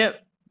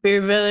 Yep.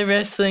 Beer belly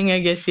wrestling,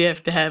 I guess you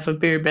have to have a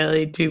beer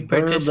belly to Beer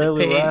belly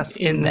participate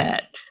wrestling. in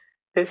that.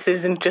 This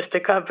isn't just a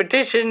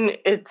competition,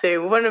 it's a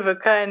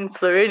one-of-a-kind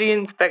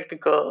Floridian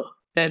spectacle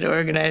that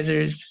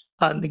organizers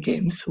on the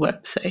game's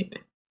website.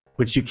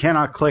 Which you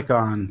cannot click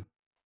on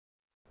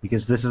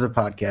because this is a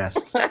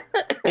podcast.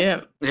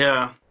 Yeah.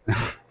 Yeah.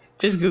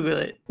 Just Google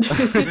it.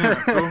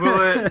 Yeah,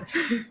 Google it.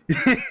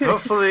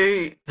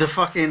 Hopefully, the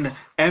fucking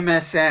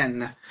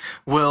MSN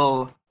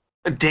will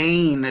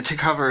deign to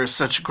cover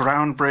such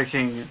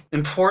groundbreaking,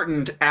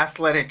 important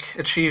athletic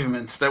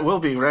achievements that will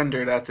be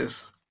rendered at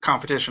this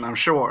competition, I'm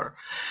sure.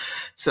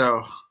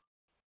 So,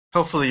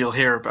 hopefully you'll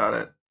hear about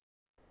it.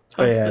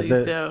 Oh, yeah,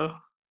 Hopefully so.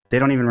 They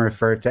don't even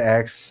refer to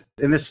X.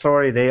 In this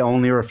story, they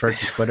only refer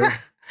to Twitter.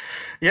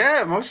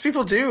 Yeah, most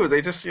people do.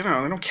 They just, they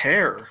don't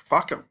care.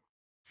 Fuck them.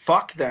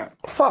 Fuck them.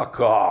 Fuck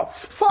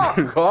off.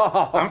 Fuck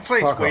off. I'm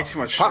playing Fuck way off. too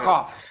much Fuck shit.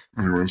 off.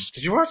 Anyways,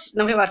 Did you watch?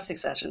 Nobody watched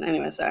Succession.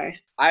 Anyway, sorry.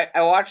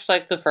 I watched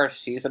like the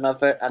first season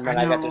of it, and then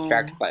I got know.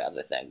 distracted by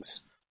other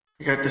things.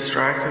 You got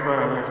distracted by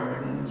other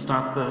things,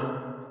 not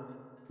the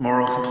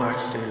moral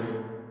complexity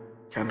of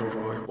Kendall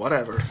Roy.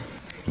 Whatever.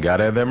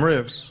 Gotta have them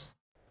ribs.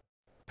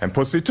 And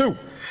pussy too.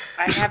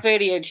 I have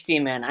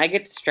ADHD, man. I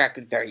get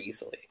distracted very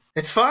easily.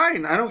 It's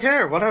fine. I don't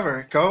care.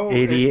 Whatever. Go.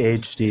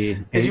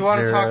 ADHD. If you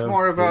want to talk 80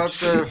 more about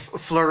the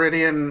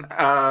Floridian,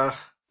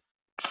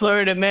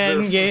 Florida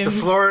man the game.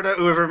 Florida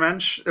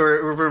Ubermensch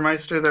or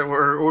Ubermeister that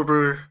were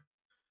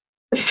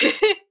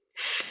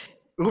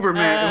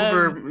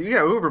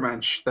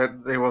Ubermensch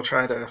that they will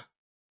try to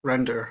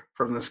render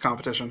from this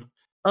competition.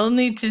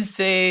 Only to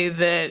say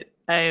that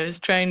I was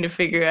trying to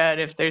figure out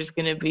if there's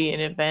going to be an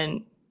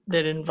event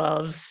that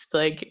involves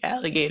like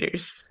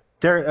alligators.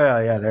 There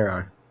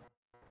are.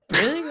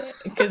 Really?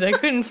 Because I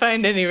couldn't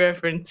find any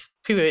reference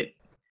to it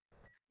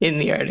in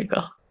the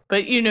article.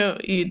 But you know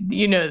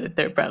that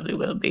there probably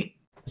will be.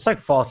 It's like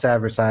false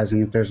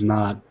advertising if there's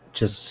not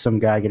just some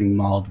guy getting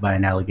mauled by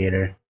an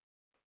alligator.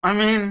 I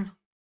mean,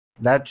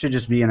 that should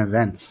just be an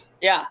event.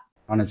 Yeah.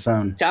 On its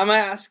own.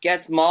 Dumbass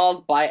gets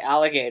mauled by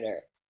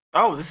alligator.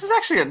 Oh, this is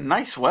actually a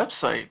nice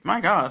website. My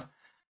God.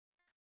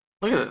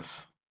 Look at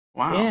this.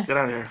 Wow. Yeah. Get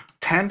out of here.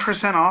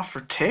 10% off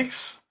for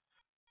ticks?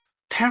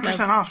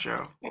 10% off,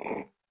 Joe.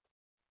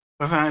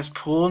 Weaponized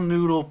pool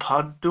noodle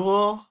pud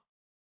duel.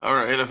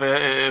 Alright,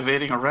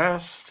 evading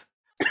arrest.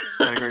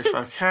 Category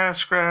 5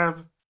 cash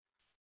grab.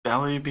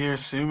 Belly beer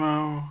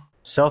sumo.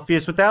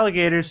 Selfies with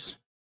alligators.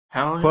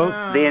 Hell Quote,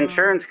 yeah. the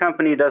insurance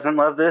company doesn't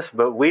love this,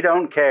 but we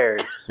don't care.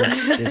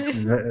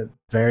 It's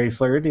very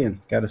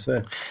Floridian, gotta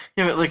say.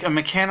 Yeah, but like a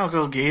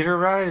mechanical gator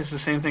ride is the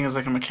same thing as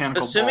like a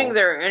mechanical Assuming ball.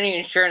 there are any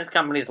insurance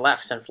companies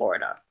left in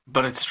Florida.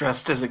 But it's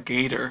dressed as a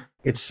gator.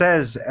 It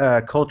says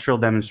cultural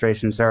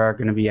demonstrations. There are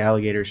going to be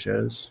alligator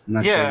shows. I'm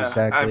not sure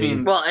exactly. I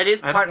mean, well, it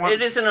is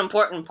it is an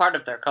important part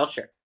of their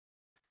culture.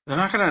 They're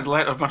not going to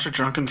let a bunch of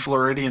drunken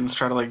Floridians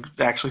try to like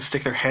actually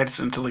stick their heads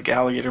into like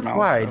alligator mouths.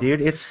 Why, so.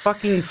 dude? It's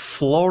fucking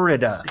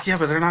Florida. Yeah,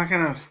 but they're not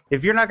going to.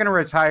 If you're not going to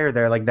retire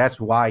there, like that's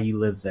why you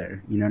live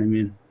there. You know what I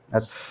mean?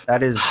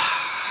 That is.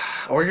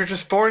 Or you're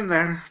just born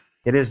there.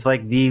 It is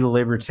like the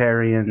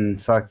libertarian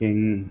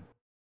fucking.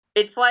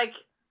 It's like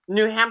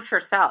New Hampshire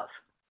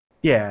South.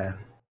 Yeah.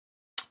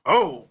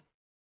 Oh,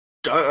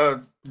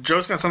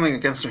 Joe's got something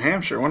against New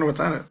Hampshire. I wonder what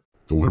that is.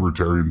 The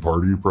Libertarian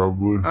Party,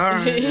 probably. All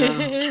right,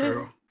 yeah,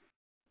 true.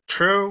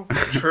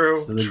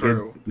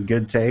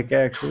 Good take,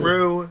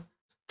 actually.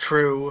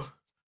 True.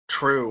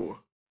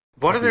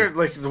 What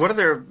are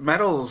their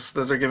medals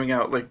that they're giving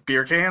out? Like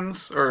beer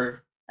cans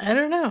or I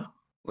don't know.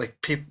 Like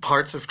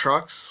parts of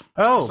trucks?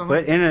 Oh,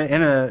 but in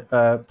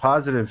a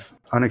positive,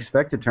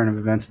 unexpected turn of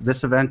events,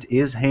 this event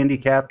is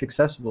handicapped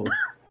accessible.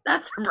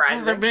 That's surprising.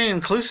 Well, they're being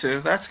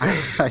inclusive. That's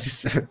good. I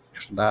just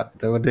I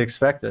wouldn't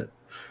expect it.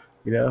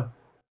 You know?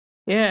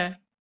 Yeah.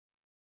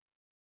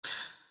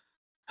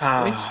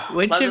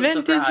 Which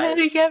event is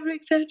handicapped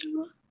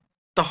accessible?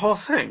 The whole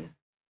thing.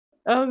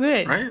 Oh,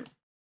 good. Right?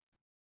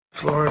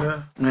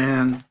 Florida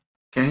Man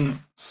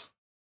Games.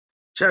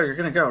 Joe, you're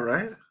going to go,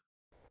 right?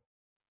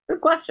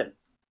 Good question.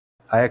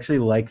 I actually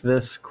like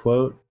this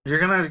quote. You're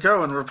going to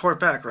go and report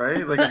back,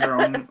 right? Like as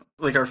our own,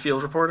 like our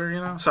field reporter,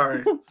 you know?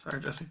 Sorry,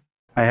 Jesse.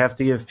 I have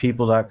to give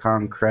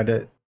people.com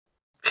credit.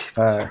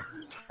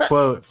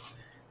 Quote,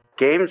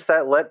 games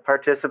that let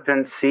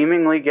participants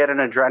seemingly get an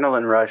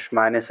adrenaline rush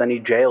minus any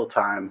jail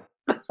time.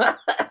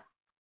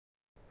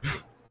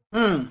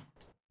 That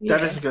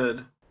is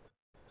good.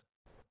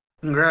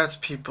 Congrats,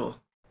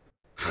 people.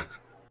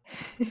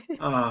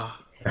 Oh.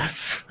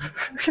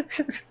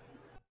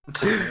 I'm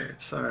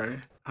tired. Sorry.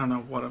 I don't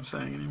know what I'm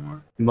saying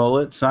anymore.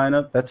 Mullet sign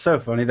up? That's so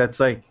funny. It's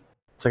like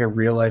a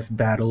real life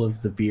battle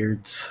of the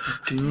beards.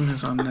 Dune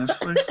is on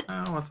Netflix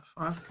now? What the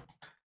fuck?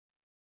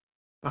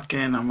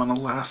 Fucking, I'm an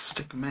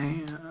elastic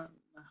man.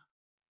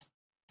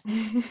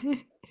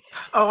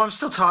 Oh, I'm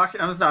still talking.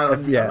 I'm not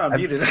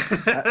muted.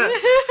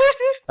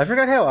 I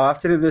forgot how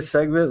often in this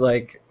segment,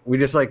 like, we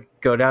just, like,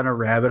 go down a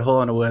rabbit hole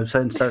on a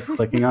website and start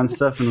clicking on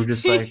stuff, and we're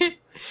just like,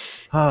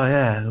 oh,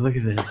 yeah, look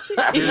at this.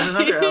 There's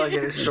another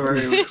alligator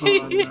story.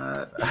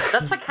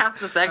 That's like half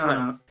the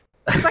segment.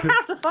 It's like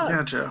half the fun.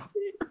 Yeah, Joe.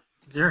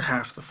 You're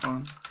half the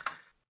fun.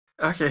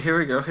 Okay, here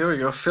we go.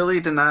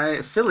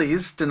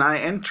 Phillies deny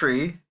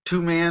entry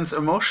to man's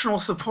emotional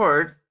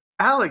support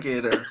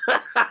alligator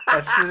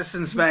at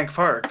Citizens Bank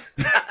Park.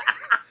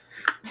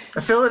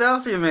 A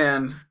Philadelphia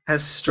man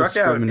has struck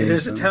out in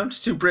his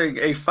attempt to bring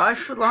a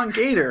 5-foot-long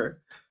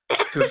gator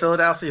to a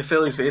Philadelphia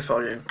Phillies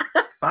baseball game.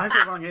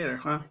 5-foot-long gator,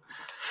 huh?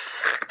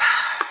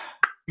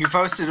 You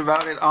posted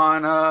about it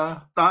on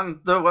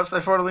the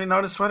website formerly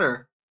known as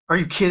Twitter. Are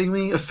you kidding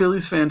me? A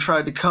Phillies fan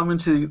tried to come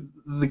into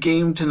the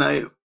game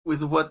tonight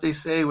with what they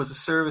say was a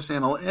service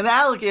animal. An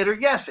alligator.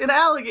 Yes, an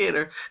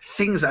alligator.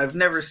 Things I've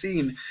never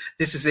seen.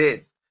 This is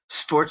it.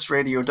 Sports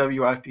Radio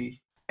WIP.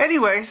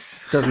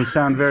 Anyways. Doesn't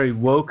sound very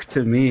woke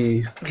to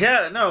me.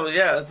 Yeah, no,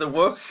 yeah. The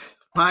woke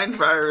mind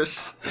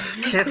virus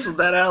canceled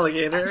that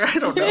alligator. I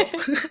don't know.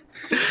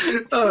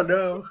 Oh,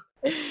 no.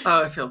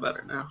 Oh, I feel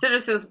better now.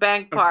 Citizens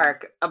Bank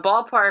Park, a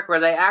ballpark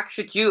where they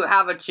actually do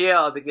have a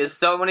jail because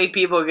so many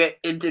people get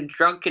into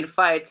drunken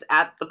fights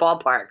at the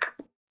ballpark.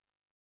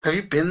 Have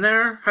you been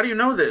there? How do you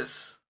know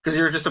this? Because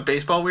you're just a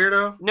baseball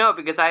weirdo? No,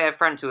 because I have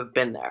friends who have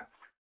been there.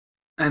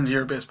 And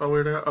you're a baseball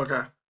weirdo?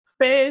 Okay.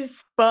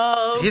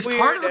 Baseball He's weirdo.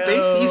 part of the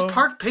base. He's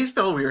part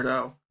baseball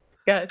weirdo.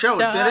 Got Joe,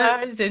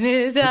 stars in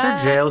his Are there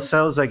eyes. jail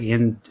cells like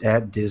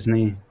at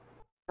Disney?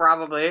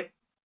 Probably.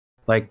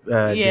 Like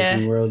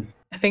Disney World?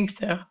 I think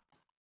so.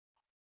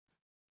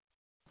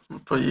 I'll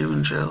put you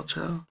in jail,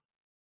 Joe.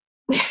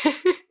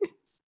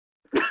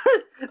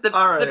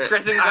 The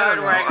prison guard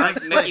wearing like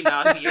Mickey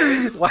Mouse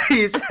ears. Why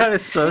you sounded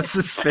so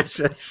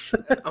suspicious?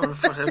 I'm gonna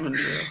put him in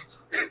jail.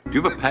 Do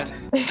you have a pet?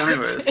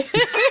 Anyways.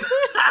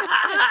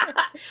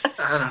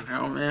 I don't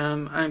know,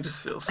 man. I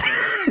just feel sad.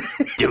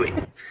 Do it.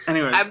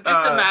 Anyways. I'm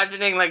just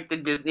imagining like the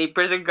Disney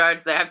prison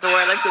guards that have to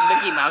wear like the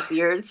Mickey Mouse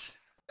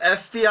ears.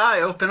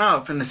 FBI, open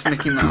up, and it's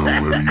Mickey Mouse. Go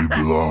where you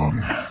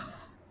belong.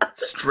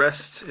 It's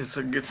dressed. It's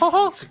a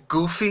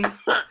goofy.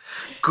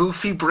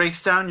 Goofy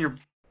breaks down your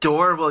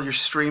door while you're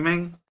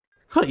streaming.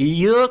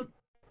 Yup.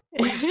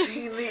 We've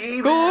seen the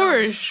email.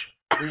 Gosh.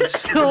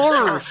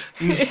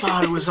 You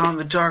thought it was on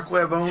the dark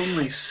web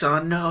only,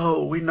 son.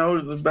 No, we know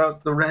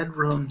about the red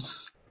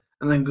rooms.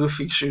 And then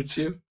Goofy shoots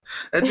you.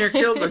 And you're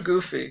killed by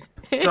Goofy.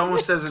 It's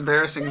almost as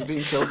embarrassing as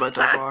being killed by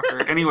Doug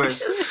Walker.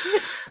 Anyways,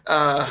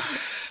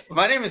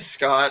 my name is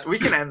Scott. We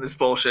can end this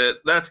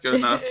bullshit. That's good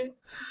enough.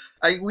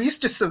 We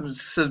used to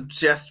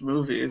suggest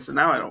movies, and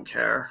now I don't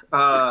care.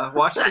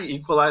 Watch the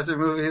Equalizer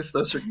movies.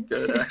 Those are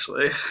good,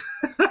 actually.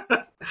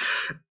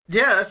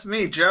 Yeah, that's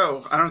me,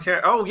 Joe. I don't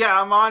care. Oh,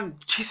 yeah, I'm on...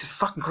 Jesus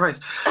fucking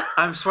Christ.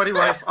 I'm Sweaty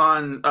Wife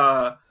on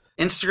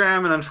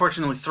Instagram and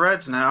unfortunately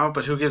Threads now,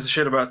 but who gives a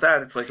shit about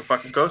that? It's like a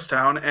fucking ghost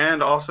town.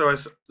 And also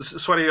as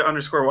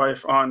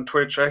Sweaty_Wife on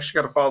Twitch. I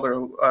actually got a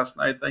follower last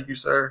night. Thank you,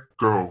 sir.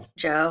 Go.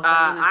 Joe.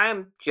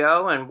 I'm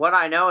Joe, and what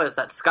I know is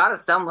that Scott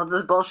is done with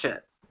this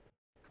bullshit.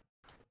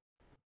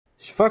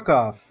 Fuck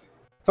off.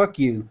 Fuck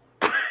you.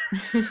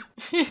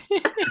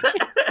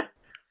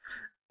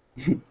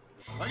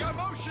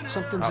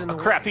 Something's in the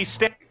crappy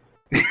stick.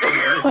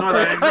 Ignore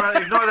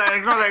that.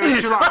 It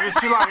was too long.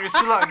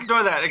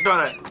 Ignore that.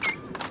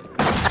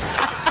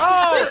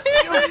 Oh,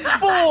 you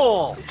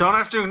fool! Don't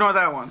have to ignore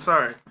that one.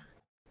 Sorry.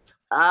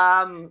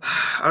 I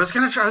was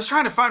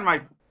trying to find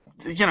my,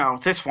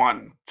 this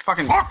one.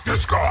 Fucking. Fuck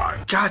this guy!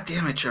 God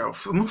damn it, Joe.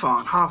 Move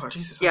on. Hava.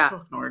 Jesus, I'm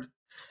so ignored.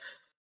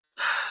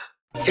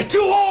 You're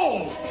too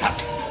old to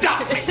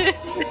stop me.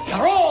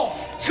 You're all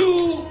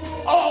too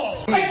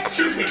old.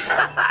 Excuse me, sir.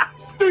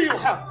 Do you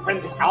have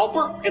Prince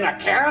Albert in a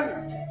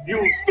can?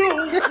 You do?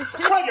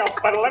 Well, you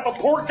better let the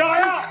poor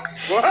guy out.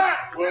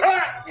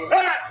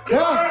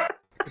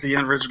 The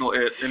original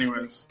It,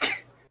 anyways.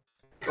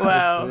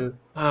 Wow.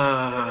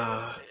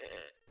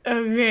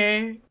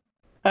 Okay.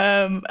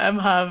 I'm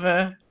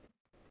Hava.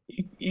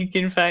 You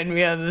can find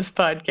me on this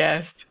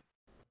podcast.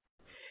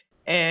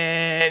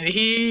 And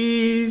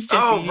he's Jesse.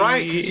 Oh,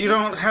 right, because you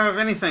don't have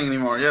anything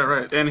anymore. Yeah,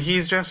 right. And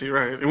he's Jesse,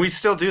 right. And we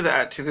still do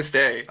that to this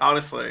day,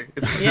 honestly.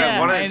 It's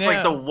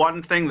like the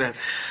one thing that...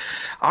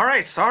 All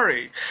right,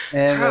 sorry.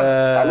 And,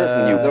 I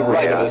listen to you, the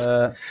right of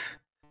us.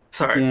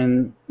 Sorry.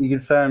 And you can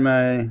find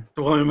my...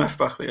 William F.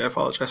 Buckley, I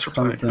apologize for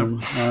playing him.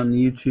 On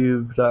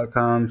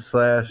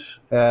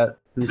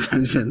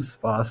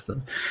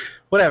youtube.com/@IntelligenceBoston.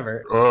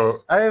 Whatever.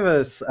 I have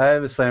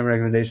a slam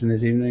recommendation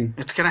this evening.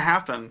 It's going to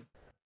happen.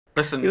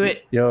 Listen, do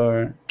it.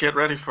 Your get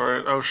ready for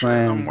it. Oh shit,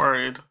 I'm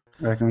worried.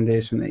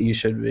 Recommendation that you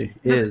should be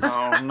is.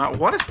 Oh no!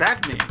 What does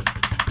that mean?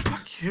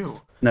 Fuck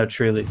you. No,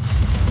 truly.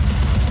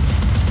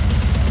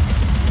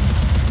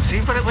 See,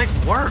 but it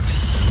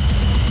works.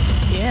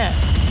 Yeah.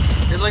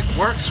 It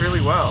works really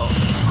well.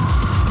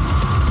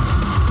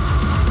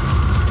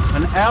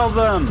 An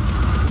album.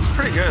 It's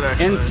pretty good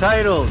actually.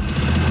 Entitled.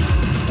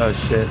 Oh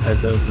shit! I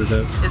dove it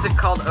up. Is it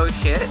called Oh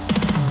Shit?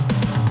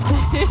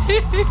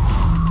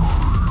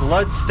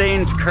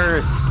 Bloodstained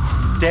Curse,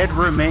 Dead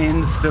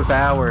Remains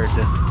Devoured.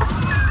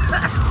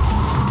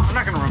 I'm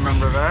not gonna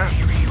remember that.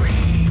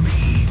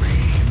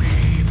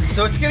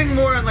 So it's getting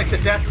more on the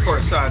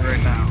deathcore side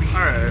right now.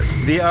 Alright.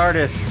 The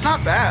artist it's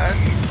not bad.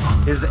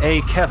 Is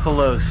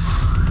Acephalos.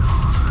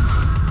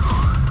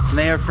 And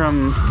they are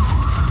from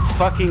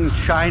fucking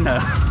China.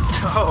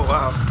 Oh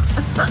wow.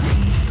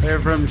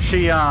 They're from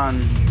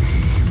Xi'an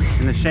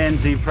in the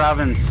Shanxi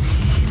province.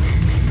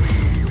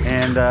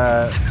 And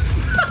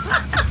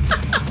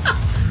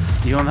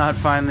You will not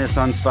find this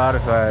on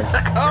Spotify.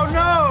 Oh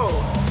no!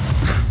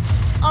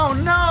 Oh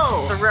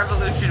no! The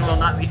revolution will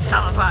not be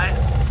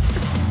televised.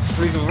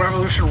 The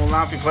revolution will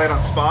not be played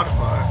on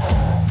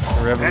Spotify.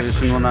 The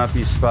revolution will not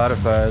be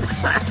Spotified.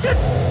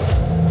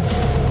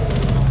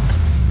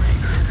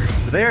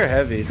 They're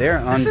heavy.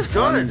 They're This is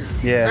good.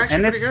 Yeah, It's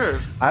actually pretty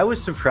good. I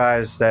was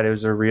surprised that it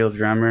was a real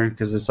drummer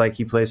because it's like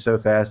he plays so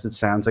fast it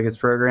sounds like it's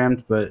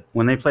programmed. But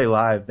when they play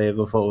live, they have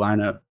a full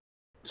lineup.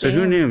 So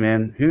who knew,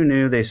 man? Who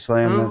knew they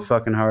slammed that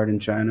fucking hard in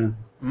China?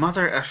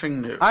 Mother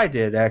effing knew. I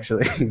did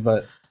actually,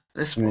 but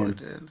this boy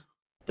did.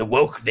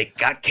 They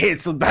got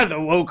canceled by the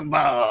woke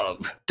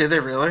mob. Did they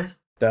really?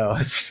 No,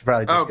 it's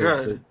probably just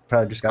good.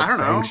 Probably just got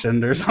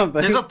sanctioned or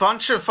something. There's a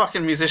bunch of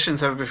fucking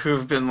musicians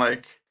who've been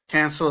like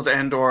canceled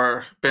and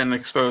or been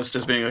exposed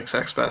as being like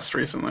sex pests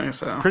recently.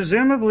 So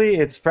presumably,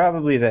 it's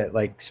probably that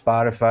like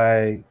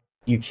Spotify,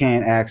 you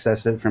can't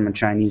access it from a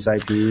Chinese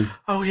IP.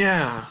 Oh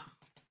yeah,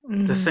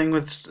 the thing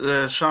with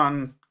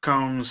Sean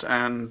Combs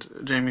and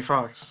Jamie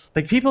Foxx.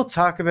 Like people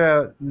talk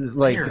about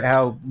like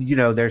how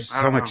there's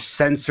so much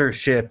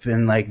censorship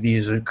in like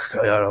these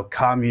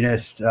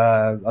communist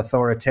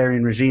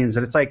authoritarian regimes,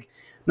 and it's like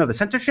no, the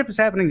censorship is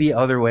happening the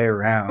other way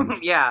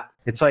around. Yeah.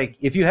 It's like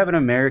if you have an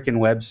American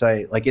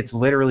website, like it's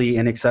literally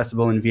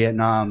inaccessible in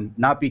Vietnam,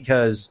 not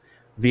because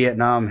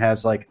Vietnam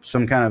has like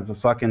some kind of a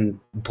fucking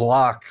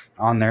block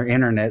on their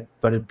internet,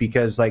 but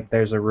because like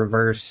there's a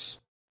reverse.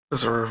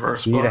 There's a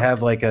reverse. You need to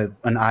have like an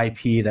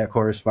IP that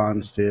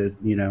corresponds to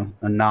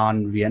a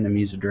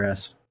non-Vietnamese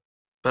address.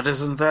 But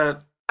isn't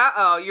that?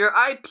 Your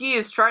IP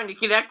is trying to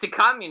connect to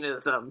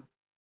communism.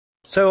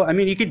 So I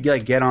mean, you could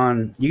like get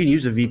on. You can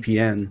use a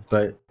VPN,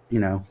 but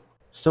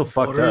still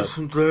fucked up.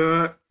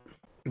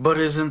 But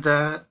isn't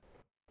that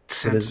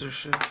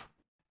censorship?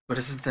 But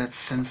isn't that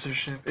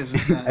censorship?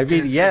 Isn't that? I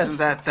mean, yes.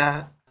 Isn't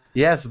that?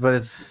 Yes, but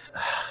it's.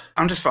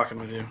 I'm just fucking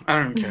with you. I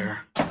don't even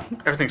care.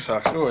 Everything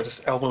sucks. Oh, I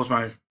just elbowed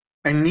my.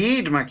 I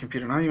need my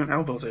computer. Not even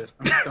elbowed it.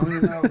 I don't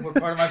even know what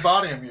part of my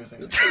body I'm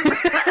using.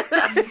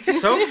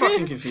 So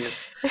fucking confused.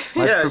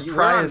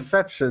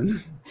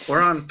 Proprioception.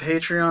 We're on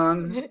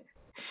Patreon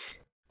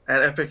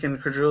at Epic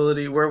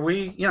Incredulity, where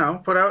we,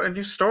 put out a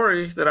new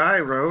story that I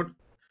wrote.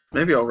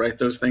 Maybe I'll write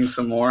those things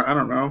some more. I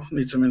don't know.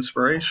 Need some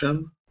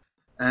inspiration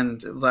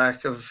and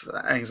lack of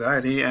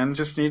anxiety and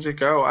just need to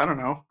go. I don't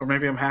know. Or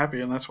maybe I'm happy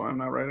and that's why I'm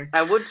not writing.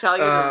 I would tell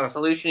you the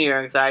solution to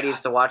your anxiety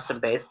is to watch some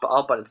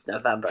baseball, but it's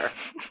November.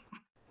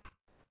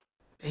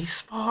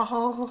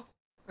 Baseball?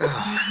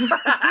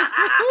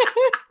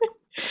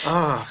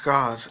 Oh,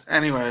 God.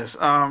 Anyways,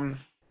 we're on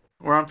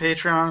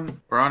Patreon,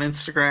 we're on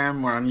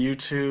Instagram, we're on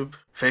YouTube,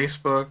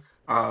 Facebook.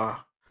 I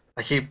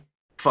keep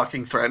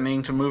fucking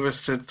threatening to move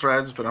us to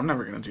Threads, but I'm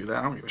never going to do that.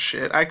 I don't give a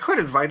shit. I could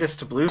invite us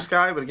to Blue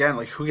Sky, but again,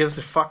 like, who gives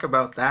a fuck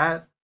about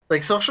that?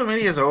 Like, social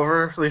media is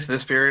over, at least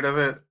this period of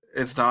it.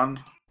 It's done.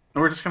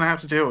 And we're just going to have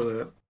to deal with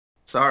it.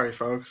 Sorry,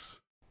 folks.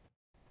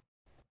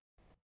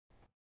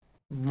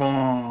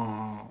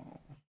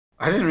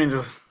 I didn't mean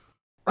to...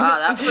 Wow,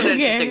 that was an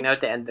interesting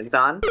note to end things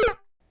on.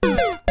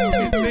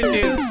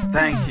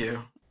 Thank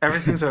you.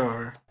 Everything's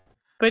over.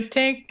 But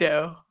Tank,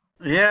 though.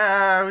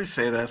 Yeah, we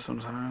say that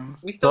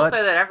sometimes. We still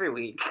say that every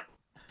week.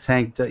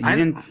 Tank,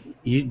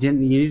 you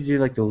need to do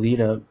like the lead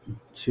up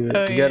to it.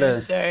 Oh, You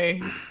gotta.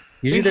 Sorry.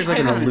 Usually there's like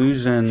an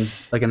allusion,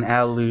 like an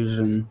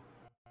allusion,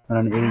 not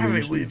an I don't have any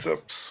illusion. leads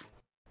ups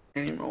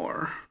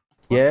anymore.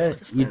 Yeah,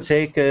 you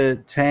take a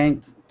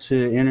tank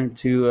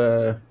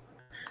to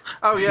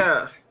Oh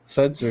yeah.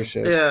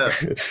 censorship. Yeah.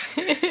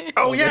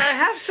 Oh yeah, I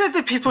have said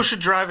that people should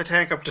drive a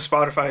tank up to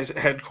Spotify's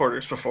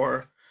headquarters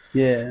before.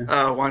 Yeah.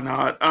 Why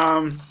not?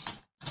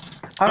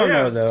 I don't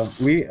know though.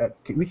 We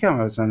come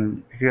out with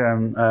something.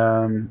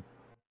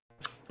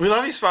 We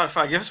love you,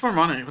 Spotify. Give us more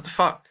money. What the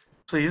fuck,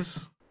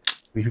 please?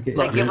 They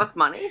give us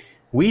money?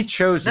 We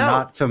chose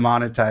not to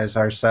monetize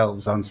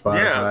ourselves on Spotify.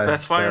 Yeah,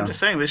 that's why I'm just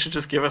saying they should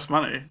just give us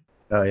money.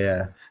 Oh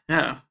yeah.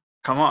 Yeah.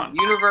 Come on.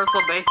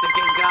 Universal basic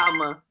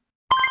income.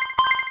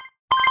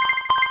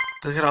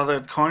 Look at all the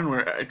coin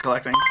we're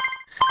collecting.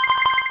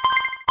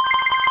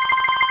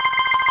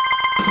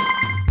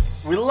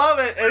 We love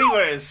it.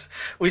 Anyways,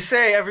 we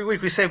say every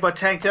week, but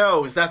Tank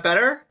Doe. Is that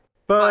better?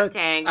 But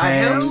Tank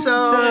I hope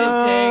so.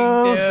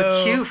 Tank It's a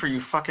Doe. cue for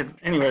you fucking...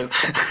 Anyways.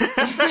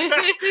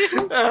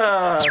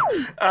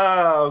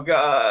 Oh,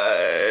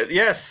 God.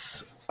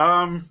 Yes.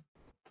 And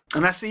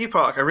that's the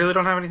epoch. I really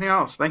don't have anything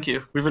else. Thank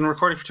you. We've been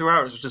recording for 2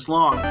 hours, which is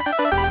long.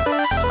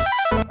 Oh,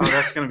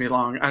 that's going to be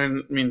long. I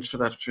didn't mean for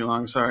that to be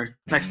long. Sorry.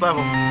 Next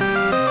level.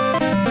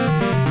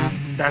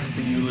 That's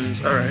the you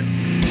lose. All right.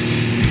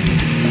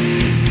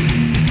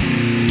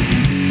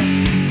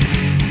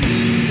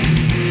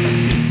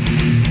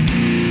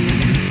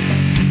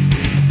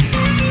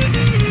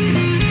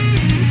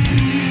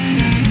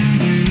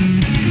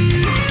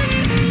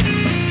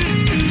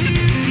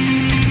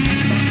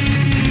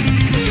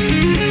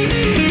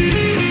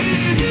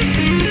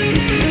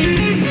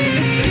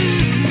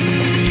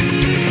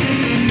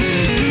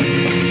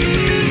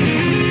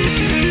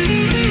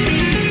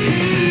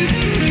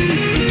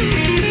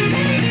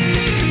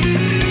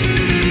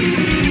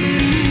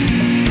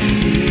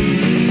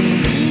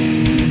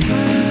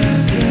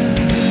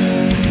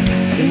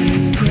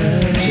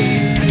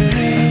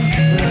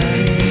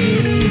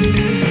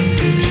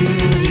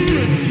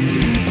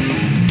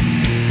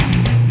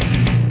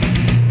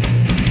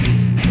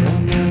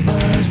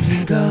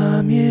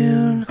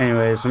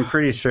 this. I'm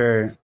pretty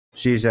sure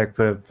Zizek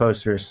put a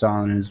poster of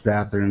Stalin in his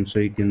bathroom so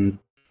he can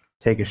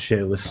take a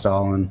shit with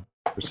Stalin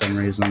for some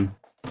reason.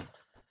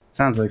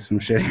 Sounds like some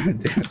shit he would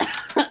do.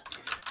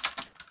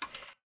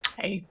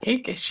 I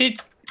take a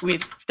shit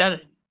with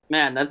Stalin.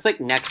 Man, that's like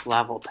next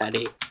level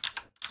petty.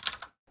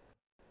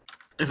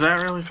 Is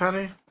that really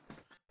petty?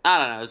 I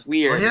don't know. It's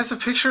weird. Well, he has a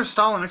picture of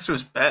Stalin next to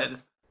his bed.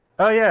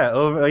 Oh yeah,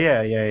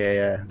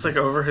 yeah. It's like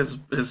over his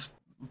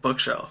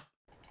bookshelf.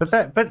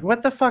 But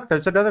what the fuck?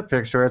 There's another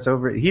picture. It's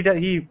over.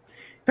 He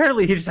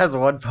apparently he just has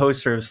one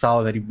poster of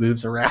Stalin that he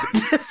moves around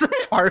his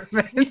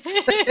apartment, which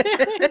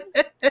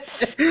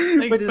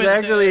is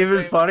actually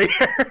even funnier.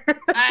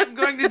 I'm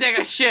going to take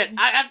a shit.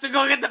 I have to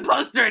go get the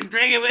poster and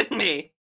bring it with me.